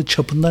ışık yılı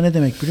çapında ne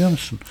demek biliyor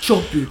musun?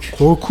 Çok büyük.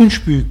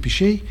 Korkunç büyük bir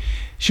şey.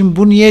 Şimdi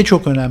bu niye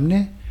çok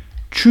önemli?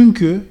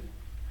 Çünkü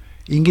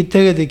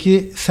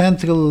İngiltere'deki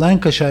Central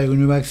Lancashire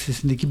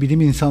Üniversitesi'ndeki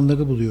bilim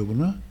insanları buluyor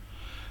bunu.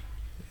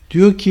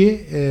 Diyor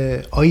ki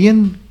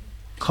ayın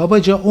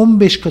kabaca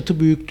 15 katı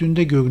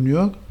büyüklüğünde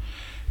görünüyor.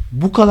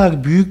 Bu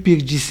kadar büyük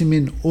bir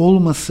cismin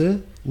olması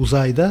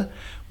uzayda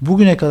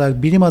bugüne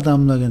kadar bilim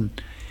adamların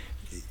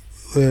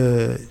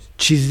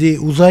çizdiği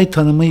uzay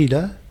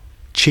tanımıyla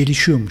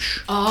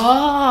çelişiyormuş.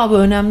 Bu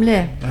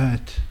önemli.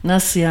 Evet.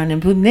 Nasıl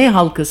yani? Bu ne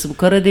halkası? Bu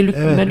kara delik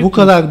mi? Evet, bu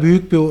kadar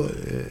büyük bir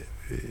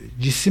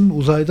cisim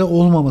uzayda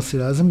olmaması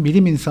lazım.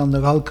 Bilim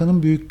insanları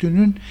halkanın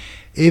büyüklüğünün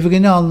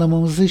evreni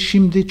anlamamızı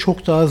şimdi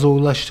çok daha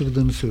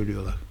zorlaştırdığını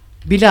söylüyorlar.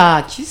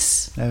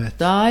 Bilakis. Evet.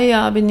 Daha iyi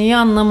abi, niye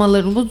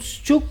anlamaları? Bu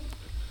çok,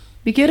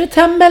 bir kere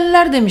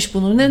tembeller demiş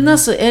bunu.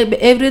 Nasıl?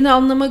 Evreni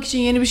anlamak için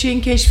yeni bir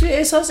şeyin keşfi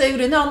esas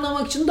evreni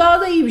anlamak için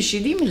daha da iyi bir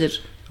şey değil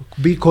midir?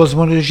 Bir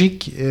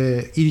kozmolojik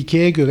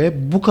ilkeye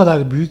göre bu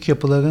kadar büyük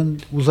yapıların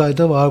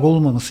uzayda var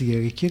olmaması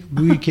gerekir.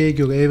 Bu ilkeye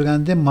göre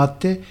evrende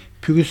madde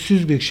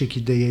pürüzsüz bir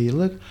şekilde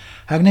yayılır.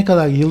 Her ne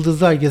kadar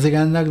yıldızlar,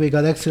 gezegenler ve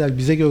galaksiler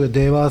bize göre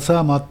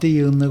devasa madde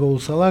yığınları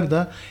olsalar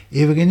da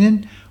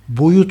evrenin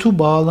boyutu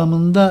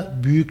bağlamında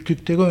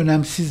büyüklükleri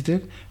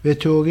önemsizdir ve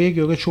teoriye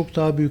göre çok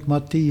daha büyük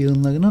madde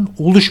yığınlarının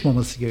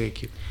oluşmaması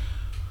gerekir.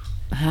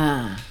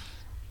 Ha.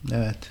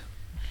 Evet.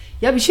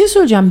 Ya bir şey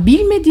söyleyeceğim.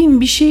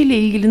 Bilmediğim bir şeyle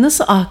ilgili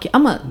nasıl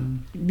ama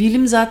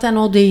bilim zaten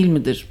o değil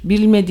midir?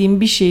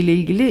 Bilmediğim bir şeyle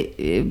ilgili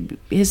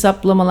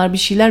hesaplamalar, bir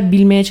şeyler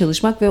bilmeye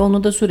çalışmak ve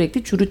onu da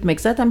sürekli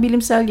çürütmek. Zaten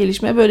bilimsel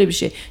gelişme böyle bir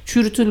şey.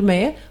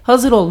 Çürütülmeye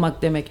hazır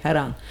olmak demek her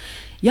an.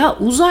 Ya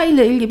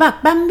uzayla ilgili, bak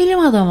ben bilim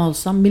adamı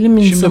olsam, bilim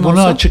insanı olsam. Şimdi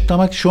bunu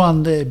açıklamak şu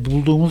anda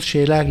bulduğumuz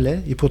şeylerle,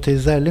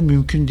 hipotezlerle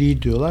mümkün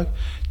değil diyorlar.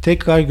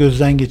 Tekrar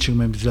gözden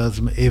geçirmemiz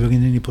lazım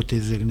evrenin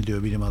hipotezlerini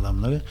diyor bilim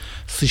adamları.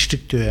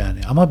 Sıçtık diyor yani.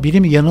 Ama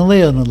bilim yanıla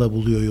yanıla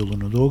buluyor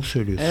yolunu. Doğru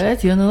söylüyorsun.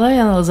 Evet, yanıla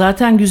yanıla.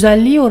 Zaten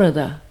güzelliği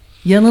orada.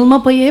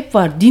 Yanılma payı hep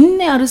var.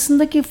 Dinle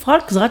arasındaki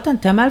fark zaten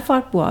temel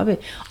fark bu abi.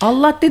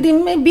 Allah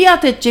dediğin mi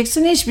biat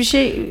edeceksin, hiçbir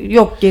şey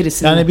yok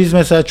gerisinde. Yani biz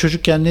mesela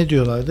çocukken ne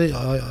diyorlardı?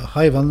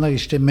 Hayvanlar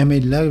işte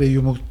memeliler ve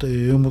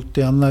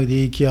yumurtlayanlar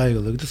diye ikiye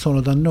ayrılırdı.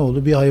 Sonradan ne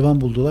oldu? Bir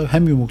hayvan buldular.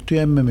 Hem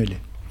yumurtluyor hem memeli.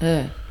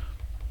 Evet.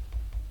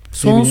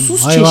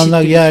 Sonsuz hayvanlar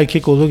çeşitlilik. ya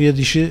erkek olur ya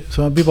dişi.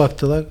 Sonra bir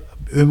baktılar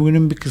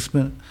ömrünün bir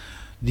kısmı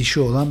dişi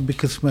olan, bir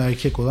kısmı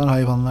erkek olan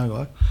hayvanlar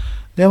var.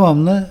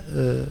 Devamlı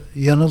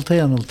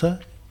yanılta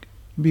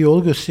bir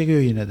yol gösteriyor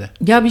yine de.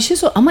 Ya bir şey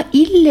sor ama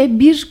ille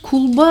bir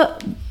kulba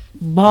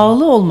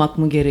bağlı olmak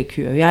mı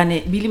gerekiyor?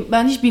 Yani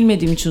ben hiç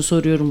bilmediğim için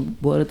soruyorum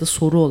bu arada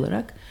soru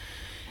olarak.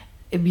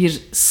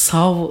 Bir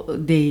sav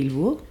değil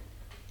bu.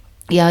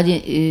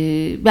 Yani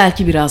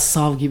belki biraz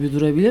sav gibi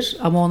durabilir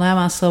ama ona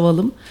hemen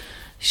savalım.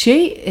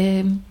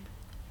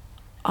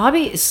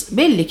 Abi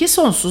belli ki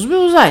sonsuz bir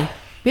uzay.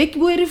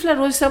 Peki bu herifler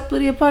o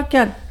hesapları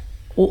yaparken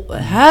o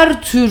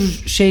her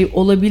tür şey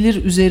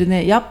olabilir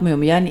üzerine yapmıyor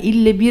mu? Yani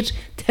ille bir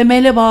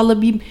temele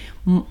bağlı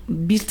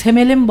bir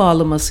temele mi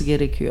bağlaması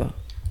gerekiyor?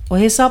 O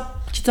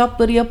hesap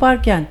kitapları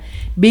yaparken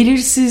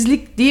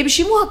belirsizlik diye bir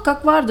şey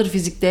muhakkak vardır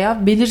fizikte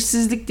ya.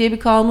 Belirsizlik diye bir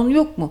kanun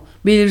yok mu?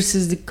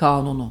 Belirsizlik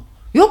kanunu.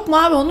 Yok mu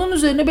abi? Onun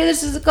üzerine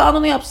belirsizlik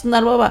kanunu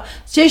yapsınlar baba.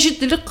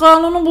 Çeşitlilik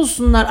kanunu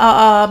bulsunlar.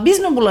 Biz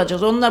mi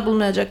bulacağız? Onlar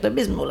bulmayacak da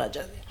biz mi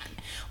bulacağız?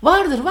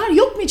 Vardır var.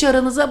 Yok mu hiç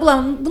aranızda?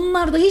 Ulan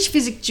bunlarda hiç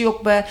fizikçi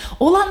yok be.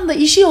 Olan da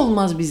işi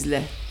olmaz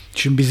bizle.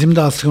 Şimdi bizim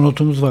de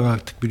astronotumuz var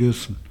artık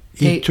biliyorsun.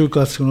 İlk Türk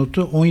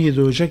astronotu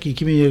 17 Ocak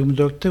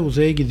 2024'te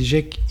uzaya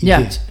gidecek idi.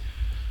 Ya,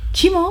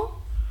 kim o?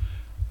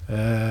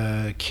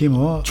 Kim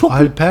o? Çok...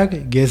 Alper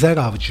Gezer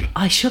Avcı.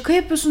 Ay şaka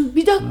yapıyorsun.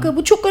 Bir dakika,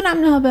 bu çok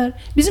önemli haber.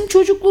 Bizim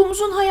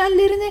çocukluğumuzun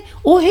hayallerini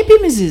o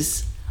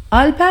hepimiziz.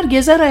 Alper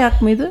Gezer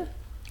Ayak mıydı?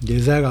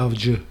 Gezer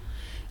Avcı.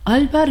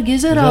 Alper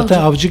Gezer Avcı.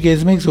 Zaten avcı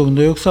gezmek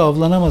zorunda yoksa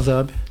avlanamaz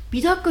abi.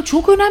 Bir dakika,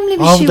 çok önemli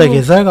bir Av şey bu. da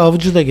gezer,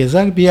 avcı da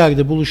gezer. Bir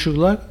yerde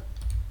buluşurlar.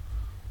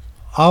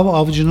 Av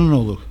avcının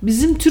olur.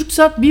 Bizim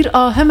TürkSat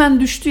 1A hemen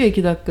düştü ya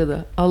 2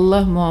 dakikada.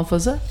 Allah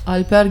muhafaza.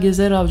 Alper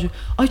Gezer Avcı.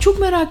 Ay çok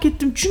merak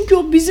ettim. Çünkü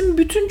o bizim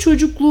bütün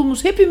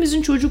çocukluğumuz.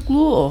 Hepimizin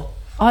çocukluğu o.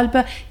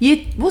 Alper.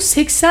 Bu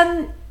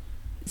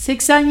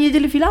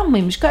 87'li falan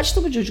mıymış?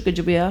 Kaçtı bu çocuk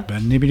acaba ya?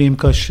 Ben ne bileyim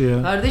kaçtı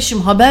ya.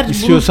 Kardeşim haber...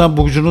 İstiyorsan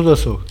burcunu da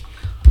sor.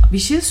 Bir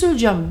şey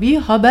söyleyeceğim. Bir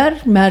haber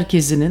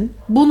merkezinin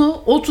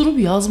bunu oturup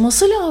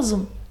yazması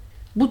lazım.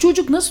 Bu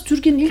çocuk nasıl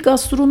Türkiye'nin ilk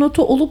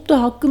astronotu olup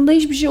da hakkında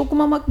hiçbir şey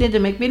okumamak ne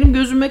demek? Benim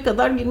gözüme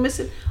kadar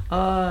girmesi...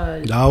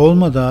 Ay. Daha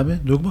olmadı abi.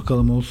 Dur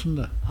bakalım olsun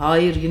da.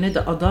 Hayır, yine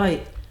de aday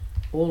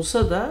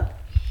olsa da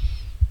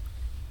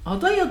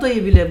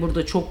adayı bile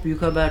burada çok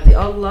büyük haber değil.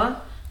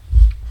 Allah,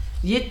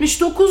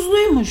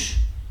 79'luymuş.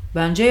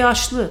 Bence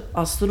yaşlı.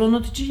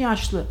 Astronot için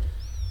yaşlı.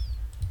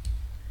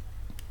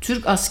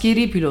 Türk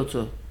askeri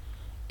pilotu.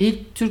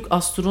 İlk Türk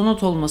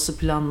astronot olması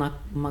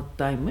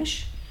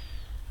planlanmaktaymış.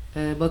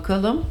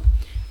 Bakalım.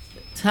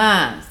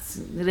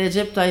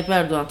 Recep Tayyip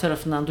Erdoğan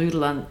tarafından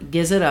duyurulan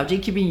Gezer Avcı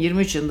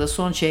 2023 yılında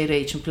son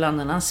çeyreği için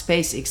planlanan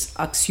SpaceX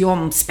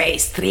Axiom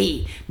Space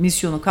 3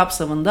 misyonu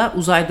kapsamında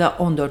uzayda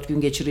 14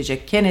 gün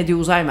geçirecek. Kennedy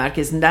Uzay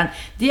Merkezi'nden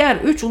diğer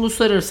 3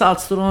 uluslararası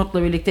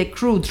astronotla birlikte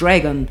Crew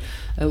Dragon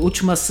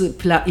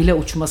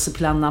uçması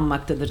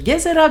planlanmaktadır.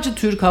 Gezer Avcı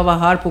Türk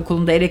Hava Harp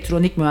Okulu'nda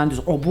elektronik mühendis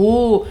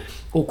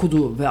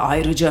okudu ve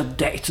ayrıca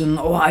Dayton,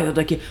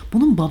 Ohio'daki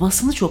bunun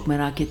babasını çok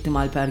merak ettim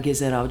Alper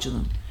Gezer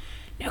Avcı'nın.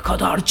 Ne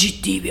kadar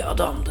ciddi bir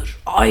adamdır.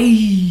 Ay!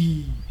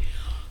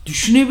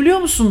 Düşünebiliyor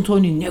musun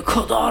Toni? Ne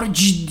kadar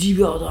ciddi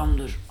bir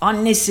adamdır.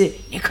 Annesi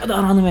ne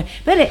kadar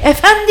böyle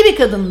efendi bir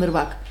kadındır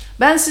bak.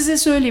 Ben size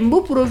söyleyeyim,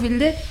 bu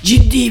profilde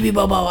ciddi bir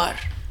baba var.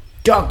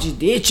 Çok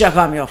ciddi, hiç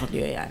şakam yok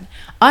diyor yani.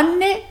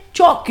 Anne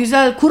çok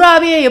güzel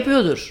kurabiye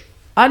yapıyordur.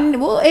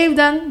 Anne bu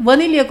evden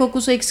vanilya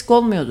kokusu eksik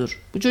olmuyordur.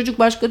 Bu çocuk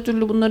başka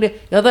türlü bunları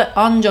ya da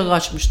ancak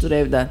kaçmıştır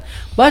evden.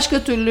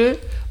 Başka türlü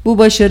bu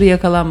başarı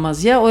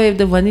yakalanmaz. Ya o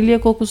evde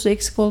vanilya kokusu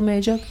eksik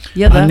olmayacak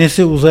ya da...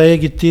 Annesi uzaya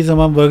gittiği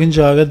zaman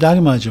varınca ara der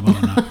mi acaba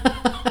ona?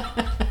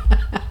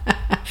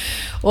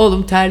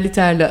 Oğlum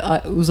terli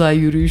uzay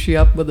yürüyüşü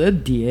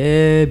yapmadı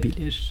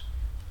diyebilir.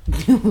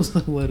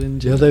 Uzay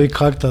varınca. Ya da bir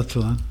kart at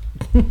falan.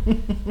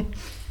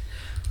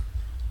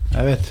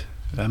 Evet.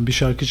 Ben bir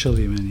şarkı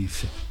çalayım en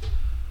iyisi.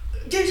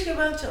 Keşke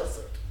ben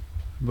çalsam.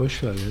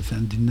 Boş ver ya,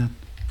 sen dinlen.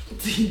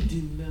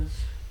 Dinlen.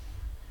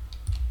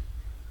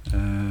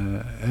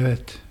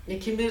 Evet.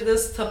 Kim bilir de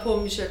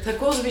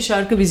takoz bir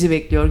şarkı bizi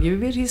bekliyor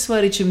gibi bir his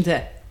var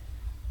içimde.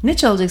 Ne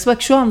çalacaksın?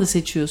 Bak şu anda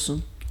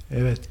seçiyorsun.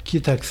 Evet.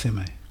 Ki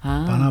Taksime.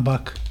 Bana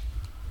bak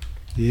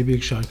diye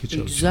bir şarkı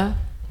çalacağım. Güzel.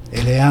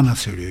 Eleyana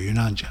söylüyor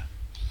Yunanca.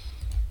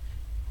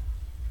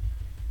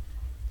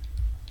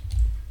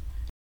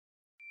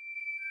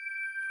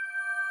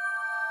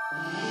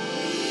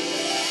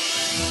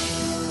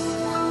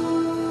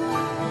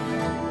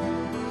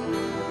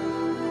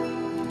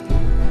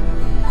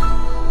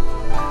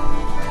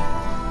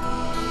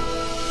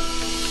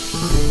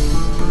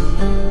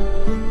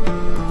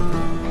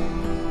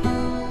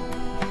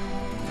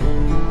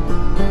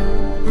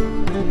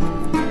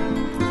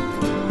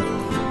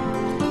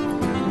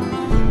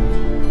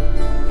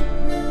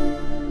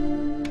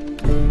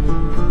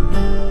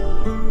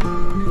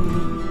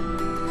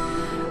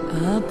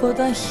 Από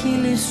τα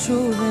χείλη σου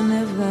δεν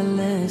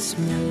έβγαλες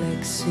μια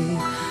λέξη,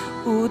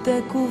 ούτε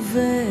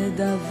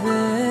κουβέντα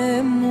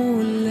δεν μου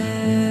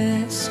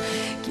λες.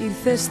 Κι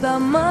ήρθε στα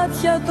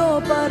μάτια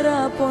το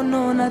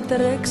παράπονο να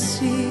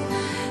τρέξει,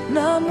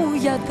 να μου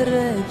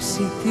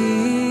γιατρέψει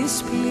τις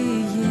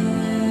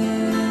πληγές.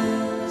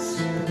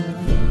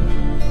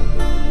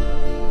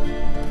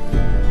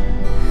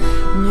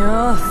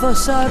 Νιώθω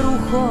σαν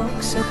ρούχο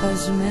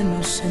ξεχασμένο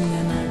σε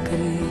μια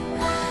άκρη,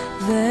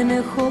 δεν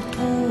έχω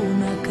που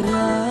να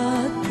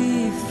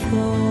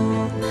κρατηθώ,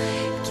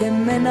 και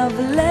με ένα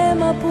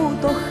βλέμμα που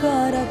το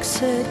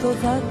χάραξε το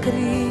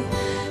δάκρυ,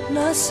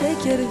 να σε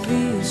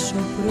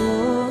κερδίσω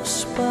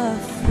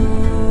προσπαθώ.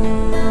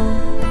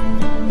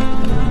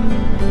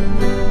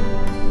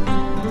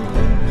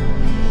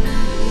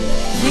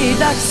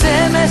 Κοίταξε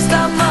με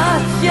στα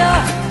μάτια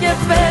και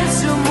πες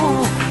μου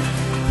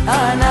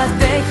αν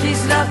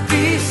αντέχεις να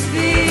πεις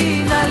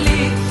την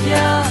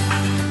αλήθεια,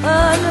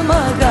 αν μ'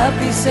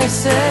 αγάπησες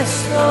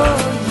έστω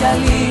για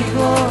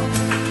λίγο,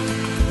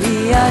 ή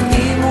αν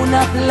ήμουν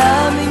απλά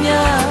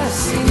μια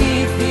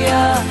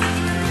συνήθεια.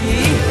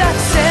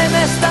 Κοίταξε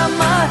με στα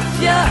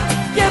μάτια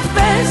και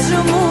πες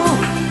μου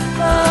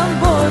αν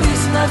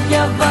μπορείς να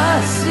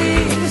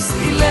διαβάσεις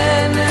τι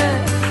λένε.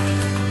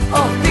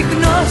 Ο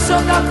πυκνός ο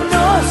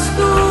καπνός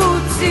του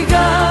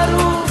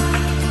τσιγάρου,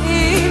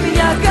 ή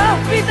μια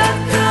αγάπη τα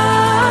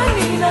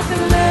κάνει να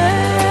κλαις.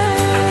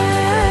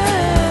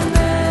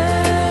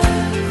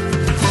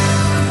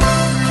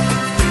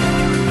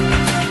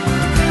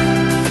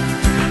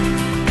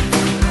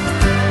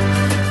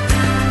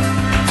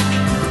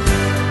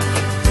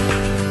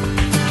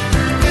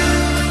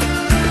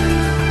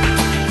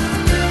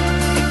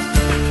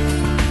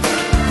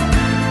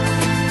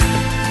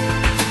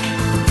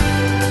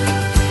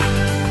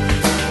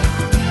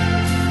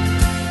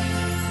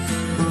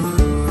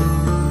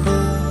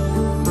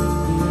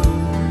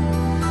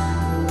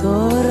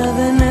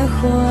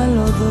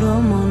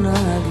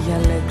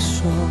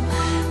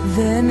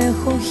 Δεν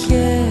έχω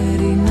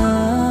χέρι να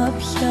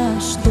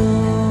πιαστώ,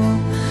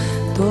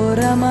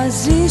 τώρα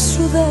μαζί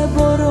σου δεν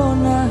μπορώ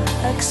να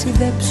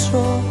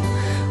ταξιδέψω,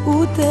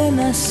 ούτε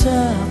να σ'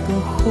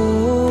 αποχωριστώ.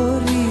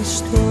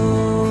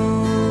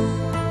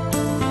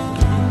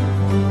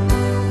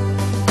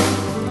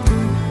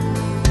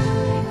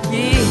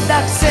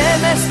 Κοίταξε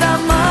με στα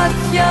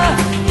μάτια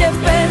και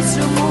πες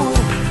μου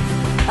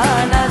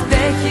αν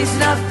αντέχεις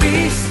να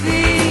πεις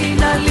την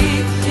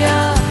αλήθεια,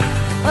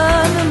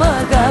 αν μ'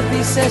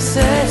 αγάπησες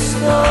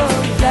έστω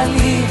για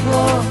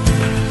λίγο,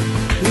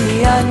 ή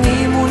αν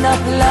ήμουν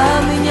απλά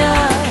μια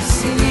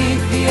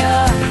συνήθεια.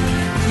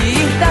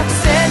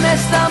 Κοίταξε με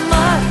στα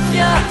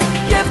μάτια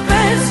και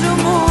πες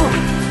μου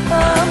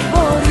αν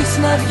μπορείς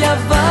να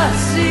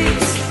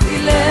διαβάσεις τι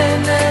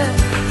λένε.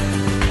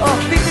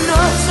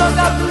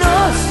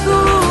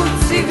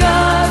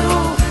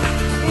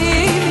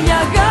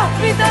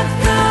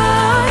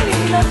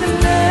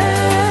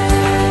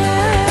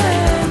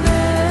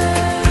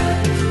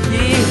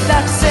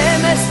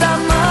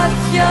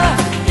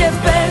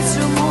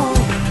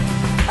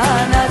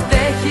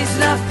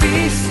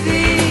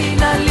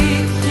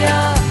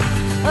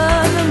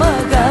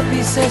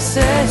 Θάλασσες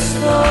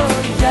έστω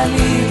για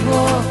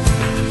λίγο,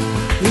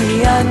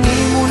 ή αν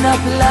ήμουν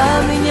απλά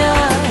μια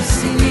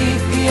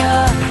συνήθεια.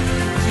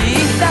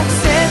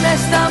 Κοίταξε με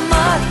στα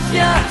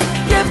μάτια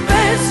και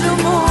πες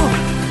μου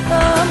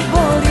αν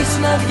μπορείς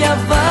να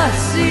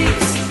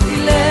διαβάσεις τι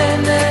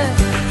λένε.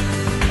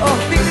 Ο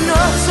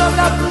πυκνός ο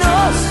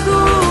καπνός του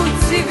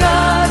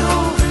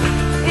τσιγάρου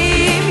ή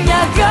μια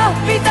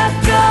αγάπη τα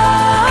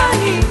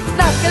κάνει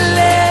να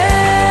κλαίνε.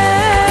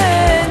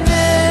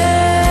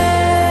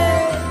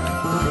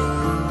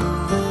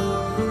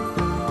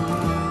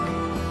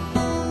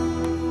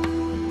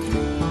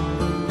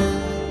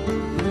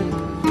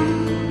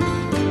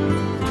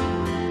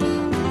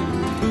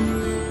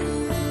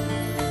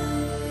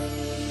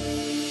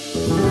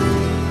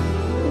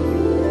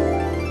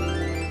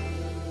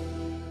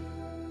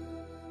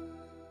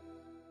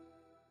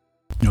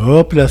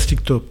 O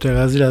plastik top,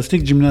 terazi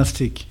lastik,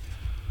 jimnastik.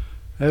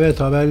 Evet,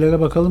 haberlere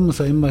bakalım mı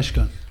Sayın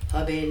Başkan?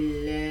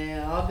 Habelle,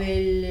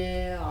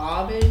 habelle,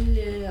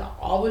 habelle,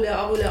 abule,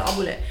 abule,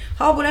 abule.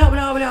 Habule, habule,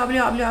 habule, habule,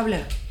 habule,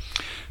 habule.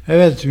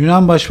 Evet,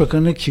 Yunan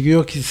Başbakanı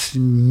Kyriakos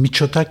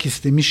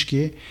Mitsotakis demiş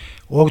ki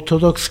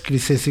Ortodoks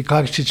Kilisesi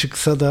karşı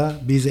çıksa da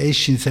biz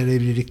eşcinsel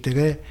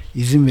evliliklere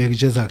izin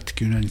vereceğiz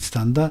artık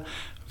Yunanistan'da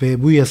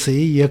ve bu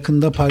yasayı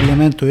yakında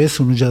parlamentoya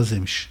sunacağız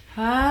demiş.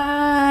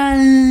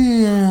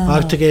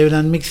 Artık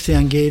evlenmek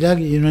isteyen geyler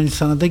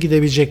Yunanistan'a da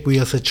gidebilecek bu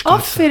yasa çıkarsa.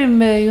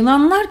 Aferin be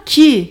Yunanlar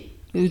ki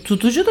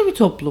tutucu da bir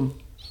toplum.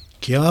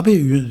 Ki abi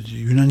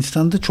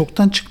Yunanistan'da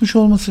çoktan çıkmış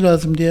olması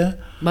lazımdı ya.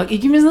 Bak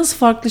ikimiz nasıl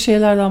farklı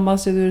şeylerden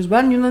bahsediyoruz.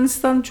 Ben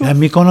Yunanistan çok... Yani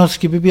Mikonos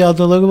gibi bir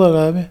adaları var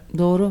abi.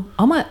 Doğru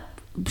ama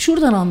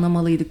şuradan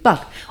anlamalıydık. Bak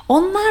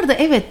onlar da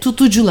evet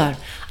tutucular.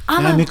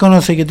 Ama... Yani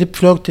Mikonos'a gidip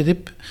flört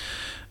edip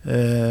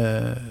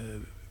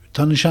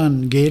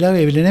tanışan geyler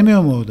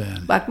evlenemiyor mu orada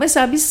yani? Bak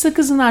mesela biz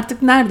Sakız'ın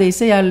artık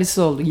neredeyse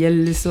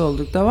yerlisi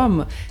olduk tamam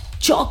mı?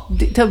 Çok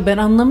tabii ben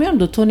anlamıyorum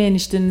da Toni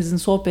eniştenizin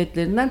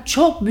sohbetlerinden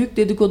çok büyük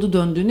dedikodu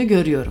döndüğünü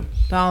görüyorum.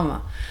 Tamam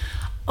mı?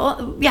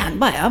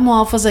 Yani bayağı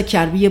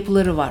muhafazakar bir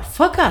yapıları var.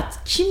 Fakat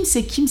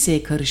kimse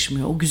kimseye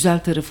karışmıyor. O güzel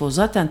tarafı o.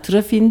 Zaten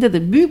trafiğinde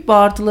de büyük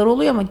bağırtılar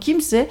oluyor ama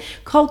kimse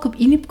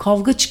kalkıp inip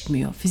kavga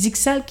çıkmıyor.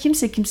 Fiziksel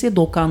kimse kimseye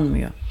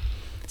dokanmıyor.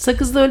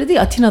 Sakız'da öyle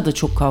değil. Atina'da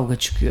çok kavga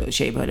çıkıyor.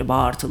 Böyle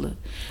bağırtılı.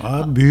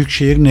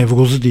 Büyükşehir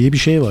nevrozu diye bir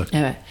şey var.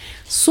 Evet.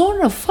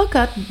 Sonra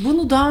fakat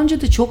bunu daha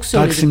önce de çok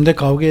söyledim. Taksim'de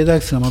kavga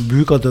edersin ama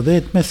Büyükada'da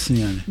etmezsin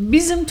yani.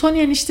 Bizim Toni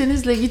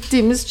eniştenizle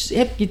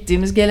hep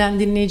gittiğimiz gelen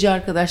dinleyici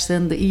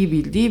arkadaşlarının da iyi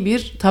bildiği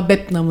bir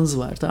tabepnamız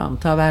var. Tamam,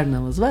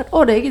 tavernamız var.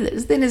 Oraya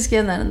gideriz. Deniz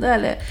kenarında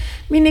öyle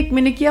minik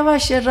minik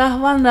yavaşça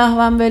rahvan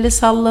rahvan böyle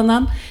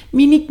sallanan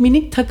minik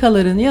minik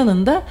takaların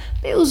yanında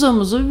bir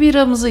uzamuzu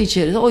biramızı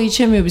içeriz. O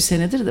içemiyor bir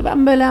senedir de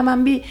ben böyle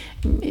hemen bir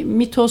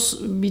mitos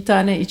bir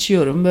tane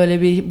içiyorum.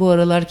 Böyle bir bu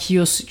aralar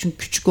kiyos çünkü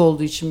küçük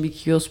olduğu için bir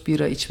kiyos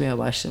bira içmeye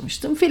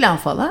başlamıştım filan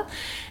falan.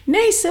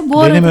 Neyse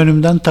bu Benim arada...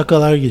 önümden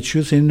takalar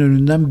geçiyor, senin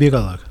önünden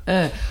biralar.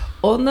 Evet.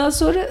 Ondan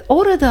sonra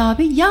orada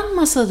abi yan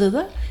masada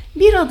da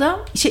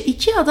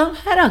iki adam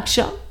her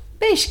akşam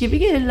 5 gibi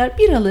gelirler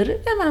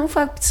biraları hemen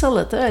ufak bir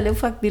salata öyle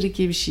ufak bir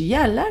iki bir şey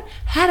yerler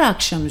her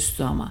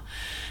akşamüstü ama.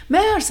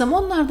 Meğersem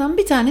onlardan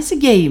bir tanesi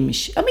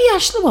gaymiş ama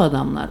yaşlı bu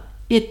adamlar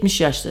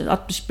 70 yaşları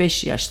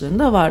 65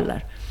 yaşlarında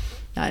varlar.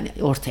 Yani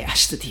orta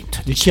yaşlı diyeyim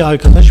tabii. İki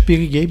arkadaş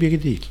biri gay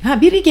biri değil.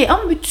 Biri gay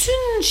ama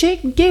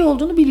bütün gay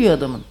olduğunu biliyor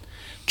adamın.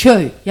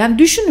 Köy. Yani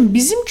düşünün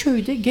bizim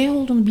köyde gay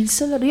olduğunu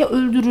bilseler ya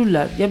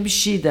öldürürler ya bir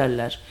şey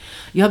derler.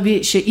 Ya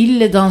bir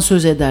ille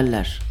dansöz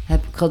ederler. Hep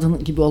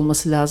kadın gibi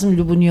olması lazım.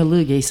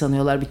 Lubunyalığı gay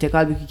sanıyorlar bir tek.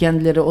 Halbuki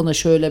kendileri ona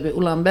şöyle bir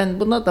ulan ben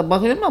buna da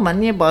bakıyorum ama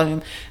niye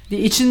bakıyorum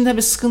diye içinde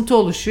bir sıkıntı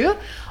oluşuyor.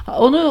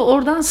 Onu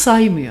oradan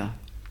saymıyor.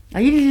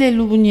 İlle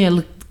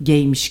Lubunyalık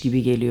gaymiş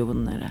gibi geliyor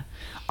bunlara.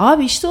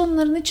 Abi işte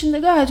onların içinde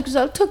gayet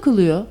güzel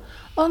takılıyor.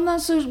 Ondan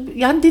sonra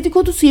yani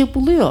dedikodusu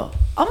yapılıyor.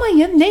 Ama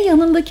ne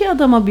yanındaki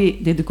adama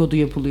bir dedikodu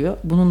yapılıyor.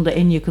 Bunun da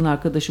en yakın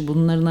arkadaşı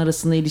bunların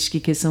arasında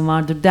ilişki kesin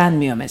vardır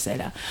denmiyor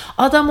mesela.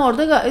 Adam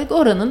orada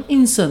oranın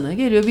insanı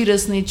geliyor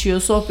birasını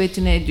içiyor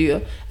sohbetini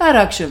ediyor. Her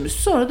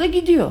akşamüstü sonra da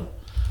gidiyor.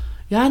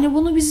 Yani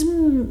bunu bizim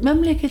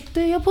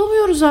memlekette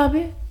yapamıyoruz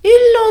abi.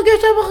 İlla o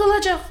göte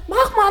bakılacak.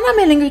 Bakma anam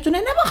elin götüne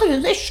ne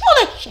bakıyorsun?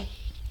 Eşşoğlu eşek.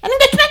 Senin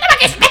götüne ne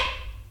bakıyorsun be?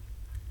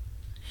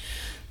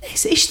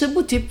 Neyse işte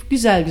bu tip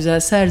güzel güzel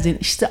serdin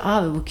işte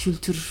abi bu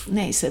kültür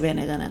neyse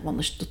beni gene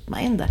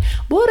konuşturtmayın da.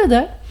 Bu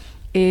arada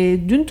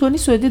dün Toni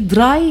söyledi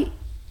Dry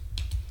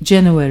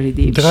January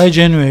diye bir Dry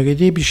January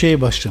diye bir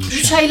şey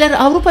başlamış. 3 aylara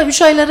Avrupa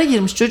 3 aylara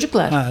girmiş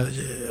çocuklar.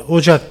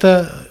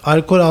 Ocak'ta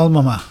alkol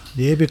almama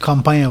diye bir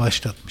kampanya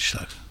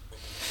başlatmışlar.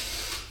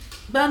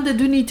 Ben de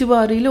dün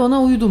itibariyle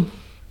ona uydum.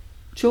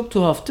 Çok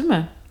tuhaf değil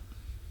mi?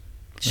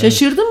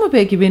 Şaşırdın mı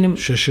peki benim?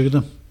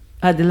 Şaşırdım.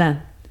 Hadi lan.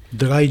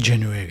 Dry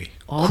January.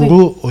 Abi,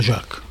 kuru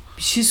Ocak.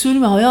 Bir şey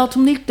söyleyeyim mi?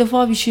 Hayatımda ilk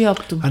defa bir şey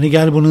yaptım. Hani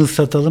gel bunu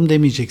ıslatalım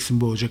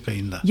demeyeceksin bu Ocak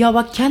ayında. Ya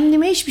bak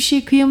kendime hiçbir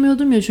şey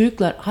kıyamıyordum ya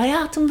çocuklar.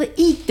 Hayatımda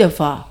ilk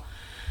defa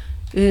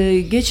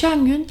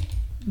geçen gün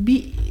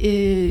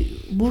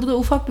burada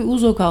ufak bir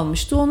uzo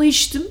kalmıştı. Onu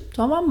içtim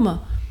tamam mı?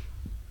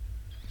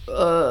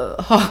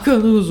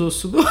 Hakan'ın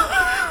uzosunu.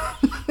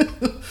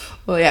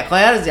 Ya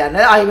koyarız yani,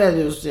 ayıp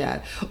ediyorsun yani.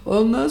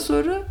 Ondan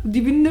sonra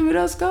dibinde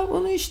biraz kal,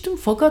 onu içtim.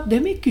 Fakat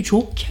demek ki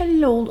çok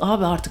kelle oldu.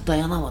 Abi artık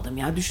dayanamadım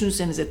ya.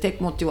 Düşünsenize,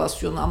 tek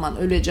motivasyonu aman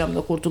öleceğim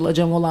de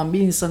kurtulacağım olan bir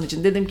insan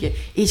için. Dedim ki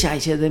iç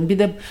Ayça dedim. Bir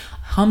de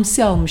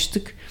hamsi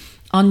almıştık.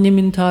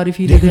 Annemin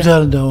tarifiyle Ne de.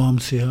 güzeldi o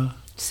hamsi ya.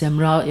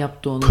 Semra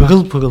yaptı onu.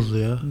 Pırıl pırıldı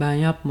ya. Ben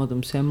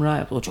yapmadım. Semra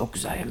yaptı. O çok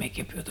güzel yemek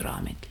yapıyordu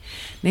rahmetli.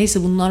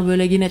 Neyse bunlar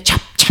böyle yine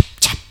çap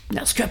çap çap.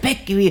 Nasıl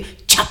köpek gibi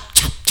çap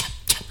çap çap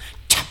çap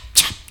çap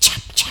çap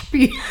çap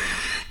çap.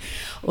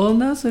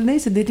 Ondan sonra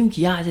neyse dedim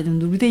ki ya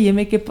dedim dur bir de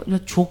yemek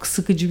çok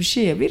sıkıcı bir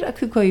şey ya. Bir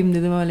rakı koyayım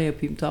dedim, öyle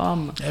yapayım, tamam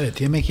mı?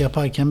 Evet, yemek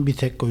yaparken bir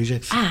tek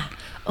koyacaksın.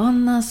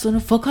 Ondan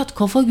sonra fakat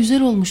kafa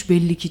güzel olmuş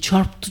belli ki,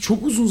 çarptı.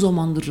 Çok uzun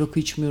zamandır rakı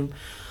içmiyorum.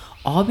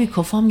 Abi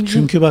kafam güzel.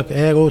 Çünkü bak,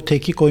 eğer o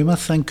teki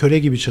koymazsan köle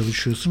gibi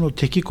çalışıyorsun. O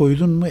teki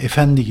koydun mu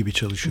efendi gibi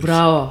çalışıyorsun.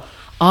 Bravo.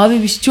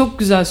 Abi bir şey çok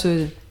güzel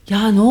söyledin.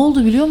 Ya ne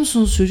oldu biliyor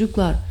musunuz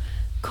çocuklar?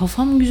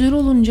 Kafam güzel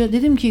olunca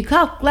dedim ki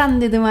kalk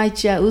lan dedim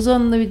Ayça,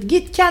 uzanla bir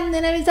git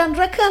kendine bir tane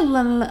rakı al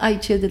lan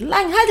Ayça dedi.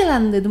 Lan hadi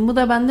lan dedim, bu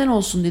da benden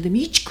olsun dedim.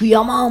 Hiç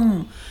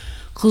kıyamam.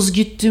 Kız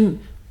gittim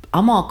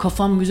ama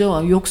kafam güzel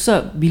var.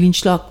 Yoksa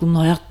bilinçli aklımla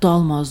hayatta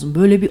almazdım.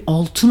 Böyle bir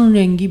altın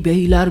rengi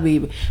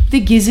Beylerbeyi. Bir de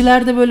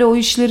gezilerde böyle o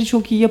işleri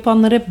çok iyi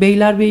yapanlar hep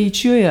Beylerbeyi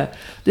içiyor ya.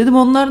 Dedim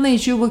onlar ne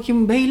içiyor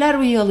bakayım,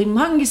 Beylerbeyi alayım,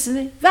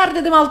 hangisini? Ver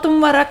dedim,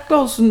 altın varaklı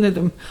olsun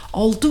dedim.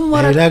 Altın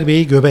varak.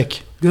 Beylerbeyi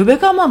göbek.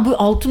 Göbek ama bu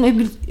altın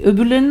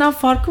öbürlerinden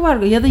farkı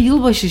var. Ya da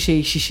yılbaşı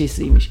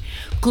şişesiymiş.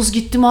 Kız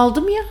gittim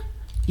aldım ya.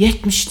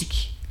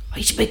 70'lik.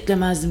 Hiç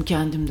beklemezdim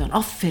kendimden.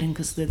 Aferin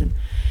kız dedim.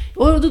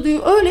 Orada diyor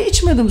öyle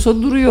içmedim,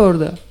 sonra duruyor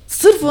orada.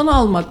 Sırf onu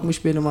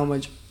almakmış benim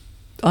amacım.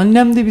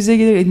 Annem de bize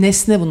gelir.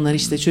 Nesne bunlar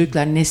işte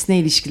çocuklar, nesne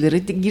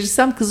ilişkileri.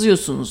 Girsem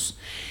kızıyorsunuz.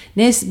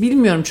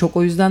 Bilmiyorum çok,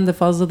 o yüzden de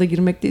fazla da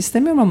girmek de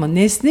istemiyorum ama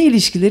nesne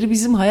ilişkileri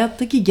bizim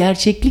hayattaki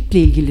gerçeklikle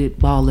ilgili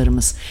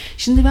bağlarımız.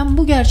 Şimdi ben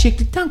bu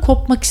gerçeklikten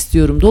kopmak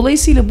istiyorum.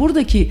 Dolayısıyla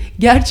buradaki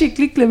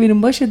gerçeklikle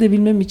benim baş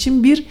edebilmem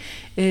için bir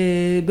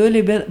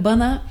böyle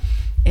bana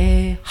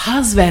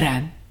haz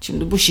veren,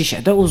 şimdi bu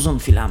şişede uzun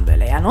filan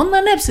böyle, yani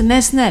onların hepsi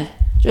nesnel.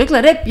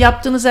 Çocuklar hep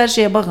yaptığınız her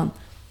şeye bakın.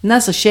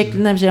 Nasıl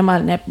şekline,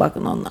 cemaline hep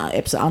bakın, onlar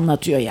hepsi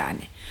anlatıyor yani.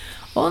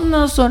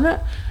 Ondan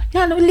sonra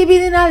yani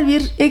libidinal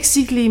bir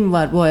eksikliğim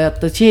var bu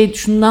hayatta.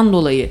 Şundan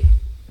dolayı.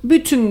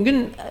 Bütün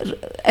gün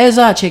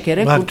eza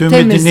çekerek. Bak dün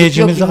bir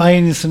dinleyicimiz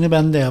aynısını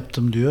ben de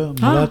yaptım diyor.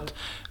 Murat,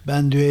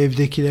 ben diyor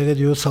evdekilere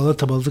diyor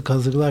salata balık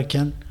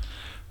hazırlarken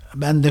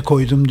ben de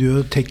koydum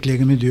diyor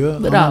teklerimi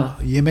diyor. Bravo. Ama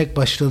yemek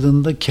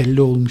başladığında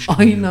kelle olmuş.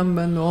 Aynen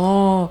ben.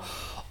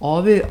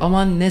 Abi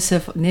aman ne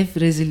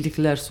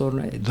rezillikler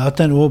sonra.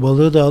 Zaten o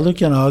balığı da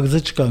alırken arıza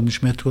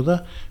çıkarmış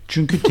metroda.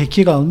 Çünkü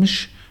tekir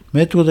almış.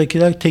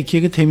 Metrodakiler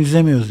tekiri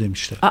temizlemiyoruz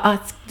demişler.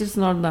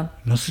 Siktirsin oradan.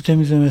 Nasıl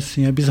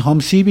temizlemezsin ya? Biz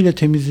hamsiyi bile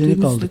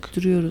temizledik aldık.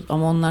 Duruyoruz.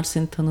 Ama onlar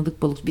senin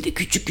tanıdık balık. Bir de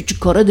küçük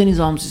küçük Karadeniz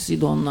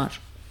hamsisiydi onlar.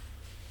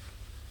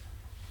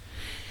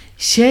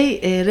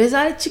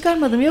 Rezalet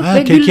çıkarmadım yok.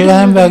 Tekire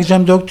hem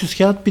vereceğim 400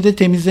 kağıt, bir de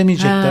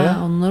temizlemeyecekler.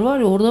 Onlar var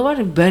ya, orada var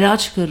ya bela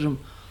çıkarırım.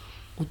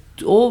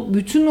 O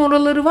bütün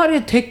oraları var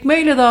ya,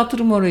 tekmeyle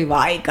dağıtırım orayı.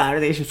 Vay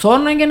kardeşim.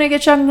 Sonra gene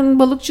geçen gün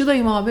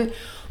balıkçıdayım abi.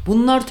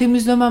 Bunlar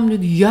temizlemem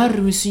dedi. Yer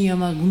misin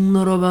yemez.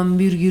 Bunlara ben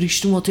bir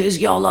giriştim, o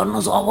tezgahlar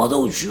nasıl havada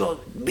uçuyor.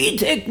 Bir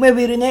tekme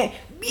birine,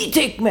 bir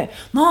tekme.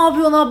 Ne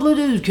yapıyorsun abla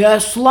dedi.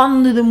 Kes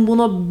lan dedim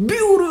buna.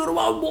 Bir vuruyorum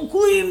abi,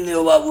 boku yiyeyim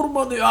diyor. Ben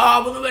vurma diyor.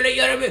 Bunu böyle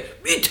yere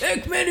bir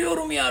tekme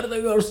diyorum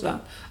yerde görsen.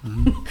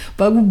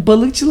 Bak bu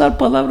balıkçılar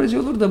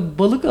palavracı olur da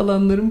balık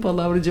alanların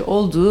palavracı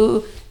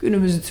olduğu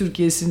günümüzün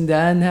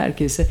Türkiye'sinden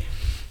herkese.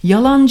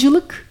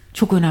 Yalancılık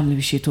çok önemli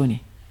bir şey Toni.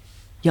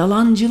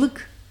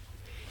 Yalancılık.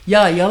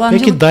 Ya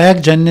yalancılık. Peki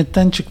dayak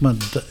cennetten çıkmadı.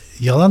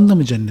 Yalan da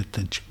mı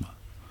cennetten çıkma?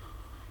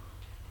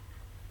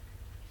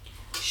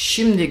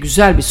 Şimdi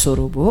güzel bir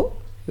soru bu.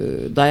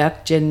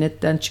 Dayak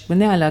cennetten çıkma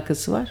ne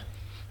alakası var?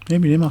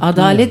 Ne bileyim.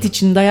 Adalet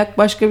için dayak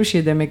başka bir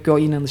şey demek ki o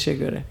inanışa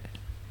göre.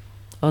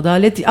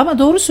 Adalet, ama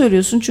doğru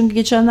söylüyorsun çünkü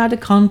geçenlerde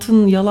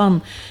Kant'ın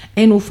yalan,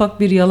 en ufak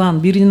bir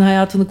yalan birinin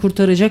hayatını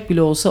kurtaracak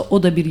bile olsa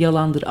o da bir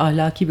yalandır,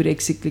 ahlaki bir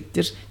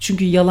eksikliktir.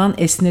 Çünkü yalan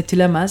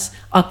esnetilemez,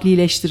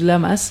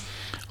 aklileştirilemez.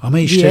 Ama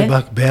işte diye.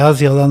 Bak,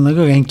 beyaz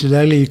yalanları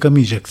renklilerle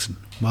yıkamayacaksın.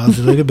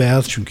 Bazıları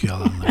beyaz çünkü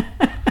yalanlar.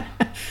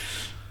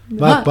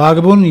 Bak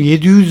barbun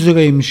 700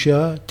 liraymış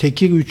ya,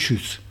 tekir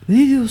 300.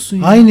 Ne diyorsun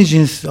ya? Aynı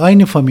cins,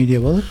 aynı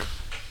familya balık.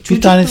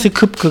 Bir tanesi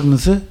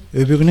kıpkırmızı,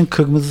 öbürünün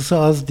kırmızısı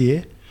az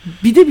diye.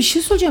 Bir de bir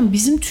şey söyleyeceğim.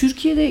 Bizim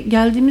Türkiye'de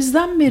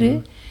geldiğimizden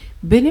beri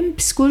benim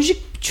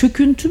psikolojik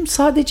çöküntüm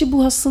sadece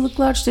bu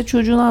hastalıklar, işte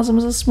çocuğun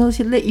ağzımıza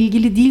sıçmasıyla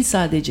ilgili değil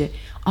sadece.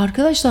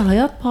 Arkadaşlar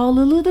hayat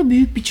pahalılığı da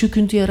büyük bir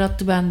çöküntü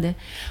yarattı bende.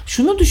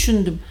 Şunu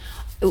düşündüm.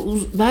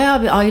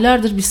 Bayağı bir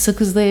aylardır biz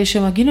Sakız'da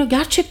yaşamak. Yine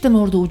gerçekten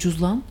orada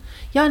ucuz lan.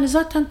 Yani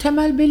zaten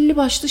temel belli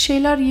başlı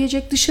şeyler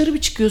yiyecek, dışarı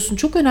bir çıkıyorsun.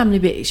 Çok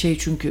önemli bir şey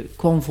çünkü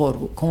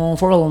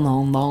konfor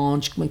alanından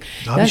çıkmak.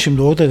 Abi yani,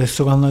 şimdi orada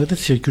restoranlarda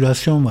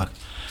sirkülasyon var.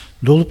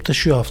 Dolup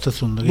taşıyor hafta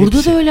sonları. Burada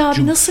hepsi. da öyle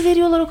abi. Nasıl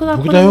veriyorlar o kadar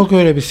Burada parayı? yok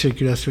öyle bir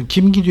sirkülasyon.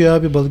 Kim gidiyor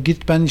abi balık?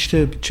 Git, ben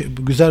işte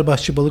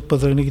Güzelbahçe Balık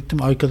Pazarı'na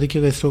gittim.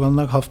 Arkadaki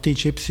restoranlar hafta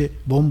içi hepsi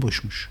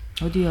bomboşmuş.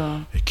 Hadi ya.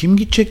 Kim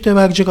gidecek de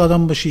verecek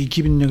adam başı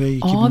 2.000 lirayı,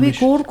 2.500. Abi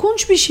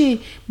korkunç bir şey.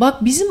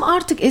 Bak bizim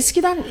artık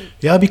eskiden...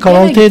 Ya bir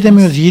kahvaltı Nereye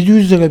edemiyoruz.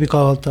 700 lira bir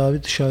kahvaltı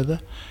abi dışarıda.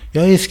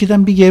 Ya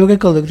eskiden bir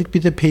gevrek alırdık,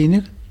 bir de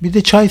peynir, bir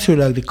de çay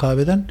söylerdik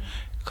kahveden.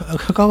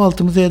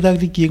 Kahvaltımızı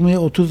ederdik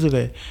 20-30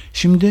 liraya.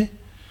 Şimdi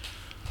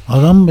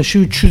adam başı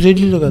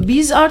 350 lira.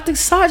 Biz artık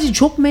sadece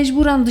çok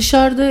mecburen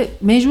dışarıda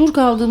mecbur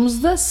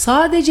kaldığımızda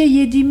sadece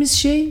yediğimiz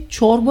şey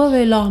çorba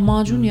ve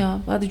lahmacun ya.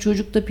 Hadi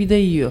çocuk da pide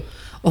yiyor.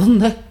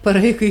 Onda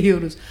paraya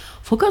kıyıyoruz.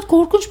 Fakat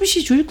korkunç bir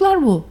şey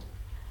çocuklar bu.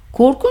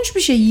 Korkunç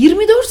bir şey.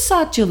 24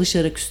 saat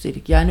çalışarak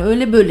üstelik. Yani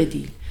öyle böyle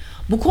değil.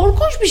 Bu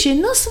korkunç bir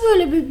şey. Nasıl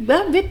böyle bir...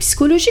 ve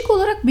psikolojik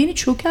olarak beni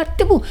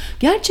çökertti bu.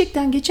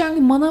 Gerçekten geçen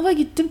gün manava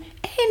gittim.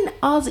 En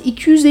az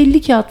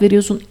 250 kağıt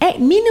veriyorsun.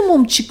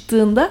 Minimum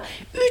çıktığında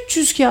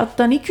 300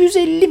 kağıttan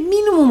 250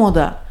 minimum o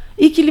da.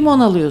 2 limon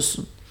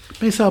alıyorsun.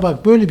 Mesela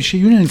bak böyle bir şey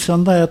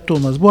Yunanistan'da hayatta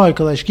olmaz. Bu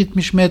arkadaş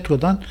gitmiş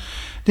metrodan,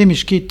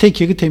 demiş ki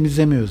tekeri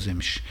temizlemiyoruz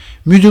demiş.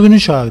 Müdürünü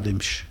çağır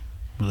demiş.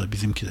 Bu da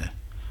bizimki de.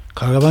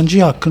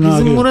 Karavancıya hakkını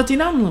Bizim arıyor. Murat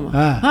İnanlı mı?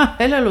 Ha,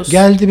 helal olsun.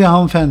 Geldi bir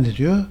hanımefendi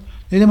diyor.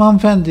 Dedim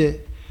hanımefendi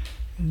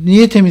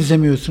niye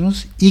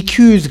temizlemiyorsunuz?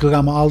 200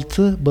 gram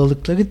altı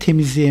balıkları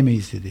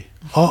temizleyemeyiz dedi.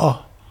 Aa.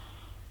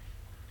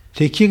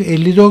 Tekir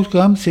 54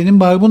 gram, senin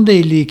barbun da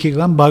 52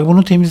 gram.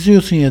 Barbunu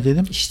temizliyorsun ya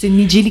dedim. İşte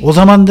nicelik. O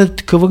zaman da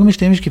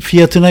kıvırmış, demiş ki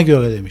fiyatına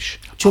göre demiş.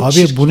 Çok Abi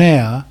çirkin. bu ne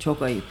ya?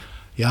 Çok ayıp.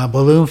 Ya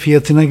balığın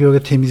fiyatına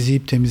göre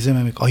temizleyip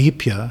temizlememek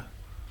ayıp ya.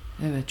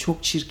 Evet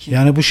çok çirkin.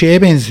 Yani bu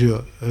şeye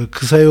benziyor.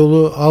 Kısa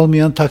yolu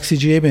almayan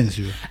taksiciye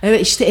benziyor.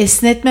 Evet işte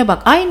esnetme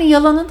bak. Aynı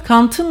yalanın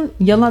Kant'ın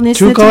yalan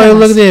esnetemez. Türk Hava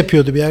Yolları da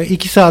yapıyordu bir ara.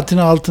 2 saatin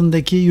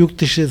altındaki yurt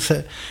dışı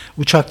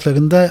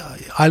uçaklarında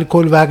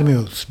alkol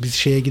vermiyoruz. Biz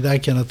şeye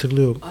giderken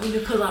hatırlıyorum. Ay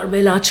ne kadar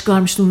bela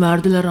çıkarmıştım,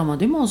 verdiler ama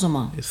değil mi o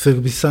zaman?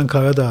 Sırbistan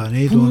Karadağ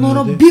neydi onun Bunlara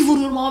adı? bir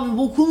vuruyorum abi,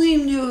 bokunu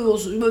yiyeyim diyor.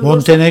 Böyle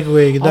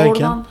Montenegro'ya giderken.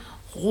 Oradan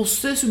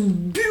hostes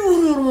bir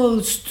vuruyorum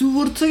abi.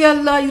 Stewart'ı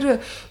geldi ayrı.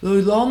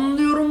 Lan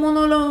diyorum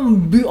ona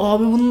lan.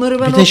 Abi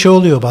bunları ben Bir de şey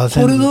oluyor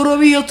bazen.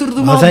 koridora bir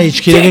yatırdım Bazen abi.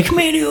 içkileri,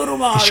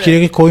 Tekmeliyorum abi.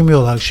 içkileri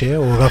koymuyorlar şeye.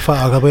 O rafa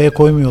arabaya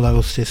koymuyorlar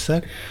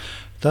hostesler.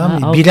 Tamam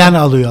mı? Ha, Bilen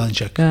alıyor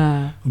ancak.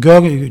 Ha.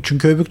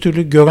 Çünkü öbür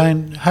türlü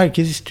gören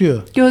herkes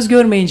istiyor. Göz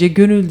görmeyince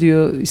gönül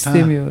diyor,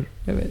 istemiyor.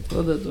 Evet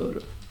o da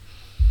doğru.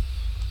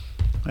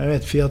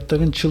 Evet,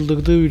 fiyatların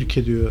çıldırdığı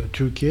ülke diyor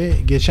Türkiye.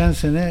 Geçen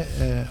sene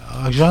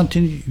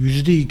Arjantin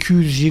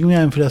 %220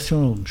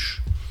 enflasyon olmuş.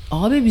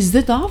 Abi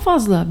bizde daha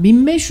fazla.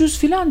 1500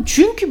 falan.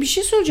 Çünkü bir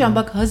şey söyleyeceğim.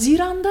 Bak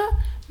Haziran'da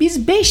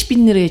biz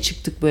 5000 liraya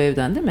çıktık bu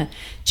evden değil mi?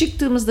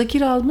 Çıktığımızda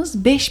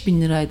kiramız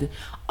 5000 liraydı.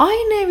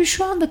 Aynı evi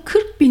şu anda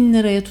 40.000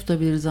 liraya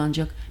tutabiliriz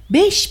ancak.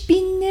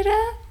 5000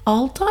 lira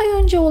 6 ay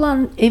önce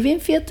olan evin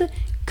fiyatı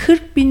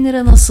 40.000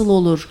 lira nasıl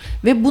olur?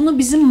 Ve bunu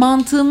bizim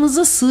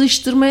mantığımıza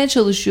sığıştırmaya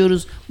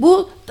çalışıyoruz.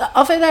 Bu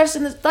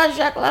affedersiniz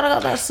taşaklara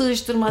kadar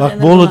sığıştırma Bak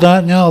denir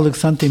Bolu'da ne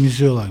alırsan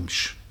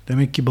temizliyorlarmış.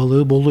 Demek ki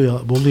balığı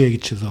Bolu'ya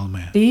gideceğiz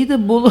almaya. İyi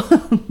de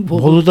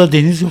Bolu'da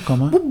deniz yok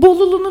ama. Bu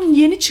Bolulu'nun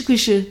yeni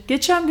çıkışı.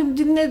 Geçen gün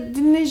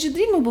dinleyici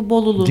değil mi bu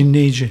Bolulu?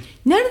 Dinleyici.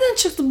 Nereden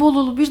çıktı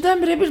Bolulu?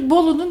 Birdenbire bir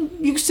Bolu'nun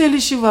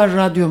yükselişi var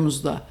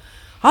radyomuzda.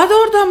 Hadi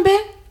oradan be.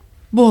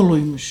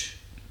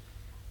 Bolu'ymuş.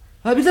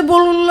 Ha bir de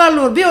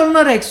Bolulularla var. Bir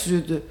onlar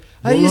eksiyordu.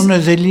 Bolu'nun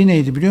özelliği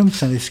neydi biliyor musun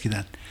sen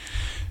eskiden?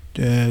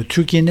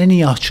 Türkiye'nin en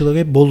iyi aşçıları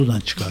hep Bolu'dan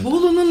çıkardı.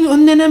 Bolu'nun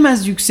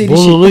önlenemez yükselişi.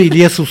 Bolulu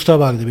İlyas Usta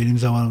vardı benim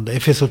zamanımda.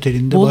 Efes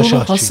Oteli'nde baş aşçıydı.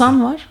 Bolulu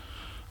Hasan var.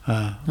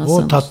 Ha,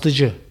 Hasan o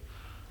tatlıcı.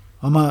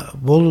 Ama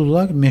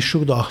Bolulular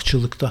meşhurdu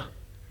ahçılıkta.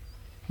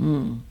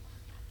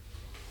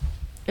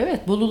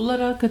 Evet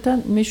Bolulular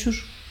hakikaten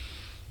meşhur.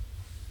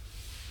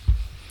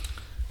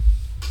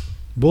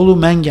 Bolu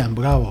Mengen,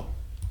 bravo.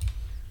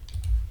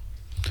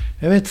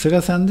 Evet,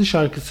 sıra sende,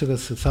 şarkı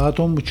sırası. Saat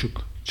 10.30.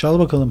 Çal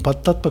bakalım,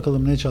 patlat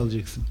bakalım, ne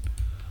çalacaksın?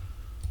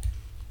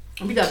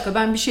 Bir dakika,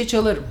 ben bir şey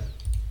çalarım.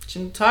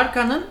 Şimdi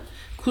Tarkan'ın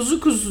Kuzu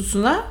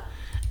Kuzusuna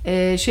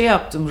şey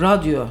yaptım,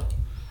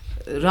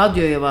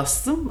 radyoya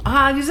bastım.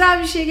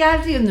 Güzel bir şey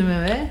geldi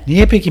önüme be.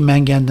 Niye peki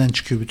Mengen'den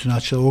çıkıyor bütün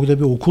açlar? Orada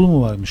bir okul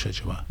mu varmış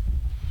acaba?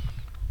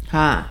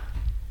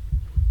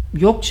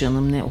 Yok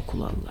canım, ne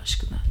okul Allah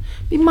aşkına.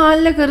 Bir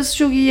mahalle karısı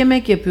çok iyi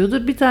yemek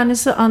yapıyordur. Bir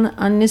tanesi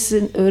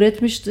annesi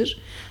öğretmiştir.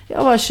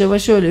 Yavaş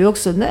yavaş öyle,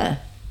 yoksa ne?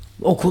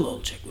 Okul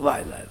olacak.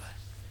 Vay.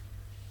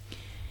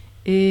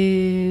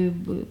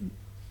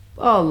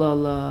 Allah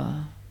Allah.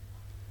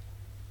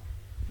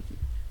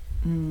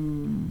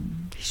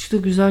 Hiç de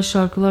güzel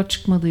şarkılar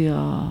çıkmadı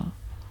ya.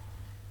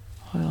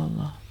 Hay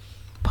Allah.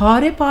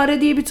 Pare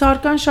Pare diye bir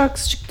Tarkan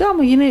şarkısı çıktı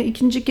ama yine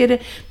ikinci kere,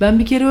 ben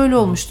bir kere öyle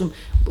olmuştum.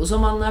 O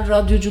zamanlar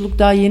radyoculuk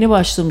daha yeni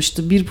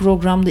başlamıştı. Bir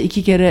programda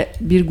 2 kere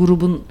bir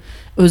grubun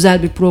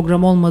özel bir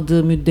program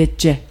olmadığı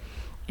müddetçe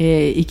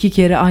 2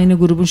 kere aynı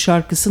grubun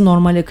şarkısı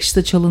normal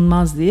akışta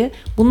çalınmaz diye.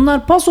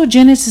 Bunlar Paso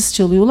Genesis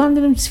çalıyor. Ulan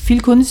dedim, Phil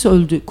Collins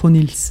öldü.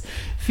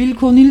 Phil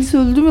Collins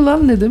öldü mü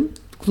lan dedim.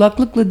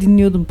 Kulaklıkla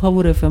dinliyordum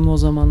Power FM o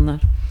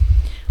zamanlar.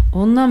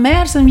 Ondan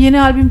meğersem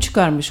yeni albüm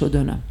çıkarmış o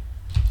dönem.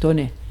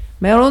 Toni.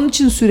 Meğer onun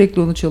için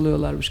sürekli onu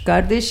çalıyorlarmış.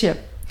 Kardeşim.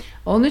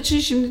 Onun için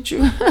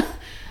şimdi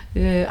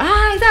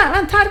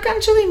ben Tarkan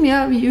çalayım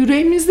ya.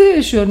 Yüreğimizde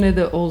yaşıyor ne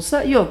de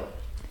olsa. Yok.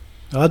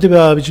 Hadi be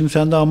abicim,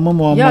 sen de amma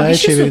muammaya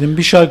çevirdin.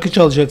 Bir şarkı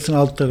çalacaksın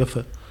alt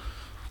tarafı.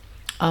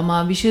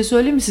 Ama bir şey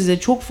söyleyeyim mi size?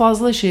 Çok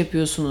fazla şey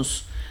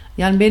yapıyorsunuz.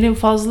 Yani benim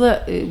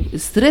fazla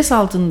stres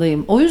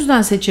altındayım. O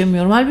yüzden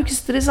seçemiyorum. Halbuki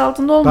stres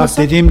altında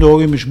olmasam... Bak dediğim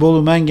doğruymuş.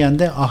 Bolu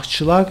Mengen'de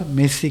Ahçılar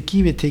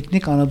Mesleki ve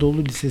Teknik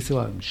Anadolu Lisesi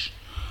varmış.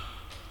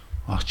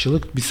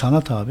 Ahçılık bir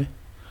sanat abi.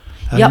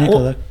 Her ya ne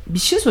kadar bir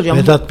şey soracağım.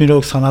 Vedat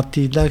Milor sanat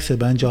değil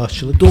derse bence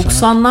ahçılık bir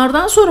sanat.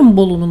 90'lardan sonra mı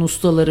Bolu'nun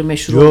ustaları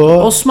meşhur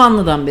oldu?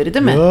 Osmanlı'dan beri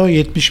değil mi? Yo,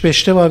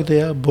 75'te vardı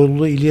ya.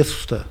 Bolulu İlyas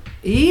Usta.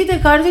 İyi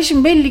de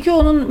kardeşim belli ki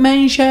onun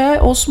menşei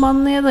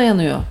Osmanlı'ya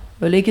dayanıyor.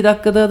 Öyle 2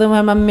 dakikada adamı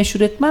hemen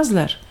meşhur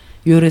etmezler.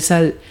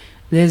 Yöresel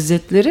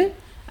lezzetleri.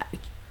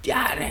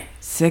 Yani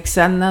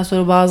 80'den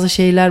sonra bazı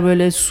şeyler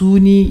böyle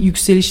suni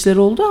yükselişler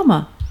oldu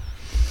ama.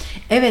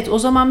 Evet, o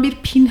zaman bir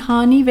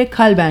Pinhani ve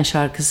Kalben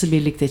şarkısı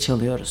birlikte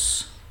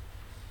çalıyoruz.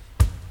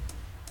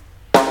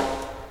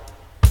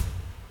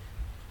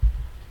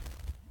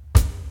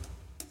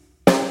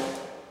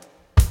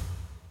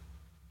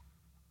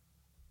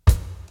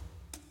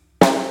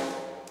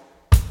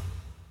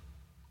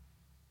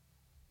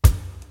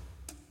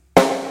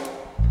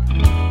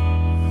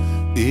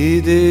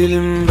 İyi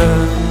değilim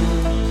ben,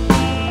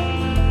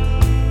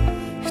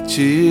 hiç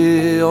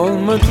iyi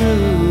olmadım.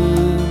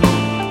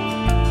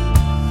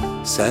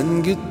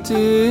 Sen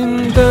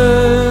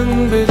gittiğinden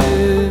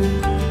beri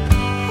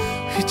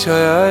hiç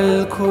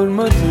hayal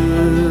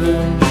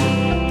kurmadım.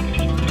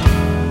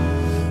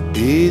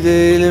 İyi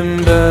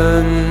değilim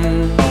ben,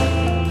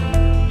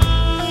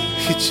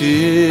 hiç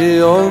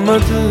iyi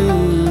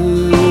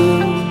olmadım.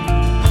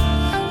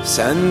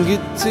 Sen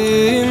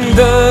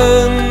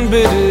gittiğinden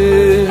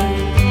beri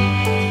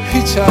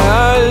hiç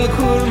hayal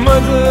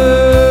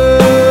kurmadım.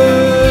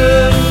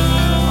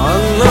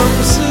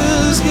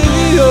 Anlamsız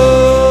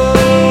geliyor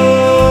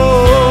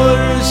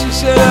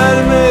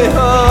şişeler,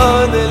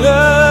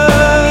 meyhaneler.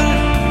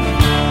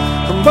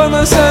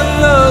 Bana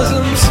sen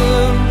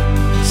lazımsın,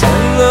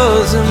 sen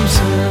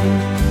lazımsın,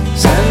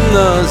 sen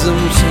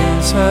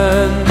lazımsın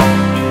sen.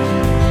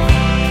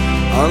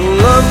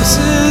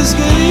 Anlamsız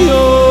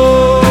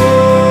geliyor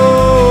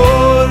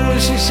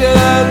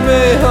şişeler,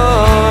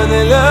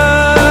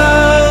 meyhaneler.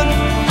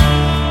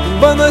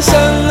 Bana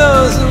sen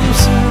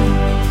lazımsın,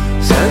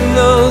 sen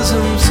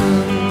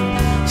lazımsın,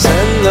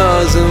 sen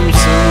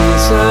lazımsın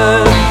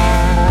sen.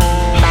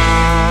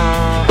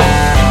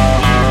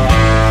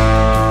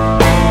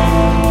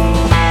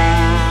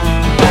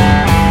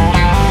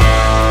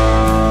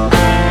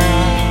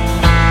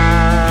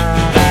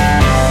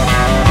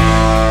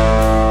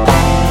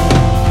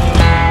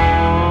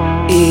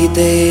 İyi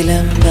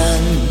değilim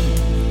ben,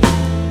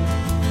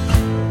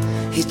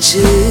 hiç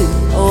iyi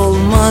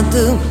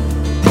olmadım.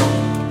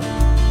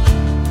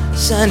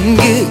 Sen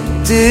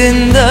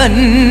gittiğinden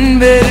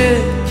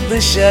beri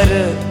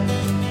dışarı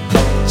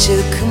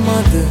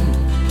çıkmadım.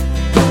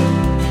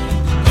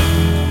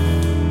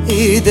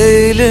 İyi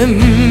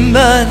değilim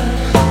ben,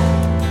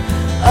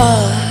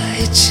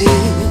 hiç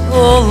iyi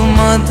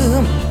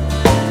olmadım.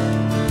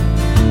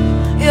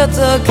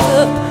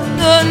 Yatakta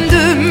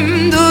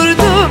döndüm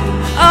durdum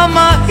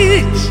ama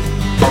hiç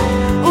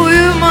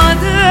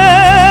uyumadım.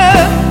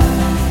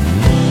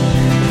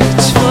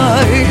 Hiç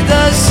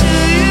faydası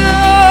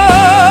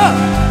yok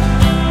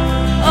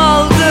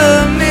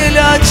aldığım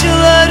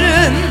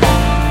ilaçların.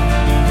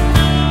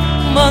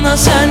 Bana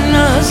sen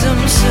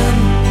lazımsın,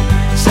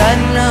 sen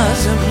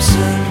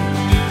lazımsın,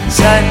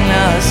 sen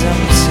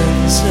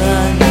lazımsın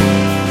sen.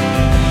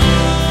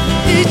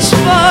 Hiç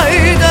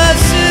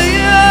faydası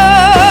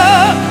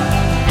yok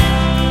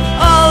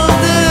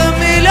aldığım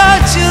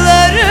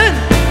ilaçların.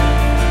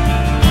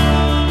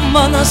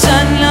 Bana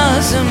sen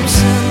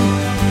lazımsın,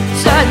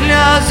 sen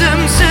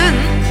lazımsın,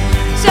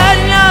 sen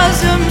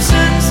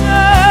lazımsın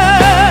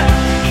sen.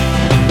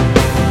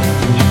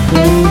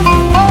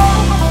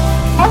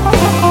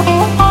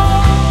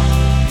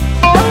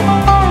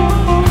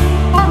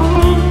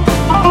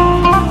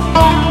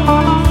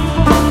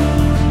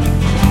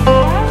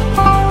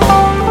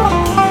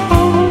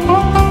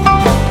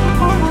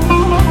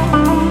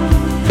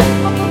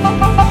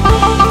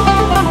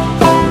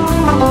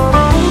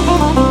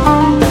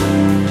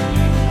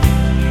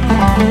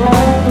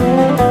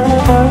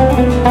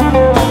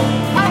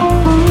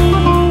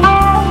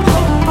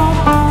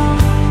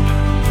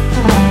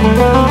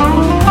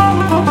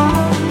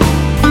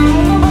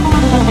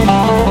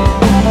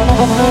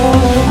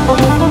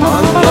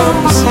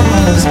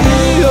 Anlamsız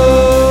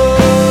geliyor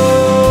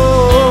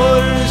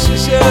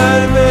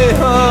şişeler,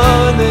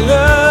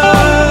 meyhaneler.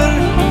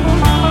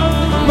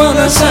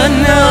 Bana sen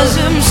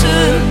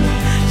lazımsın,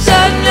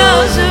 sen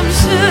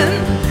lazımsın,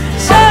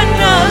 sen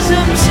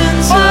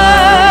lazımsın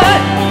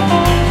sen.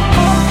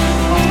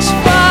 Hiç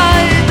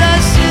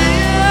faydası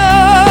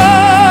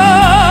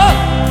yok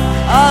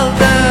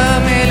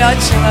aldığım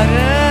ilaçların.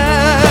 yolları.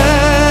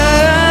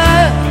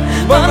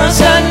 Bana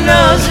sen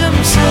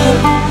lazımsın,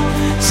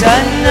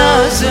 sen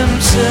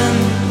lazımsın,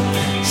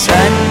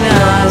 sen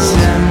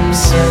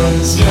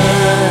lazımsın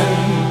sen.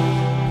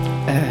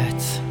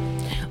 Evet.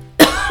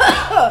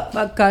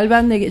 Bak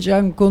Kalben'le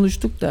geçen gün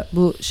konuştuk da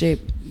bu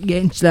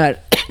gençler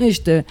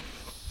işte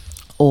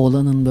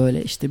oğlanın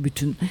böyle işte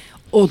bütün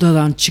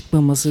odadan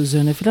çıkmaması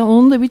üzerine falan.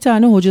 Onun da bir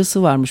tane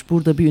hocası varmış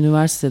burada bir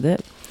üniversitede.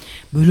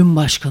 Bölüm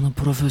başkanı,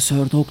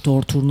 profesör,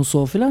 doktor,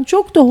 turnusol falan.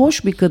 Çok da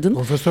hoş bir kadın.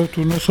 Profesör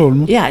turnusol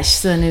mu? Ya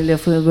işte hani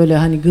lafı böyle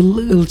hani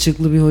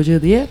gılçıklı bir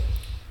hoca diye.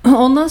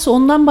 Ondan sonra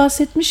ondan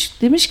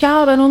bahsetmiş. Demiş ki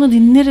ben onu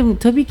dinlerim.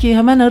 Tabii ki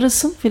hemen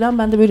arasın falan.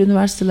 Ben de böyle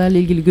üniversitelerle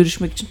ilgili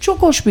görüşmek için.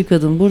 Çok hoş bir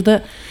kadın.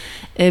 Burada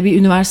bir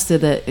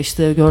üniversitede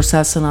işte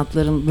görsel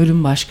sanatların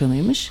bölüm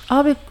başkanıymış.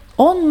 Abi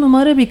 10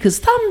 numara bir kız.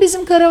 Tam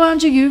bizim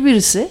karavancı gibi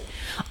birisi.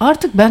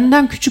 Artık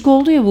benden küçük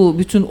oldu ya bu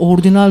bütün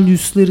ordinal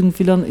yüzlerin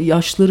filan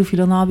yaşları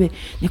filan abi.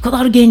 Ne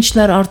kadar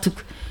gençler artık.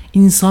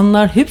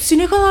 İnsanlar hepsi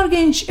ne kadar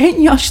genç.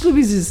 En yaşlı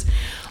biziz.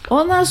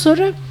 Ondan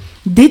sonra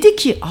dedi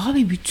ki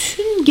abi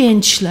bütün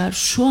gençler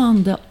şu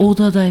anda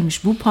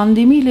odadaymış. Bu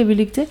pandemiyle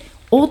birlikte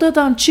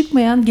odadan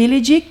çıkmayan,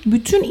 gelecek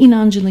bütün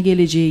inancını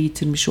geleceğe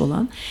yitirmiş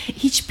olan,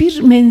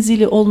 hiçbir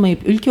menzili olmayıp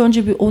ülke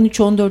önce bir 13,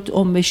 14,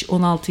 15,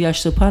 16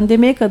 yaşta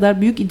pandemiye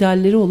kadar büyük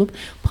idealleri olup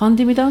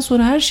pandemiden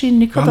sonra her şeyin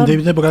ne kadar...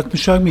 Pandemide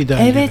bırakmışlar mı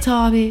idealleri? Evet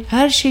abi,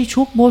 her şey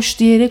çok boş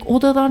diyerek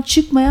odadan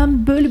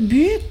çıkmayan böyle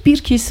büyük bir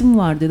kesim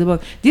var dedi.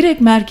 Bak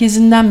direkt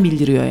merkezinden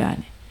bildiriyor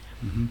yani.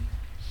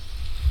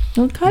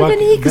 Kalben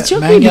iyi kız,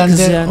 çok iyi bir kız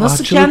ya.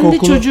 Nasıl kendi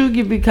çocuğu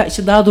gibi,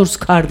 daha doğrusu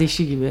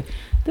kardeşi gibi.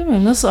 Değil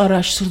mi? Nasıl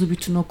araştırdı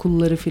bütün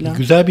okulları filan.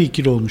 Güzel bir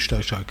ikili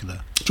olmuşlar şarkıda.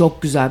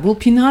 Çok güzel. Bu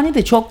Pinhani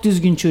de çok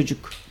düzgün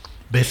çocuk.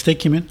 Beste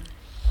kimin?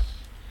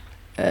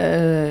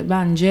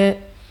 Bence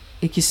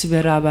ikisi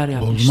beraber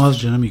yapmışlar. Olmaz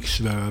canım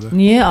ikisi beraber.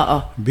 Niye?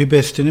 Bir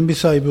bestenin bir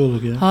sahibi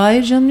olur ya.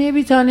 Hayır canım, niye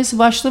bir tanesi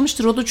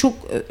başlamıştır. O da çok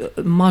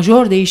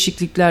majör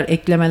değişiklikler,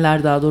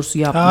 eklemeler daha doğrusu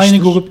yapmıştır.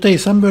 Aynı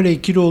gruptaysan böyle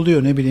ikili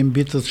oluyor. Ne bileyim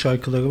Beatles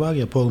şarkıları var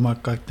ya, Paul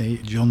McCartney,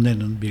 John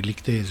Lennon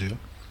birlikte yazıyor.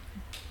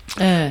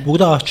 Evet.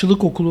 Burada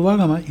aşçılık okulu var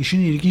ama işin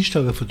ilginç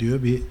tarafı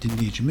diyor bir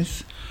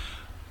dinleyicimiz.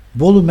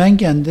 Bolu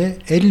Mengen'de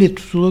elle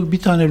tutulur bir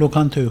tane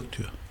lokanta yok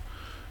diyor.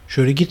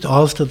 Şöyle git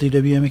ağız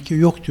tadıyla bir yemek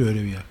yok diyor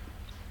öyle bir yer.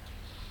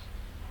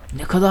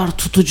 Ne kadar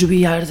tutucu bir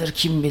yerdir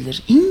kim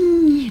bilir.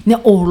 Ne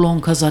orlon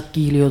kazak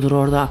giyiliyordur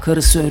orada.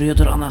 Karısı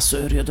örüyordur, anası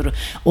örüyordur.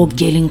 O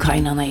gelin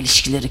kaynana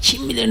ilişkileri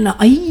kim bilir ne.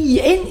 Ay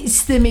en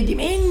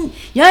istemediğim,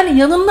 yani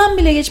yanından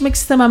bile geçmek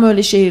istemem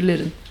öyle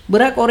şehirlerin.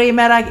 Bırak orayı,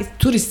 merak et.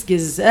 Turist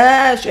gezisi.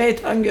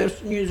 Şeytan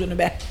görsün yüzünü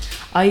be.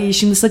 Ay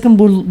şimdi sakın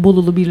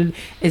Bolulu Birliği,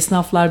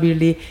 Esnaflar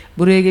Birliği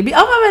buraya gel.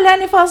 Ama böyle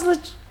hani fazla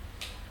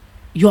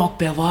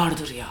yok be,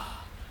 vardır ya.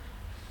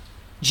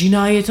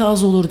 Cinayeti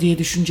az olur diye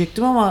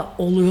düşünecektim ama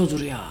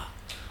oluyordur ya.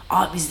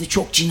 Bizde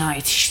çok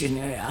cinayet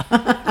işleniyor ya.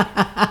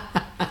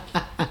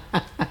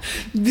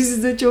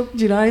 Bizde çok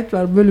cinayet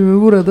var.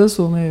 Bölümü burada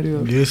sona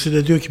eriyor. Birisi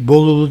de diyor ki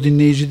Bolulu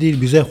dinleyici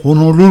değil, bize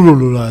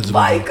Honolulu lazım.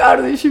 Vay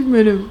kardeşim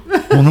benim.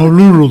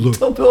 Honolulu.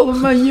 Tabii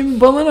oğlum, ben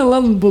yemin, bana ne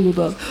lan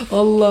Bolu'dan.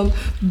 Allah'ın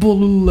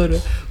Boluluları.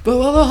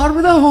 Bana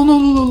harbiden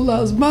Honolulu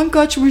lazım. Ben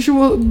kaçmışım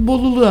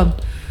Bolulu'dan.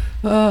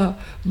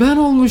 Ben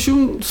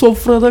olmuşum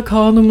sofrada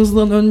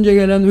Kaan'ımızdan önce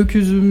gelen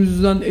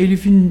öküzümüzden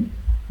Elif'in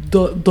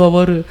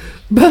davarı.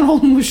 Ben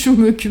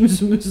olmuşum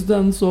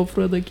öküzümüzden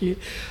sofradaki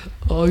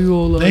ayı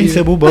olayı.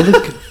 Neyse bu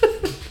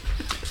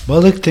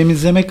balık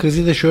temizleme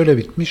krizi de şöyle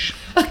bitmiş.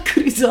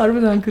 Kriz,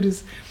 harbiden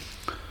kriz.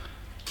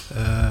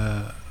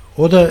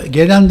 O da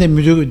gelen de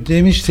müdür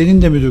demiş,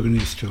 senin de müdürünü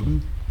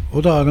istiyorum.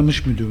 O da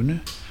aramış müdürünü.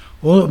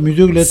 O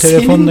müdürle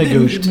telefonla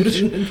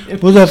görüşmüş.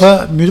 Bu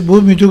defa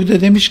bu müdür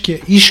de demiş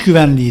ki iş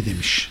güvenliği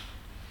demiş.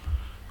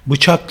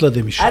 Bıçakla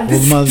demiş. Hadi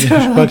olmaz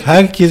demiş. Bak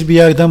herkes bir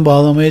yerden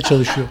bağlamaya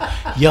çalışıyor.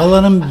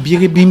 Yalanın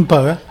biri 1000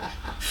 para.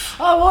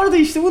 Abi orada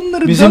işte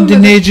bunları bizim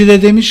dinleyici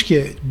de demiş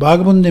ki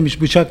barbun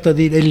demiş bıçakla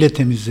değil elle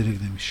temizlenir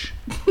demiş.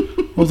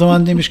 O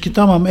zaman demiş ki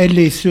tamam,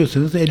 elle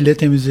istiyorsanız elle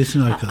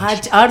temizlesin arkadaş.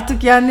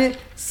 Artık yani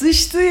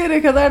sıçtığı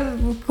yere kadar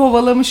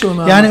kovalamış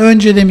onu. Yani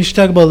önce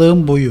demişler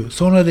balığın boyu,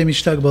 sonra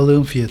demişler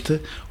balığın fiyatı.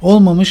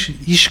 Olmamış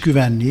iş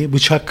güvenliği,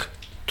 bıçak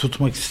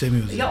tutmak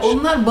istemiyoruz demiş. Ya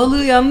onlar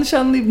balığı yanlış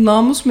anlayıp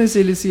namus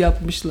meselesi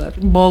yapmışlar.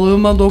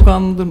 Balığıma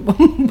dokandım.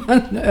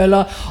 Ben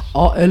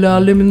el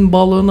alemin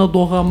balığına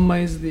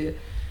dokanmayız diye.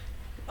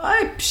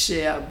 Ayıp bir şey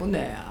ya, bu ne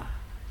ya?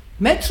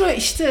 Metro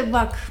işte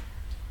bak.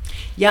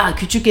 Ya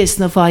küçük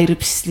esnaf ayrı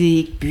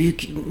pislik,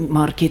 büyük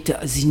marketi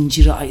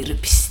zinciri ayrı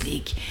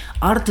pislik.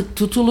 Artık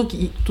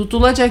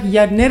tutulacak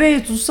yer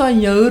nereye tutsan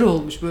yağır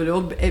olmuş böyle.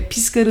 O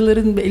pis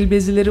karıların el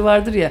bezileri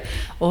vardır ya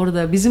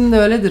orada. Bizim de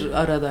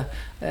öyledir arada.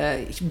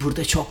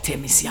 Burada çok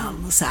temiz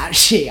yalnız her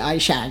şey.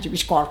 Ayşe'cim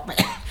hiç korkma.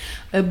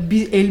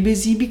 Bir el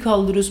beziyi bir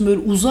kaldırıyorsun böyle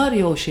uzar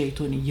ya o şey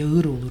Toni.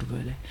 Yağır olur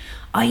böyle.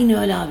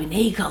 Aynı öyle abi,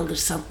 neyi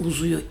kaldırsan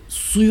uzuyor.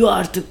 Suyu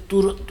artık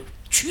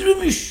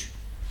çürümüş.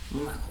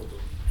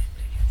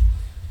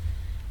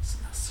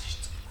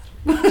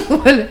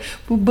 Böyle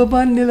bu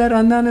babaanneler,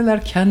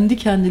 anneanneler kendi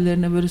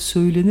kendilerine böyle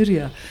söylenir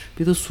ya.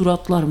 Bir de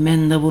suratlar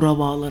mendebura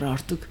bağlar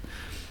artık.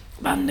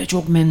 Ben de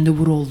çok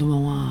mendebur oldum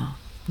ama.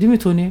 Değil mi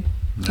Toni?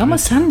 Evet. Ama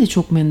sen de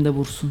çok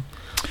mendebursun.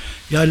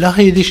 Ya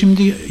Lahey'de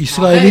şimdi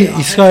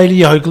İsrail'i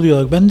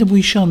yargılıyorlar. Ben de bu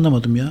işi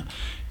anlamadım ya.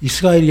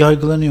 İsrail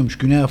yargılanıyormuş.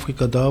 Güney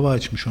Afrika dava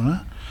açmış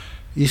ona.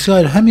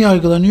 İsrail hem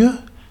yargılanıyor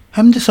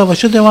hem de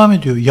savaşa devam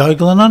ediyor.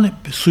 Yargılanan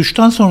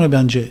suçtan sonra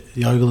bence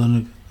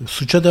yargılanır.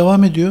 Suça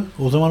devam ediyor.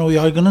 O zaman o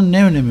yargının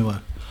ne önemi var?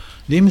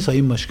 Değil mi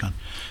Sayın Başkan?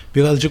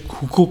 Birazcık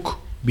hukuk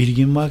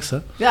bilgin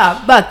varsa. Ya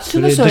bak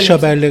şunu söyleyeyim. Dış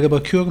haberlere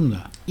bakıyorum da.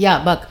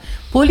 Ya bak,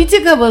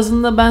 politika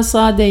bazında ben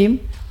sadeyim.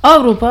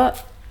 Avrupa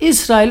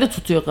İsrail'i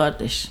tutuyor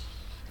kardeş.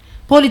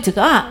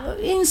 Politika,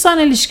 insan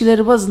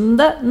ilişkileri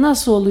bazında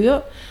nasıl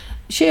oluyor?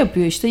 Şey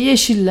yapıyor işte,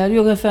 yeşiller,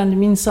 yok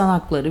efendim insan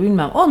hakları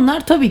bilmem.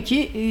 Onlar tabii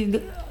ki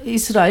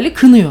İsrail'i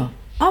kınıyor.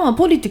 Ama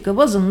politika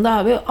bazında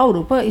abi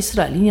Avrupa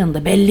İsrail'in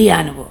yanında, belli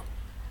yani bu.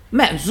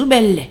 Mevzu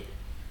belli.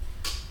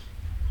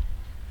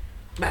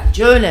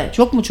 Bence öyle.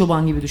 Çok mu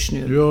çoban gibi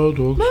düşünüyorum? Yo,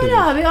 doğru. Böyle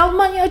abi,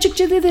 Almanya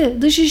açıkça dedi.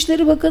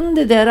 Dışişleri Bakanı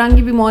dedi.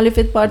 Herhangi bir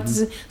muhalefet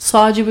partisi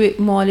sağcı bir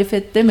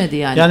muhalefet demedi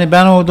yani. Yani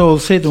ben orada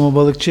olsaydım o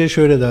balıkçıya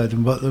şöyle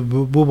derdim.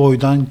 Bu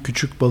boydan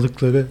küçük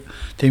balıkları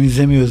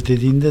temizlemiyoruz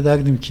dediğinde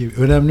derdim ki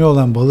önemli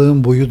olan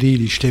balığın boyu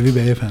değil, işlevi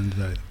beyefendi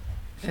derdim.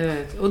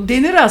 Evet. O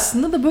denir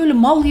aslında da böyle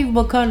mal gibi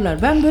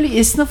bakarlar. Ben böyle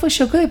esnafa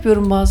şaka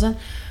yapıyorum bazen.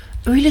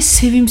 Öyle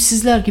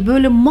sevimsizler ki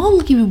böyle mal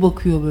gibi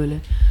bakıyor böyle.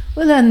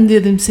 Ulan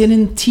dedim,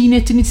 senin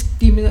tinetini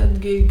siktiğimin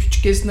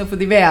küçük esnafı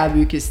değil veya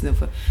büyük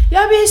esnafı.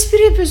 Ya bir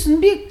espri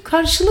yapıyorsun, bir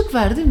karşılık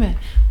ver değil mi?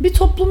 Bir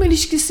toplum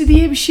ilişkisi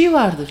diye bir şey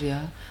vardır ya.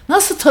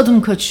 Nasıl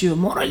tadım kaçıyor,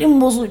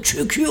 moralim bozuluyor,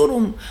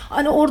 çöküyorum.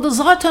 Hani orada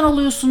zaten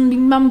alıyorsun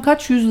bilmem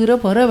kaç 100 lira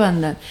para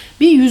benden.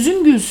 Bir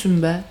yüzün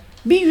gülsün be.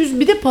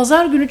 Bir de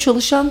pazar günü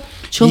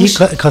İyi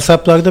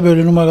kasaplarda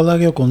böyle numaralar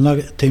yok. Onlar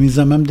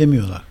temizlemem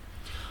demiyorlar.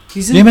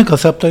 Değil mi?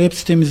 Kasaplar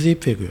hepsi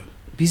temizleyip veriyor.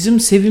 Bizim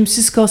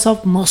sevimsiz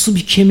kasap nasıl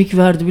bir kemik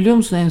verdi biliyor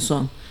musun en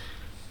son?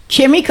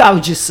 Kemik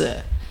avcısı.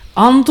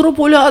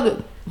 Antropolog.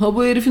 Ha,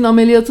 bu herifin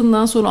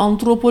ameliyatından sonra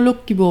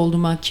antropolog gibi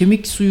oldum ha.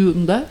 Kemik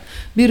suyunda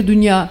bir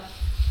dünya.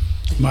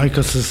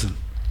 Markasısın.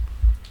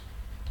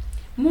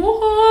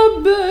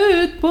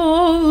 Muhabbet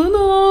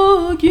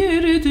bağına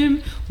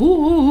girdim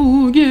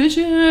bu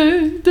gece.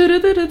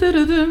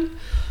 Dırıdırıdırıdım.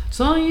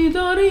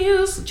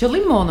 Saydarıyız.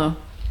 Çalayım mı onu?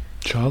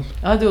 Çal.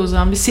 Hadi o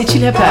zaman bir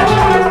seçil heper.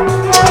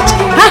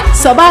 Hah,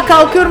 sabah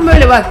kalkıyorum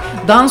böyle bak.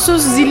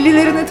 Dansöz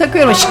zillilerini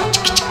takıyorum. Şık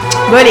şık şık.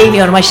 Böyle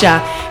iniyorum aşağı.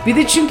 Bir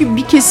de çünkü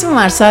bir kesim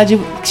var, sadece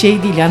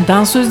şey değil yani,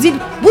 dansöz değil.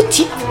 Bu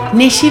tip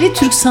neşeli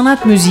Türk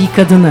sanat müziği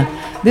kadını.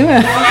 Değil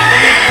mi?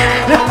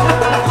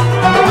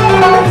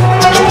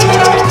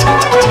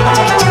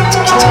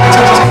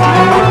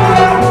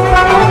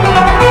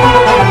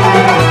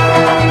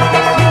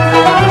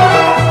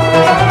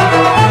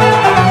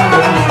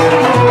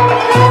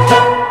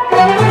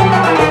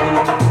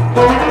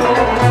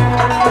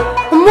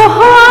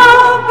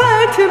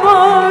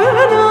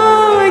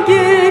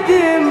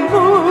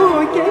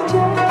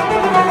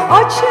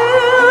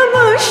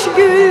 Açılmış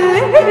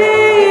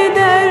gülleri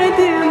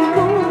derdim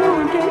bu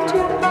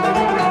gece.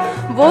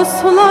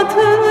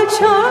 Voslatın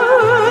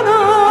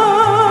çağına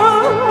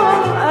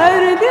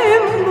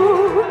erdim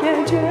bu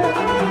gece.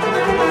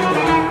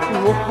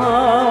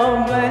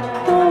 Muhabbet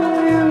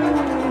doyulmaz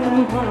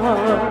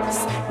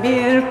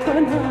bir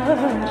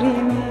pınar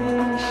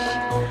imiş.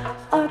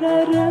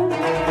 Ararım,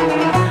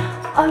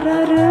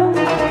 ararım,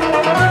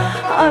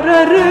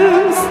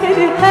 ararım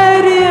seni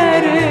her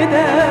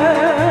yerde.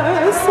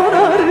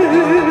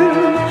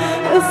 Sorarım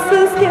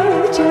ıssız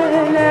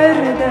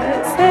gecelerde,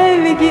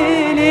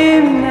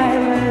 sevgilim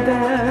nerede?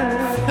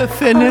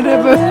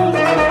 Fenere böyle.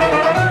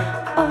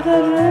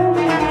 Ararım,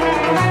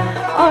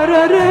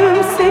 ararım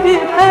seni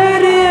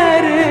her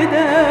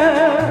yerde.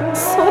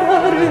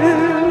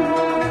 Sorarım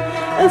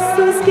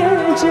ıssız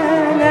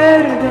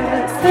gecelerde,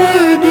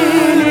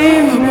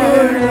 sevgilim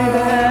nerede?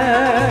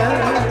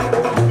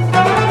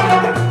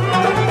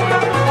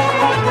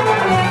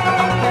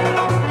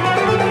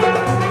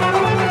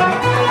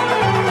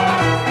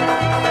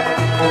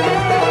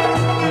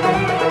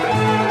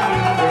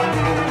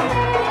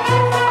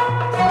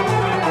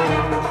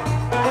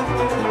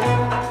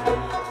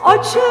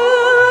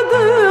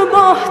 Açıldı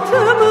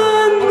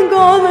bahtımın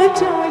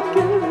gonca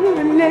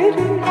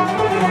gülleri,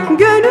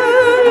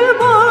 gönül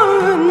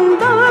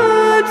bağında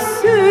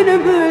ötsün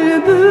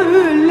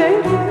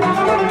bülbülleri.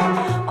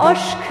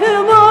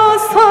 Aşkıma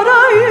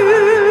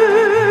sarayım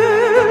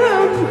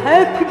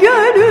hep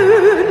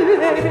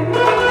gönülleri.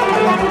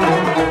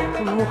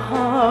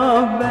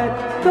 Muhabbet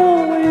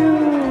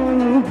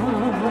doyulmaz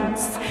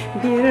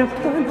bir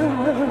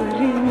pınar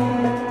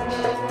imiş.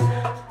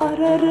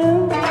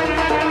 Ararım,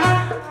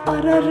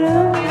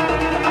 ararım,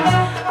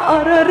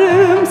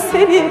 ararım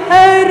seni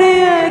her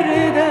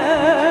yerde.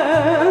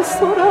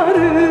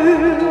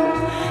 Sorarım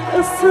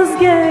ıssız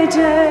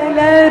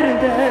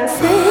gecelerde,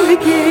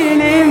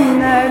 sevgilim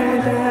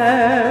nerede?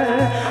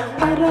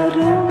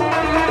 Ararım,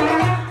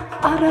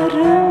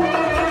 ararım,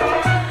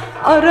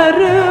 ararım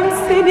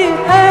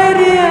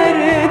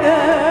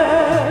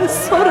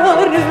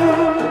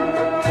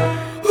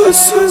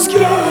ıssız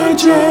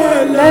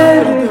gecelerde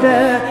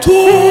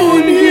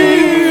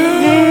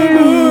Toni'ye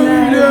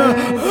böyle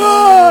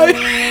ay.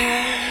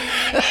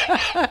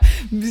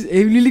 Biz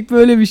evlilik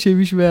böyle bir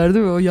şeymiş meğer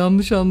değil mi? O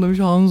yanlış anlamış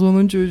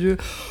Hanzo'nun çocuğu.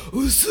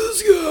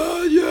 Issız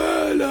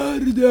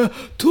gecelerde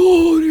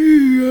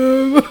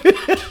Toni'ye.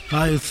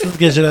 Hayır, ıssız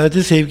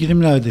gecelerde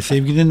sevgilim nerede?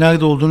 Sevgilinin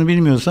nerede olduğunu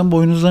bilmiyorsan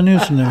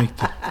boynuzlanıyorsun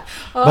demektir.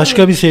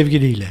 Başka bir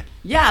sevgiliyle.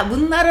 Ya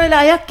bunlar öyle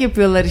ayak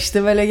yapıyorlar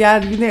işte böyle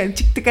yani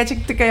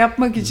çıktıka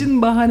yapmak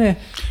için bahane.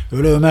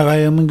 Öyle Ömer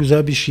Hayyam'ın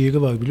güzel bir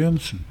şiiri var biliyor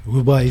musun?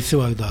 Rubaisi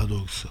var daha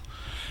doğrusu.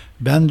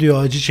 Ben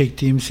diyor acı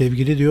çektiğim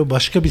sevgili diyor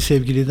başka bir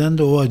sevgiliden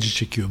de o acı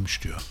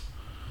çekiyormuş diyor.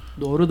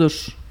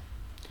 Doğrudur.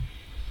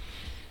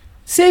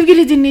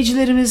 Sevgili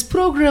dinleyicilerimiz,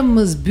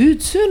 programımız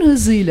bütün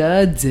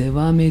hızıyla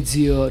devam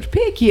ediyor.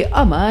 Peki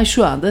ama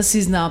şu anda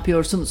siz ne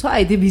yapıyorsunuz?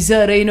 Haydi bizi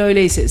arayın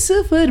öyleyse.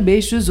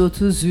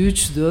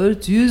 0533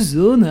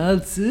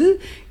 416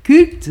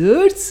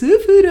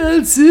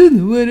 4406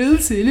 numaralı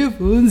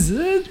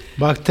telefonunuzun.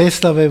 Bak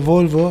Tesla ve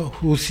Volvo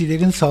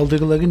Husilerin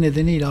saldırıları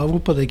nedeniyle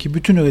Avrupa'daki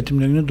bütün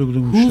üretimlerini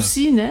durdurmuşlar.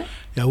 Husi ne?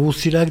 Ya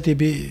Husiler diye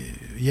bir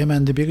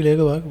Yemen'de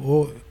birileri var.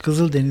 O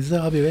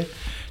Kızıldeniz'de abi ve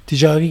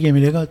ticari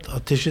gemileri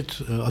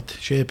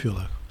şey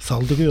yapıyorlar.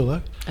 Saldırıyorlar.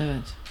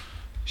 Evet.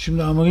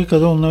 Şimdi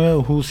Amerika'da onlara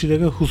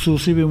Husilere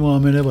hususi bir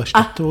muamele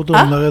başlattı. O da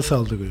onlara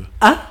saldırıyor.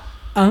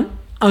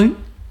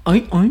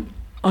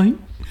 Ay.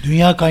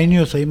 Dünya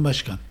kaynıyor Sayın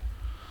Başkan.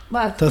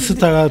 Bak, Tası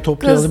tarağı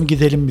toplayalım kız,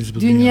 gidelim biz bu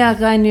dünya dünyada.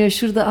 kaynıyor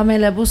şurada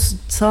amele bu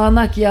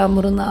sağanak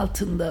yağmurun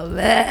altında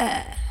ve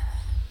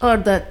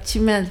orada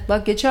çimen.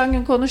 Bak geçen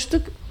gün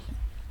konuştuk.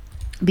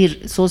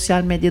 Bir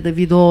sosyal medyada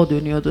video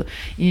dönüyordu.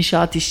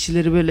 İnşaat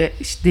işçileri böyle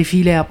işte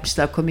defile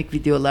yapmışlar, komik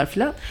videolar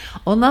falan.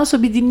 Ondan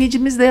sonra bir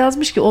dinleyicimiz de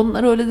yazmış ki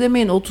onlar öyle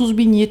demeyin 30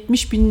 bin,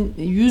 70 bin,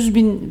 100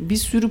 bin bir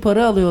sürü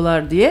para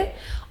alıyorlar diye.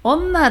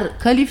 Onlar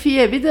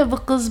kalifiye bir de bu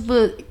kız bu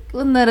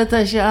bunlara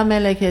taşı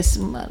amele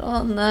kesim var.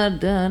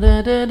 Onlar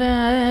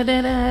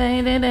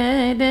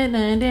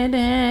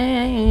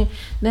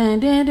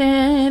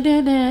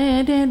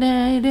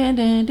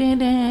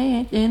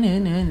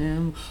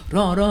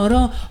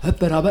ra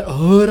hep beraber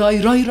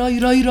ray ray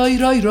ray ray ray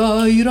ray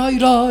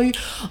ray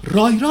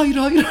ray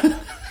ray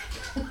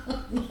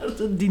onlar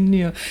da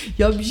dinliyor.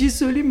 Ya bir şey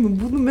söyleyeyim mi?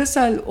 Bunu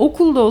mesela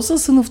okulda olsa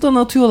sınıftan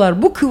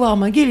atıyorlar. Bu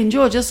kıvama gelince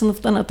hoca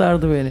sınıftan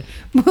atardı beni.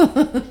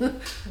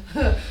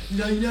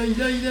 Lay lay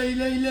lay lay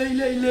lay lay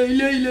lay lay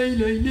lay lay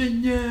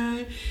lay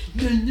lay.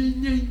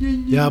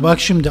 Ya bak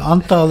şimdi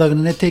Ant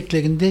Dağları'nın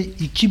eteklerinde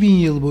 2000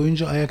 yıl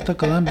boyunca ayakta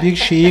kalan bir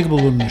şehir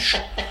bulunmuş.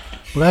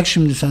 Bırak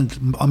şimdi sen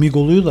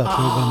Amigolu'yu da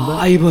programda.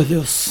 Ayıp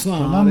ediyorsun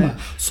Tamam mı?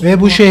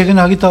 Ve bu şehrin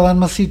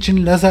haritalanması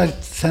için lazer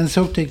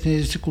sensör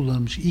teknolojisi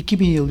kullanılmış.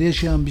 2000 yıl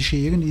yaşayan bir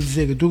şehrin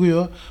izleri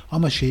duruyor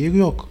ama şehir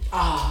yok.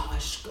 Aşk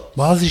olsun.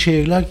 Bazı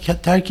şehirler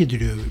terk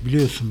ediliyor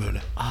biliyorsun böyle.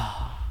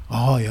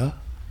 Aha ya.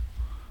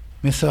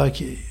 Mesela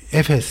ki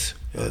Efes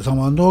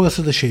zamanında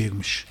orası da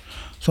şehirmiş.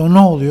 Sonra ne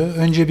oluyor?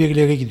 Önce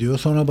birileri gidiyor,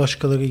 sonra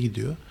başkaları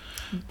gidiyor.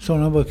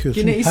 Sonra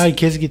bakıyorsun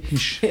herkes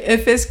gitmiş.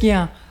 Efes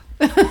Giyan.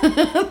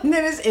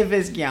 Neresi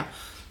Efes Giyan?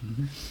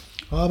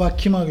 Aa bak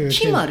kim arıyor?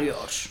 Kim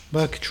arıyor?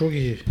 Bak çok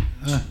iyi.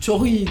 Heh.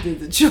 Çok iyi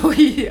dedi. Çok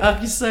iyi.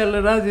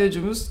 Akhisarlı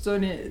radyocumuz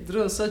Toni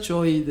Drosa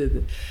çok iyi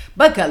dedi.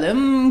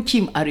 Bakalım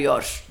kim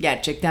arıyor?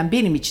 Gerçekten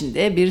benim için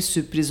de bir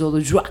sürpriz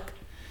olacak.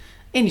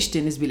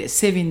 Enişteniz bile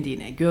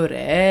sevindiğine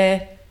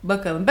göre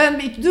bakalım. Ben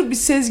bir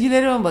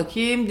sezgilerime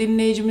bakayım.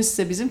 Dinleyicimiz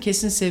ise bizim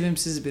kesin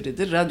sevimsiz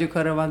biridir. Radyo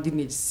Karavan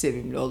dinleyicisi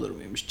sevimli olur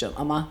muymuş canım?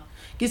 Ama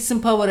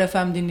gitsin Power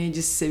FM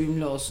dinleyicisi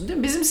sevimli olsun değil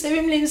mi? Bizim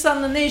sevimli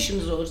insanla ne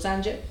işimiz olur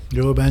sence?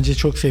 Yo bence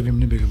çok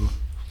sevimli biri bu.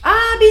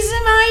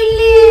 Bizim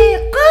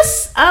Aylin.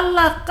 Kız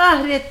Allah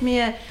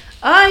kahretmeye.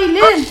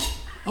 Aylin.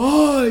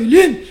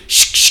 Aylin.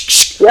 Şık şık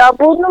şık. Ya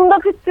burnumda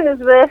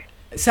tüttünüz be.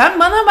 Sen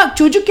bana bak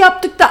çocuk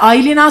yaptık da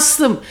Aylin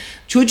Aslım.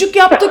 Çocuk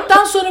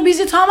yaptıktan sonra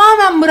bizi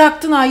tamamen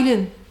bıraktın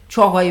Aylin.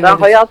 Çok ayıp Ben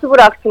ediyorsun. hayatı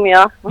bıraktım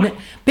ya.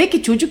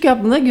 Peki çocuk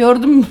yaptığında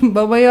gördüm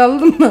babayı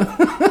aldın mı?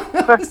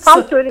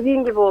 Tam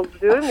söylediğin gibi oldu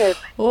diyorum ya.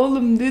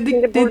 Oğlum dedik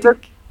Şimdi dedik. burada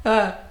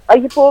Ha.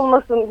 ayıp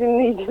olmasın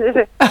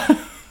dinleyicileri.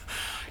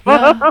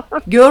 Ya,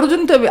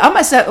 gördün tabii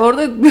ama sen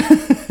orada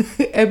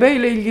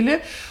ebeyle ilgili.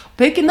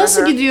 Peki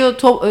nasıl gidiyor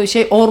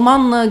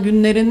ormanla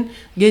günlerin,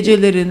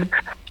 gecelerin?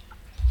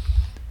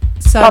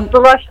 Sen...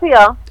 Tatlılaştı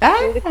ya.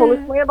 Şimdi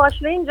konuşmaya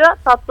başlayınca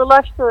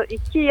tatlılaştı.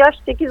 2 yaş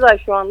 8 ay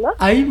şu anda.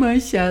 Ay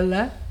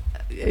maşallah.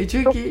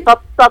 Çok iyi.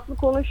 Tatlı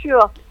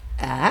konuşuyor.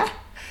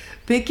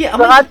 Peki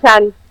ama...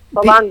 Zaten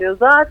falan diyor.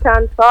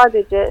 Zaten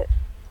sadece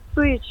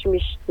su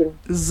içmiştim.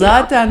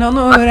 Zaten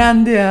onu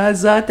öğrendi ya.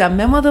 Zaten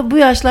Memo da bu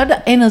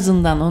yaşlarda en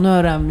azından onu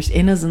öğrenmiş.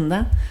 En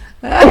azından.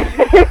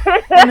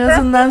 En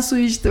azından su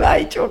içti.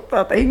 Ay çok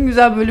tatlı. En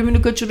güzel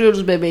bölümünü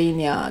kaçırıyoruz bebeğin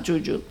ya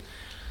çocuğun.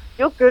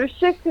 Yok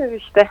görüşeceksiniz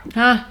işte.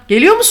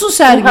 Geliyor musun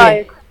sergi?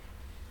 Hayır.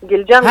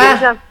 Geleceğim.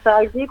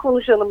 Sergiyi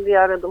konuşalım diye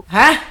aradım.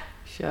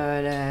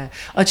 Şöyle.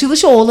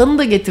 Açılışı oğlanı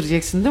da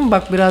getireceksin değil mi?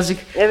 Bak birazcık.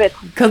 Evet.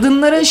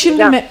 Kadınların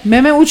şimdi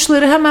meme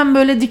uçları hemen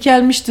böyle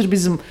dikelmiştir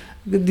bizim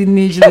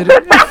dinleyicileri.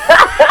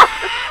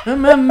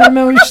 Hemen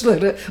meme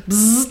uçları.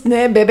 Bzzzt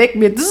ne bebek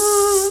mi?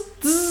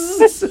 Zzzt,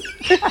 zzzt.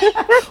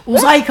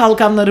 Uzay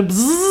kalkanları.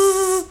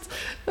 Bzzzt.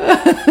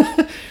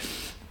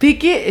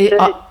 Peki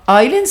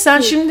Aylin sen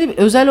şimdi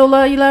özel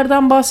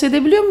olaylardan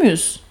bahsedebiliyor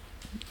muyuz?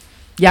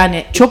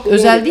 Yani çok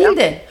özel değil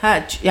de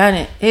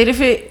yani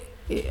herifi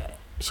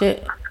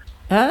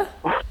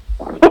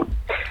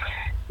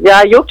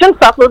Ya yok canım,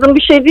 sakladığım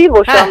bir şey değil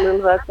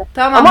boşandığım zaten.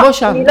 Tamam, ama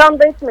boşandım. ilan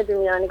da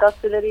etmedim yani,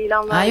 gazeteleri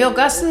ilan vermedim. Yok,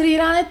 gazeteleri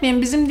ilan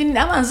etmeyin bizim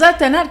ama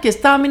zaten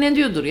herkes tahmin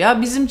ediyordur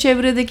ya, bizim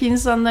çevredeki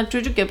insanlar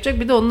çocuk yapacak,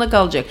 bir de onunla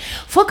kalacak.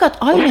 Fakat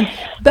Aylin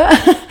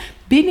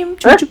benim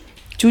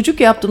çocuk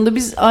yaptığımda,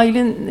 biz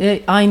Aylin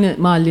aynı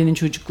mahallenin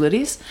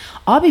çocuklarıyız.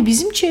 Abi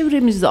bizim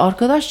çevremizde,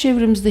 arkadaş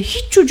çevremizde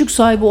hiç çocuk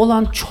sahibi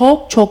olan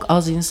çok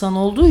az insan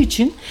olduğu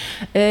için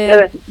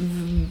evet.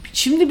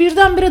 Şimdi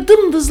birdenbire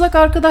dımdızlak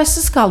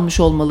arkadaşsız kalmış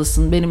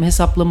olmalısın, benim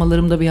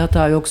hesaplamalarımda bir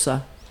hata yoksa.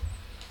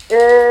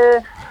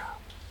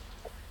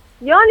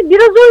 Yani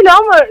biraz öyle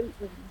ama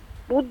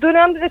bu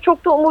dönemde de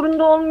çok da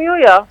umurunda olmuyor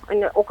ya.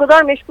 Hani o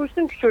kadar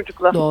meşgulsün ki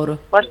çocukla. Doğru.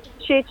 Başka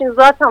bir şey için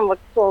zaten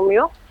vakit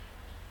olmuyor.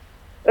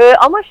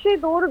 Ama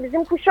doğru,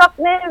 bizim kuşak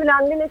ne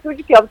evlendi ne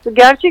çocuk yaptı.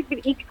 Gerçek bir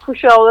ilk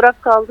kuşağı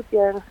olarak kaldık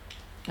yani.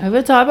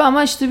 Evet abi,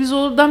 ama işte biz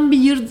oradan bir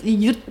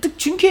yırttık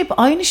çünkü hep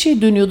aynı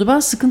şey dönüyordu. Ben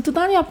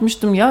sıkıntıdan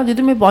yapmıştım ya,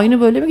 dedim hep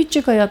aynı böyle mi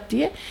gidecek hayat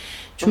diye.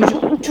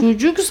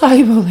 Çocuk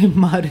sahibi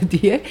olayım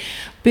bari diye.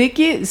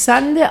 Peki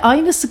sen de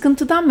aynı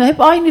sıkıntıdan mı,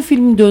 hep aynı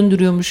film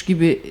döndürüyormuş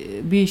gibi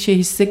bir şey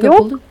hisse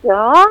kapıldın? Yok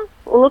ya,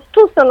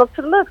 unuttun sen,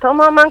 hatırla,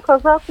 tamamen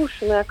kaza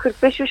kurşunu ya.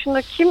 45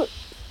 yaşında kim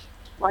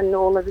anne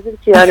olabilir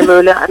ki yani,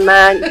 böyle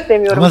ben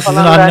istemiyorum ama falan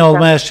sizin anne derken.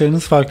 olma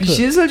yaşlarınız farklı. Bir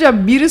şey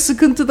söyleyeceğim, biri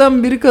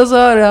sıkıntıdan biri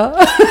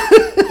kazara.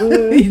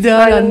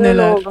 İdeal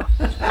anneler.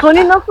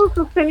 Toni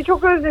nasılsın? Seni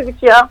çok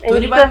özledik ya.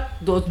 Toni bak,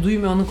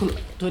 duymuyor onu.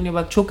 Toni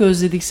bak, çok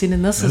özledik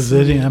seni, nasılsın?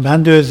 Özledim ya,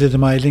 ben de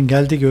özledim Aylin,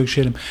 gel de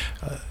görüşelim.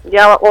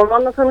 Ya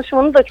ormanla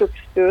tanışmanı da çok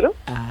istiyorum.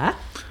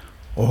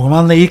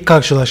 Ormanla ilk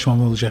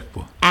karşılaşmam olacak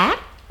bu.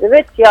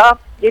 Evet ya,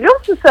 geliyor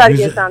musun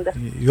sergiye sen de?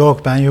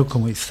 Yok, ben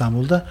yokum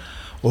İstanbul'da.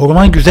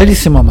 Orman güzel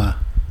isim ama.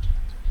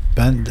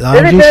 Ben daha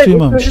önce hiç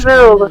duymamıştım.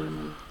 Güzel oldu.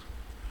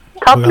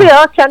 Tatlı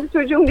ya, kendi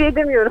çocuğum diye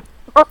demiyorum.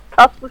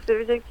 Tatlı,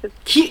 seveceksin.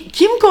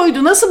 Kim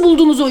koydu? Nasıl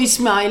buldunuz o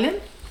ismi Aylin?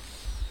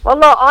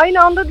 Vallahi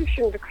aynı anda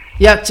düşündük.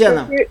 Yok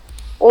canım. Çünkü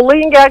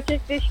olayın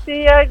gerçekleştiği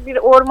yer bir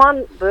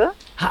ormandı.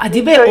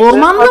 Hadi be,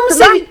 ormanda mı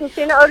seviyorsun?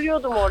 Seni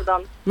arıyordum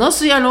oradan.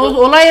 Nasıl yani? O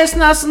olay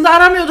esnasında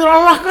aramıyordur,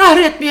 Allah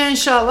kahretmiyor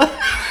inşallah.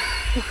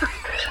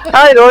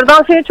 Hayır,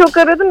 oradan seni çok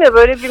aradım ya,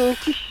 böyle bir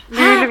müthiş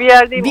büyülü bir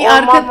yerdeyim.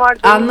 Orman var.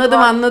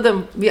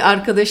 Anladım. Bir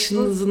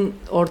arkadaşınızın,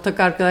 ortak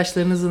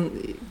arkadaşlarınızın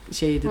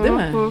şeydi değil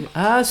mi?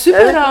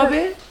 Süper evet, abi.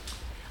 Evet.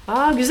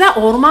 Güzel,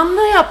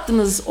 ormanda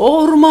yaptınız.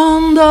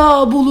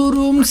 Ormanda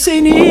bulurum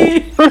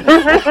seni.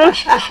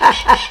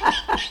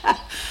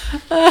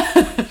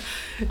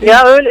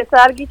 Ya öyle,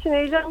 sergi için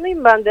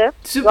heyecanlıyım ben de.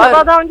 Süper.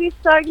 Valla daha önce hiç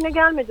sergine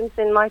gelmedim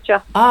senin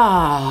Ayça.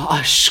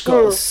 Aşk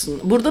olsun.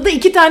 Burada da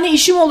 2 tane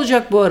işim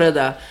olacak bu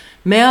arada.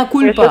 Mea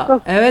culpa.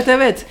 Yaşasın.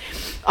 Evet.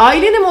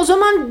 Aylin'im, o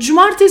zaman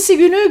cumartesi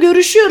günü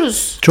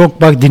görüşüyoruz.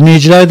 Çok bak,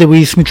 dinleyiciler de bu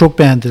ismi çok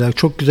beğendiler.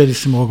 Çok güzel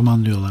isim,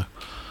 Orman diyorlar.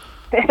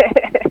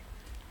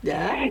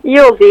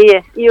 İyi oldu,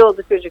 iyi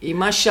oldu çocuk. İyi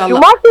maşallah.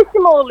 Cumartesi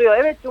mi oluyor?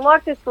 Evet,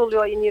 cumartesi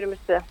oluyor ayın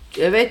 20'si.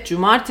 Evet,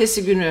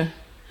 cumartesi günü.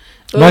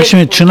 Bak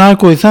şimdi çınar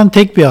koysan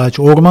tek bir ağaç,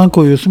 orman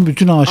koyuyorsun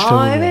bütün ağaçlar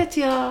oluyor. Evet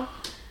ya.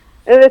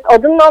 Evet,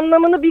 adının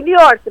anlamını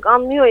biliyor artık,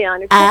 anlıyor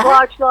yani. Çok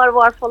ağaçlar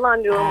var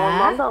falan diyorum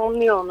ormanda,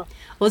 anlıyor onu.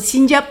 O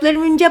sincaplar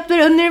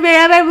onları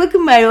beraber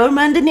bakın bari,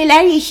 ormanda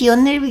neler yaşıyor,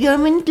 onları bir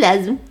görmeniz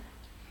lazım.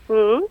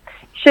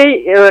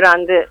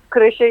 Öğrendi,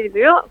 kreşe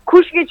gidiyor,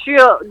 kuş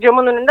geçiyor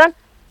camın önünden.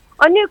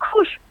 Anne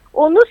kuş,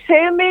 onu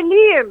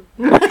sevmeliyim.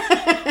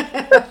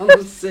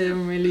 Onu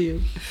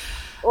sevmeliyim.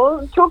 O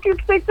çok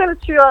yüksekten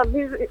uçuyor,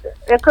 biz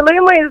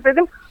yakalayamayız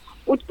dedim.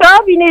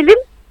 Uçağa binelim,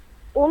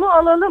 onu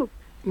alalım.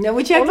 Ne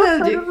uçakla alacak?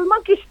 Ona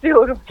sarılmak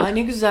istiyorum.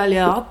 Ne güzel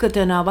ya,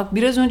 hakikaten ha. Bak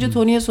biraz önce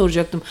Toni'ye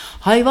soracaktım.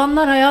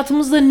 Hayvanlar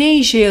hayatımızda ne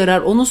işe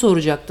yarar, onu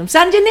soracaktım.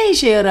 Sence ne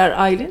işe yarar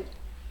Aylin?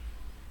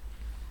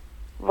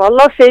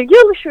 Vallahi sevgi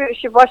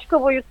alışverişi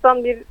başka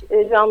boyuttan bir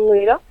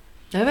canlıyla.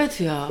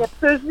 Evet ya.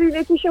 Sözlü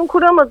iletişim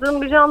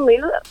kuramadığım bir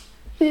canlıyla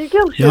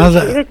sevgi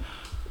alışverişi. Evet.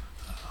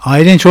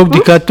 Aylin çok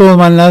dikkatli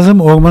olman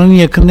lazım. Ormanın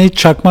yakınına hiç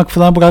çakmak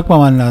falan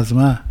bırakmaman lazım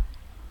ha.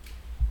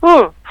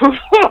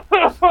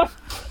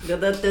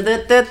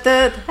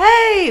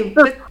 Hey!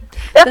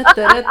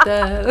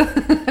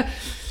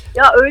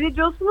 Ya öyle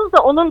diyorsunuz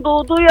da onun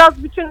doğduğu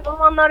yaz bütün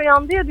ormanlar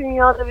yandı ya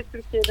dünyada ve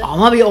Türkiye'de.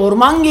 Ama bir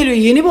orman geliyor,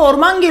 yeni bir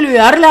orman geliyor,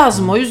 yer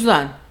lazım o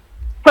yüzden.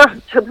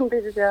 Canım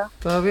benim ya.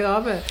 Tabii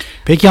abi.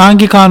 Peki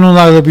hangi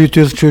kanunlarla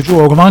büyütüyorsun çocuğu?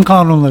 Orman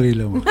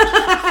kanunlarıyla mı?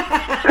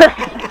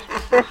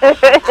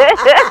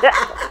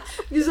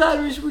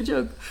 Güzelmiş bu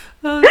çok.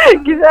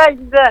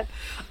 Güzel.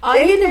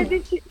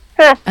 Aylin'im.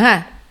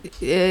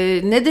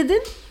 Ne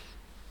dedin?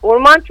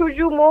 Orman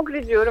Çocuğu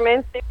Mowgli diyorum.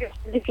 En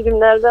sevdiğim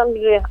filmlerden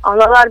biri.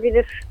 Analar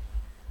bilir.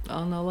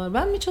 Analar.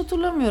 Ben hiç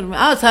hatırlamıyorum.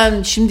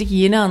 Sen şimdiki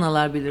yeni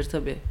analar bilir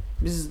tabii.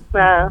 Biz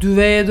Ha.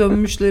 düveye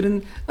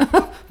dönmüşlerin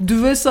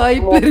düve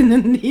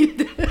sahiplerinin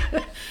değildi.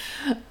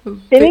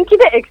 Seninki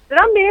de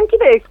ekstrem, benimki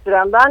de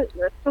ekstrem. Ben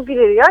çok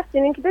ileri yaş,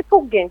 seninki de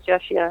çok genç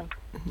yaş yani.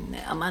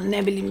 Aman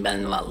ne bileyim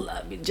ben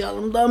vallahi bir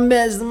canımdan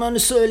bezdim onu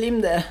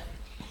söyleyeyim de.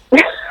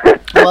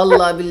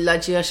 Vallahi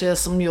billahi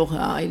yaşayasım yok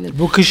ha Aylin.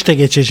 Bu kış da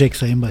geçecek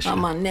Sayın Başkan.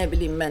 Aman ne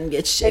bileyim ben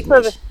geçecekmiş.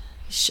 Tabii.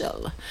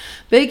 İnşallah.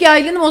 Peki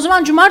Aylin'im o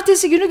zaman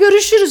cumartesi günü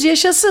görüşürüz.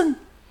 Yaşasın.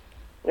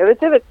 Evet.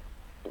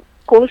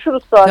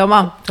 Konuşuruz zaten.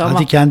 Tamam.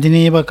 Hadi kendine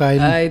iyi bak Aylin.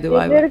 Haydi bay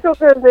bay. Sizleri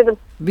çok özledim.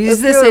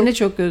 Biz de Öpüyorum. seni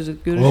çok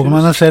özledik. Görüşürüz.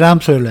 Ormana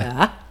selam söyle.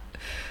 Ya.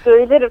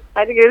 Söylerim.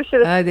 Hadi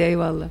görüşürüz. Hadi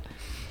eyvallah.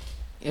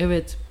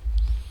 Evet.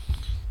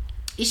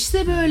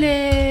 İşte böyle.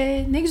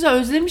 Ne güzel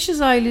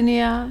özlemişiz Aylin'i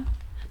ya.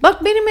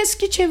 Bak benim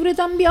eski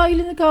çevreden bir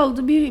Aylin'i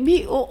kaldı.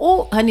 Bir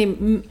o hani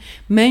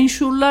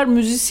menşurlar,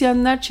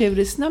 müzisyenler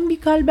çevresinden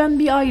bir kalben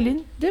bir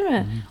Aylin, değil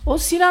mi? O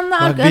Sinan'la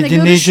Bak hani bir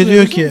dinleyici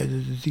diyor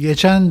görüşmüyoruz, ki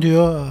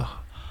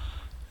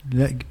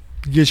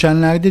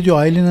geçenlerde diyor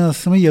Aylin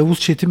Anasım'ı Yavuz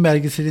Çetin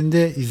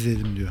belgeselinde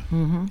izledim diyor.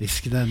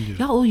 Eskiden diyor.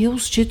 Ya o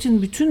Yavuz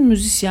Çetin bütün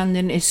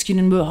müzisyenlerin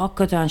eskinin böyle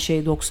hakikaten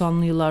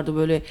 90'lı yıllarda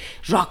böyle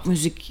rock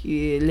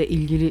müzikle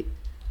ilgili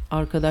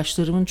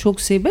arkadaşlarımın çok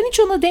ben hiç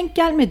ona denk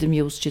gelmedim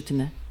Yavuz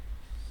Çetin'e.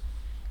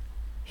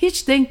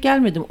 Hiç denk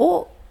gelmedim.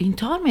 O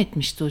intihar mı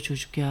etmişti o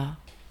çocuk ya?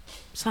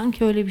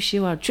 Sanki öyle bir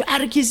şey var. Çünkü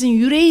herkesin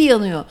yüreği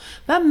yanıyor.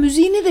 Ben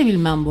müziğini de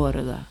bilmem bu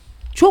arada.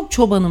 Çok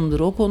çobanımdır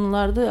o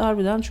konularda,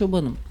 harbiden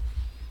çobanım.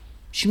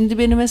 Şimdi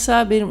benim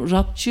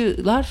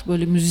rockçılar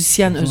böyle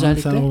müzisyen O zaman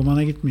özellikle. sen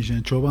ormana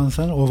gitmeyeceksin. Çoban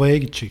sen ovaya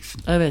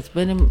gideceksin. Evet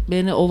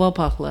beni ova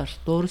paklar.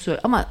 Doğru söyle.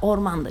 Ama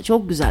ormanda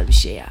çok güzel bir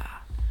şey ya.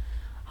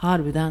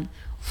 Harbiden.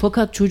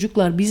 Fakat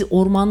çocuklar biz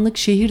ormanlık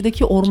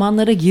şehirdeki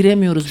ormanlara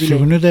giremiyoruz bile.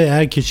 Sürünü de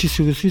eğer keçi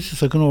sürüsüyse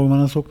sakın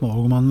ormana sokma.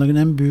 Ormanların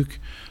en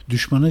büyük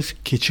düşmanı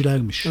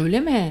keçilermiş. Öyle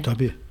mi?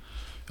 Tabii.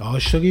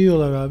 Ağaçları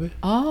yiyorlar abi.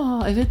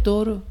 Aa evet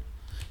doğru.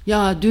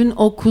 Ya dün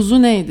o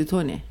kuzu neydi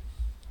Toni?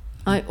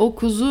 Ay o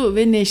kuzu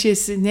ve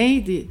neşesi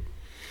neydi?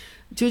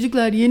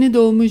 Çocuklar yeni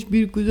doğmuş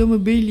bir kuzu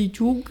ama belli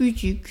çok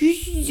küçük.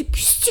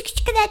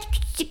 Küçük kadar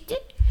küçüktü.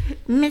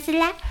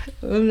 Mesela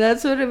ondan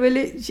sonra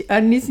böyle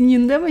annesinin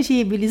yanında ama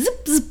böyle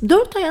zıp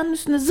 4 ayağının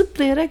üstüne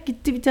zıplayarak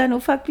gitti, bir tane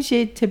ufak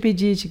bir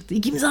tepeciye çıktı.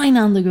 İkimiz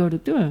aynı anda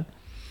gördük değil mi?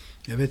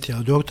 Evet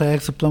ya 4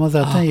 ayak zıplama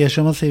zaten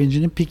yaşama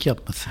sevincinin pik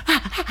yapması.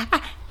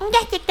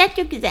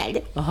 Gerçekten çok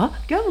güzeldi. Aha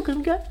gel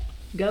bakalım gel.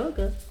 Gel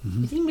bakalım.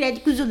 Bizim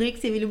birazcık kuzu olarak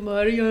sevelim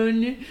bari. Var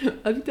yani.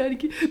 Bir tane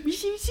bir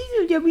şey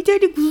söyleyeceğim. Bir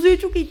tane kuzuya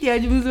çok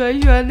ihtiyacımız var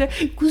şu anda.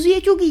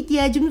 Kuzuya çok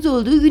ihtiyacımız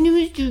olduğu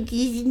günümüz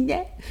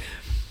Türkiye'sinde.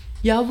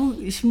 Ya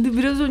bu şimdi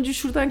biraz önce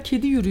şuradan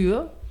kedi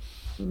yürüyor.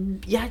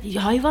 Yani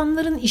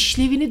hayvanların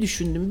işlevini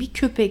düşündüm. Bir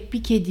köpek,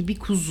 bir kedi, bir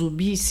kuzu,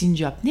 bir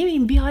sincap. Ne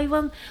bileyim bir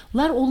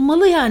hayvanlar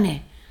olmalı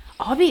yani.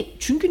 Abi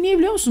çünkü niye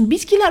biliyor musun?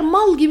 Bitkiler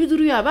mal gibi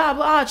duruyor abi.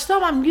 Abi ağaç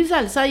tamam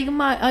güzel,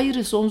 saygım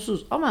ayrı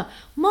sonsuz ama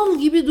mal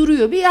gibi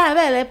duruyor. Bir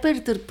böyle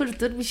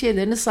pırtır bir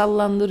şeylerini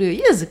sallandırıyor.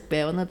 Yazık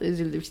be, ona da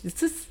üzüldüm işte.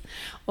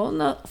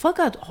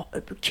 Fakat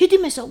kedi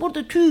mesela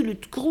burada tüylü,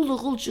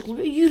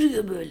 kılçıklı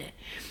yürüyor böyle.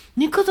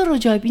 Ne kadar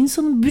acayip,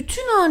 insanın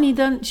bütün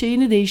aniden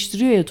şeyini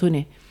değiştiriyor ya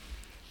Toni.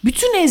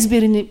 Bütün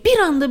ezberini bir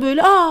anda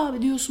böyle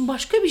diyorsun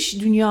başka bir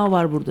dünya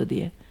var burada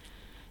diye.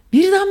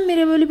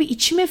 Birdenbire böyle bir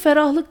içime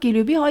ferahlık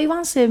geliyor. Bir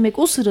hayvan sevmek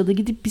o sırada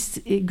gidip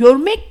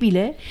görmek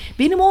bile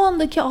benim o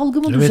andaki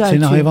algımı düzeltiyor. Evet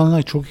seni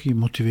hayvanlar çok iyi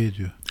motive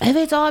ediyor.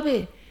 Evet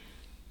abi.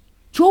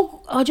 Çok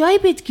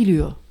acayip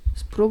etkiliyor.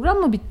 Program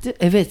mı bitti?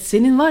 Evet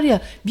senin var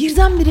ya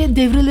birdenbire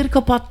devreleri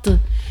kapattı.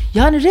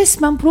 Yani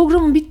resmen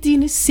programın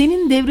bittiğini,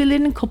 senin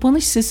devrelerinin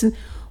kapanış sesin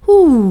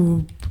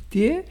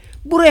diye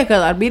buraya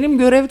kadar, benim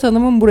görev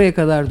tanımım buraya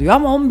kadar diyor.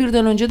 Ama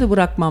 11'den önce de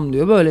bırakmam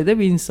diyor. Böyle de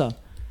bir insan.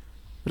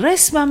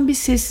 Resmen bir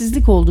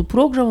sessizlik oldu.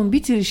 Programın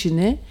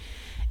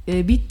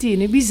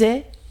bittiğini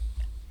bize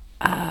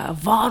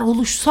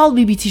varoluşsal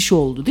bir bitiş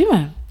oldu değil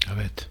mi?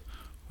 Evet.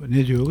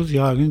 Ne diyoruz?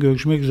 Yarın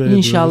görüşmek üzere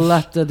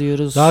İnşallah diyoruz. da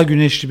diyoruz. Daha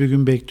güneşli bir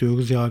gün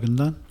bekliyoruz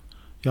yarından.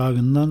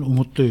 Yarından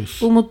umutluyuz.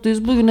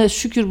 Umutluyuz. Bugüne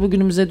şükür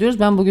bugünümüze diyoruz.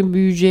 Ben bugün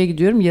büyücüye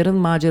gidiyorum. Yarın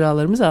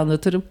maceralarımızı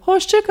anlatırım.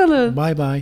 Hoşça kalın. Bye bye.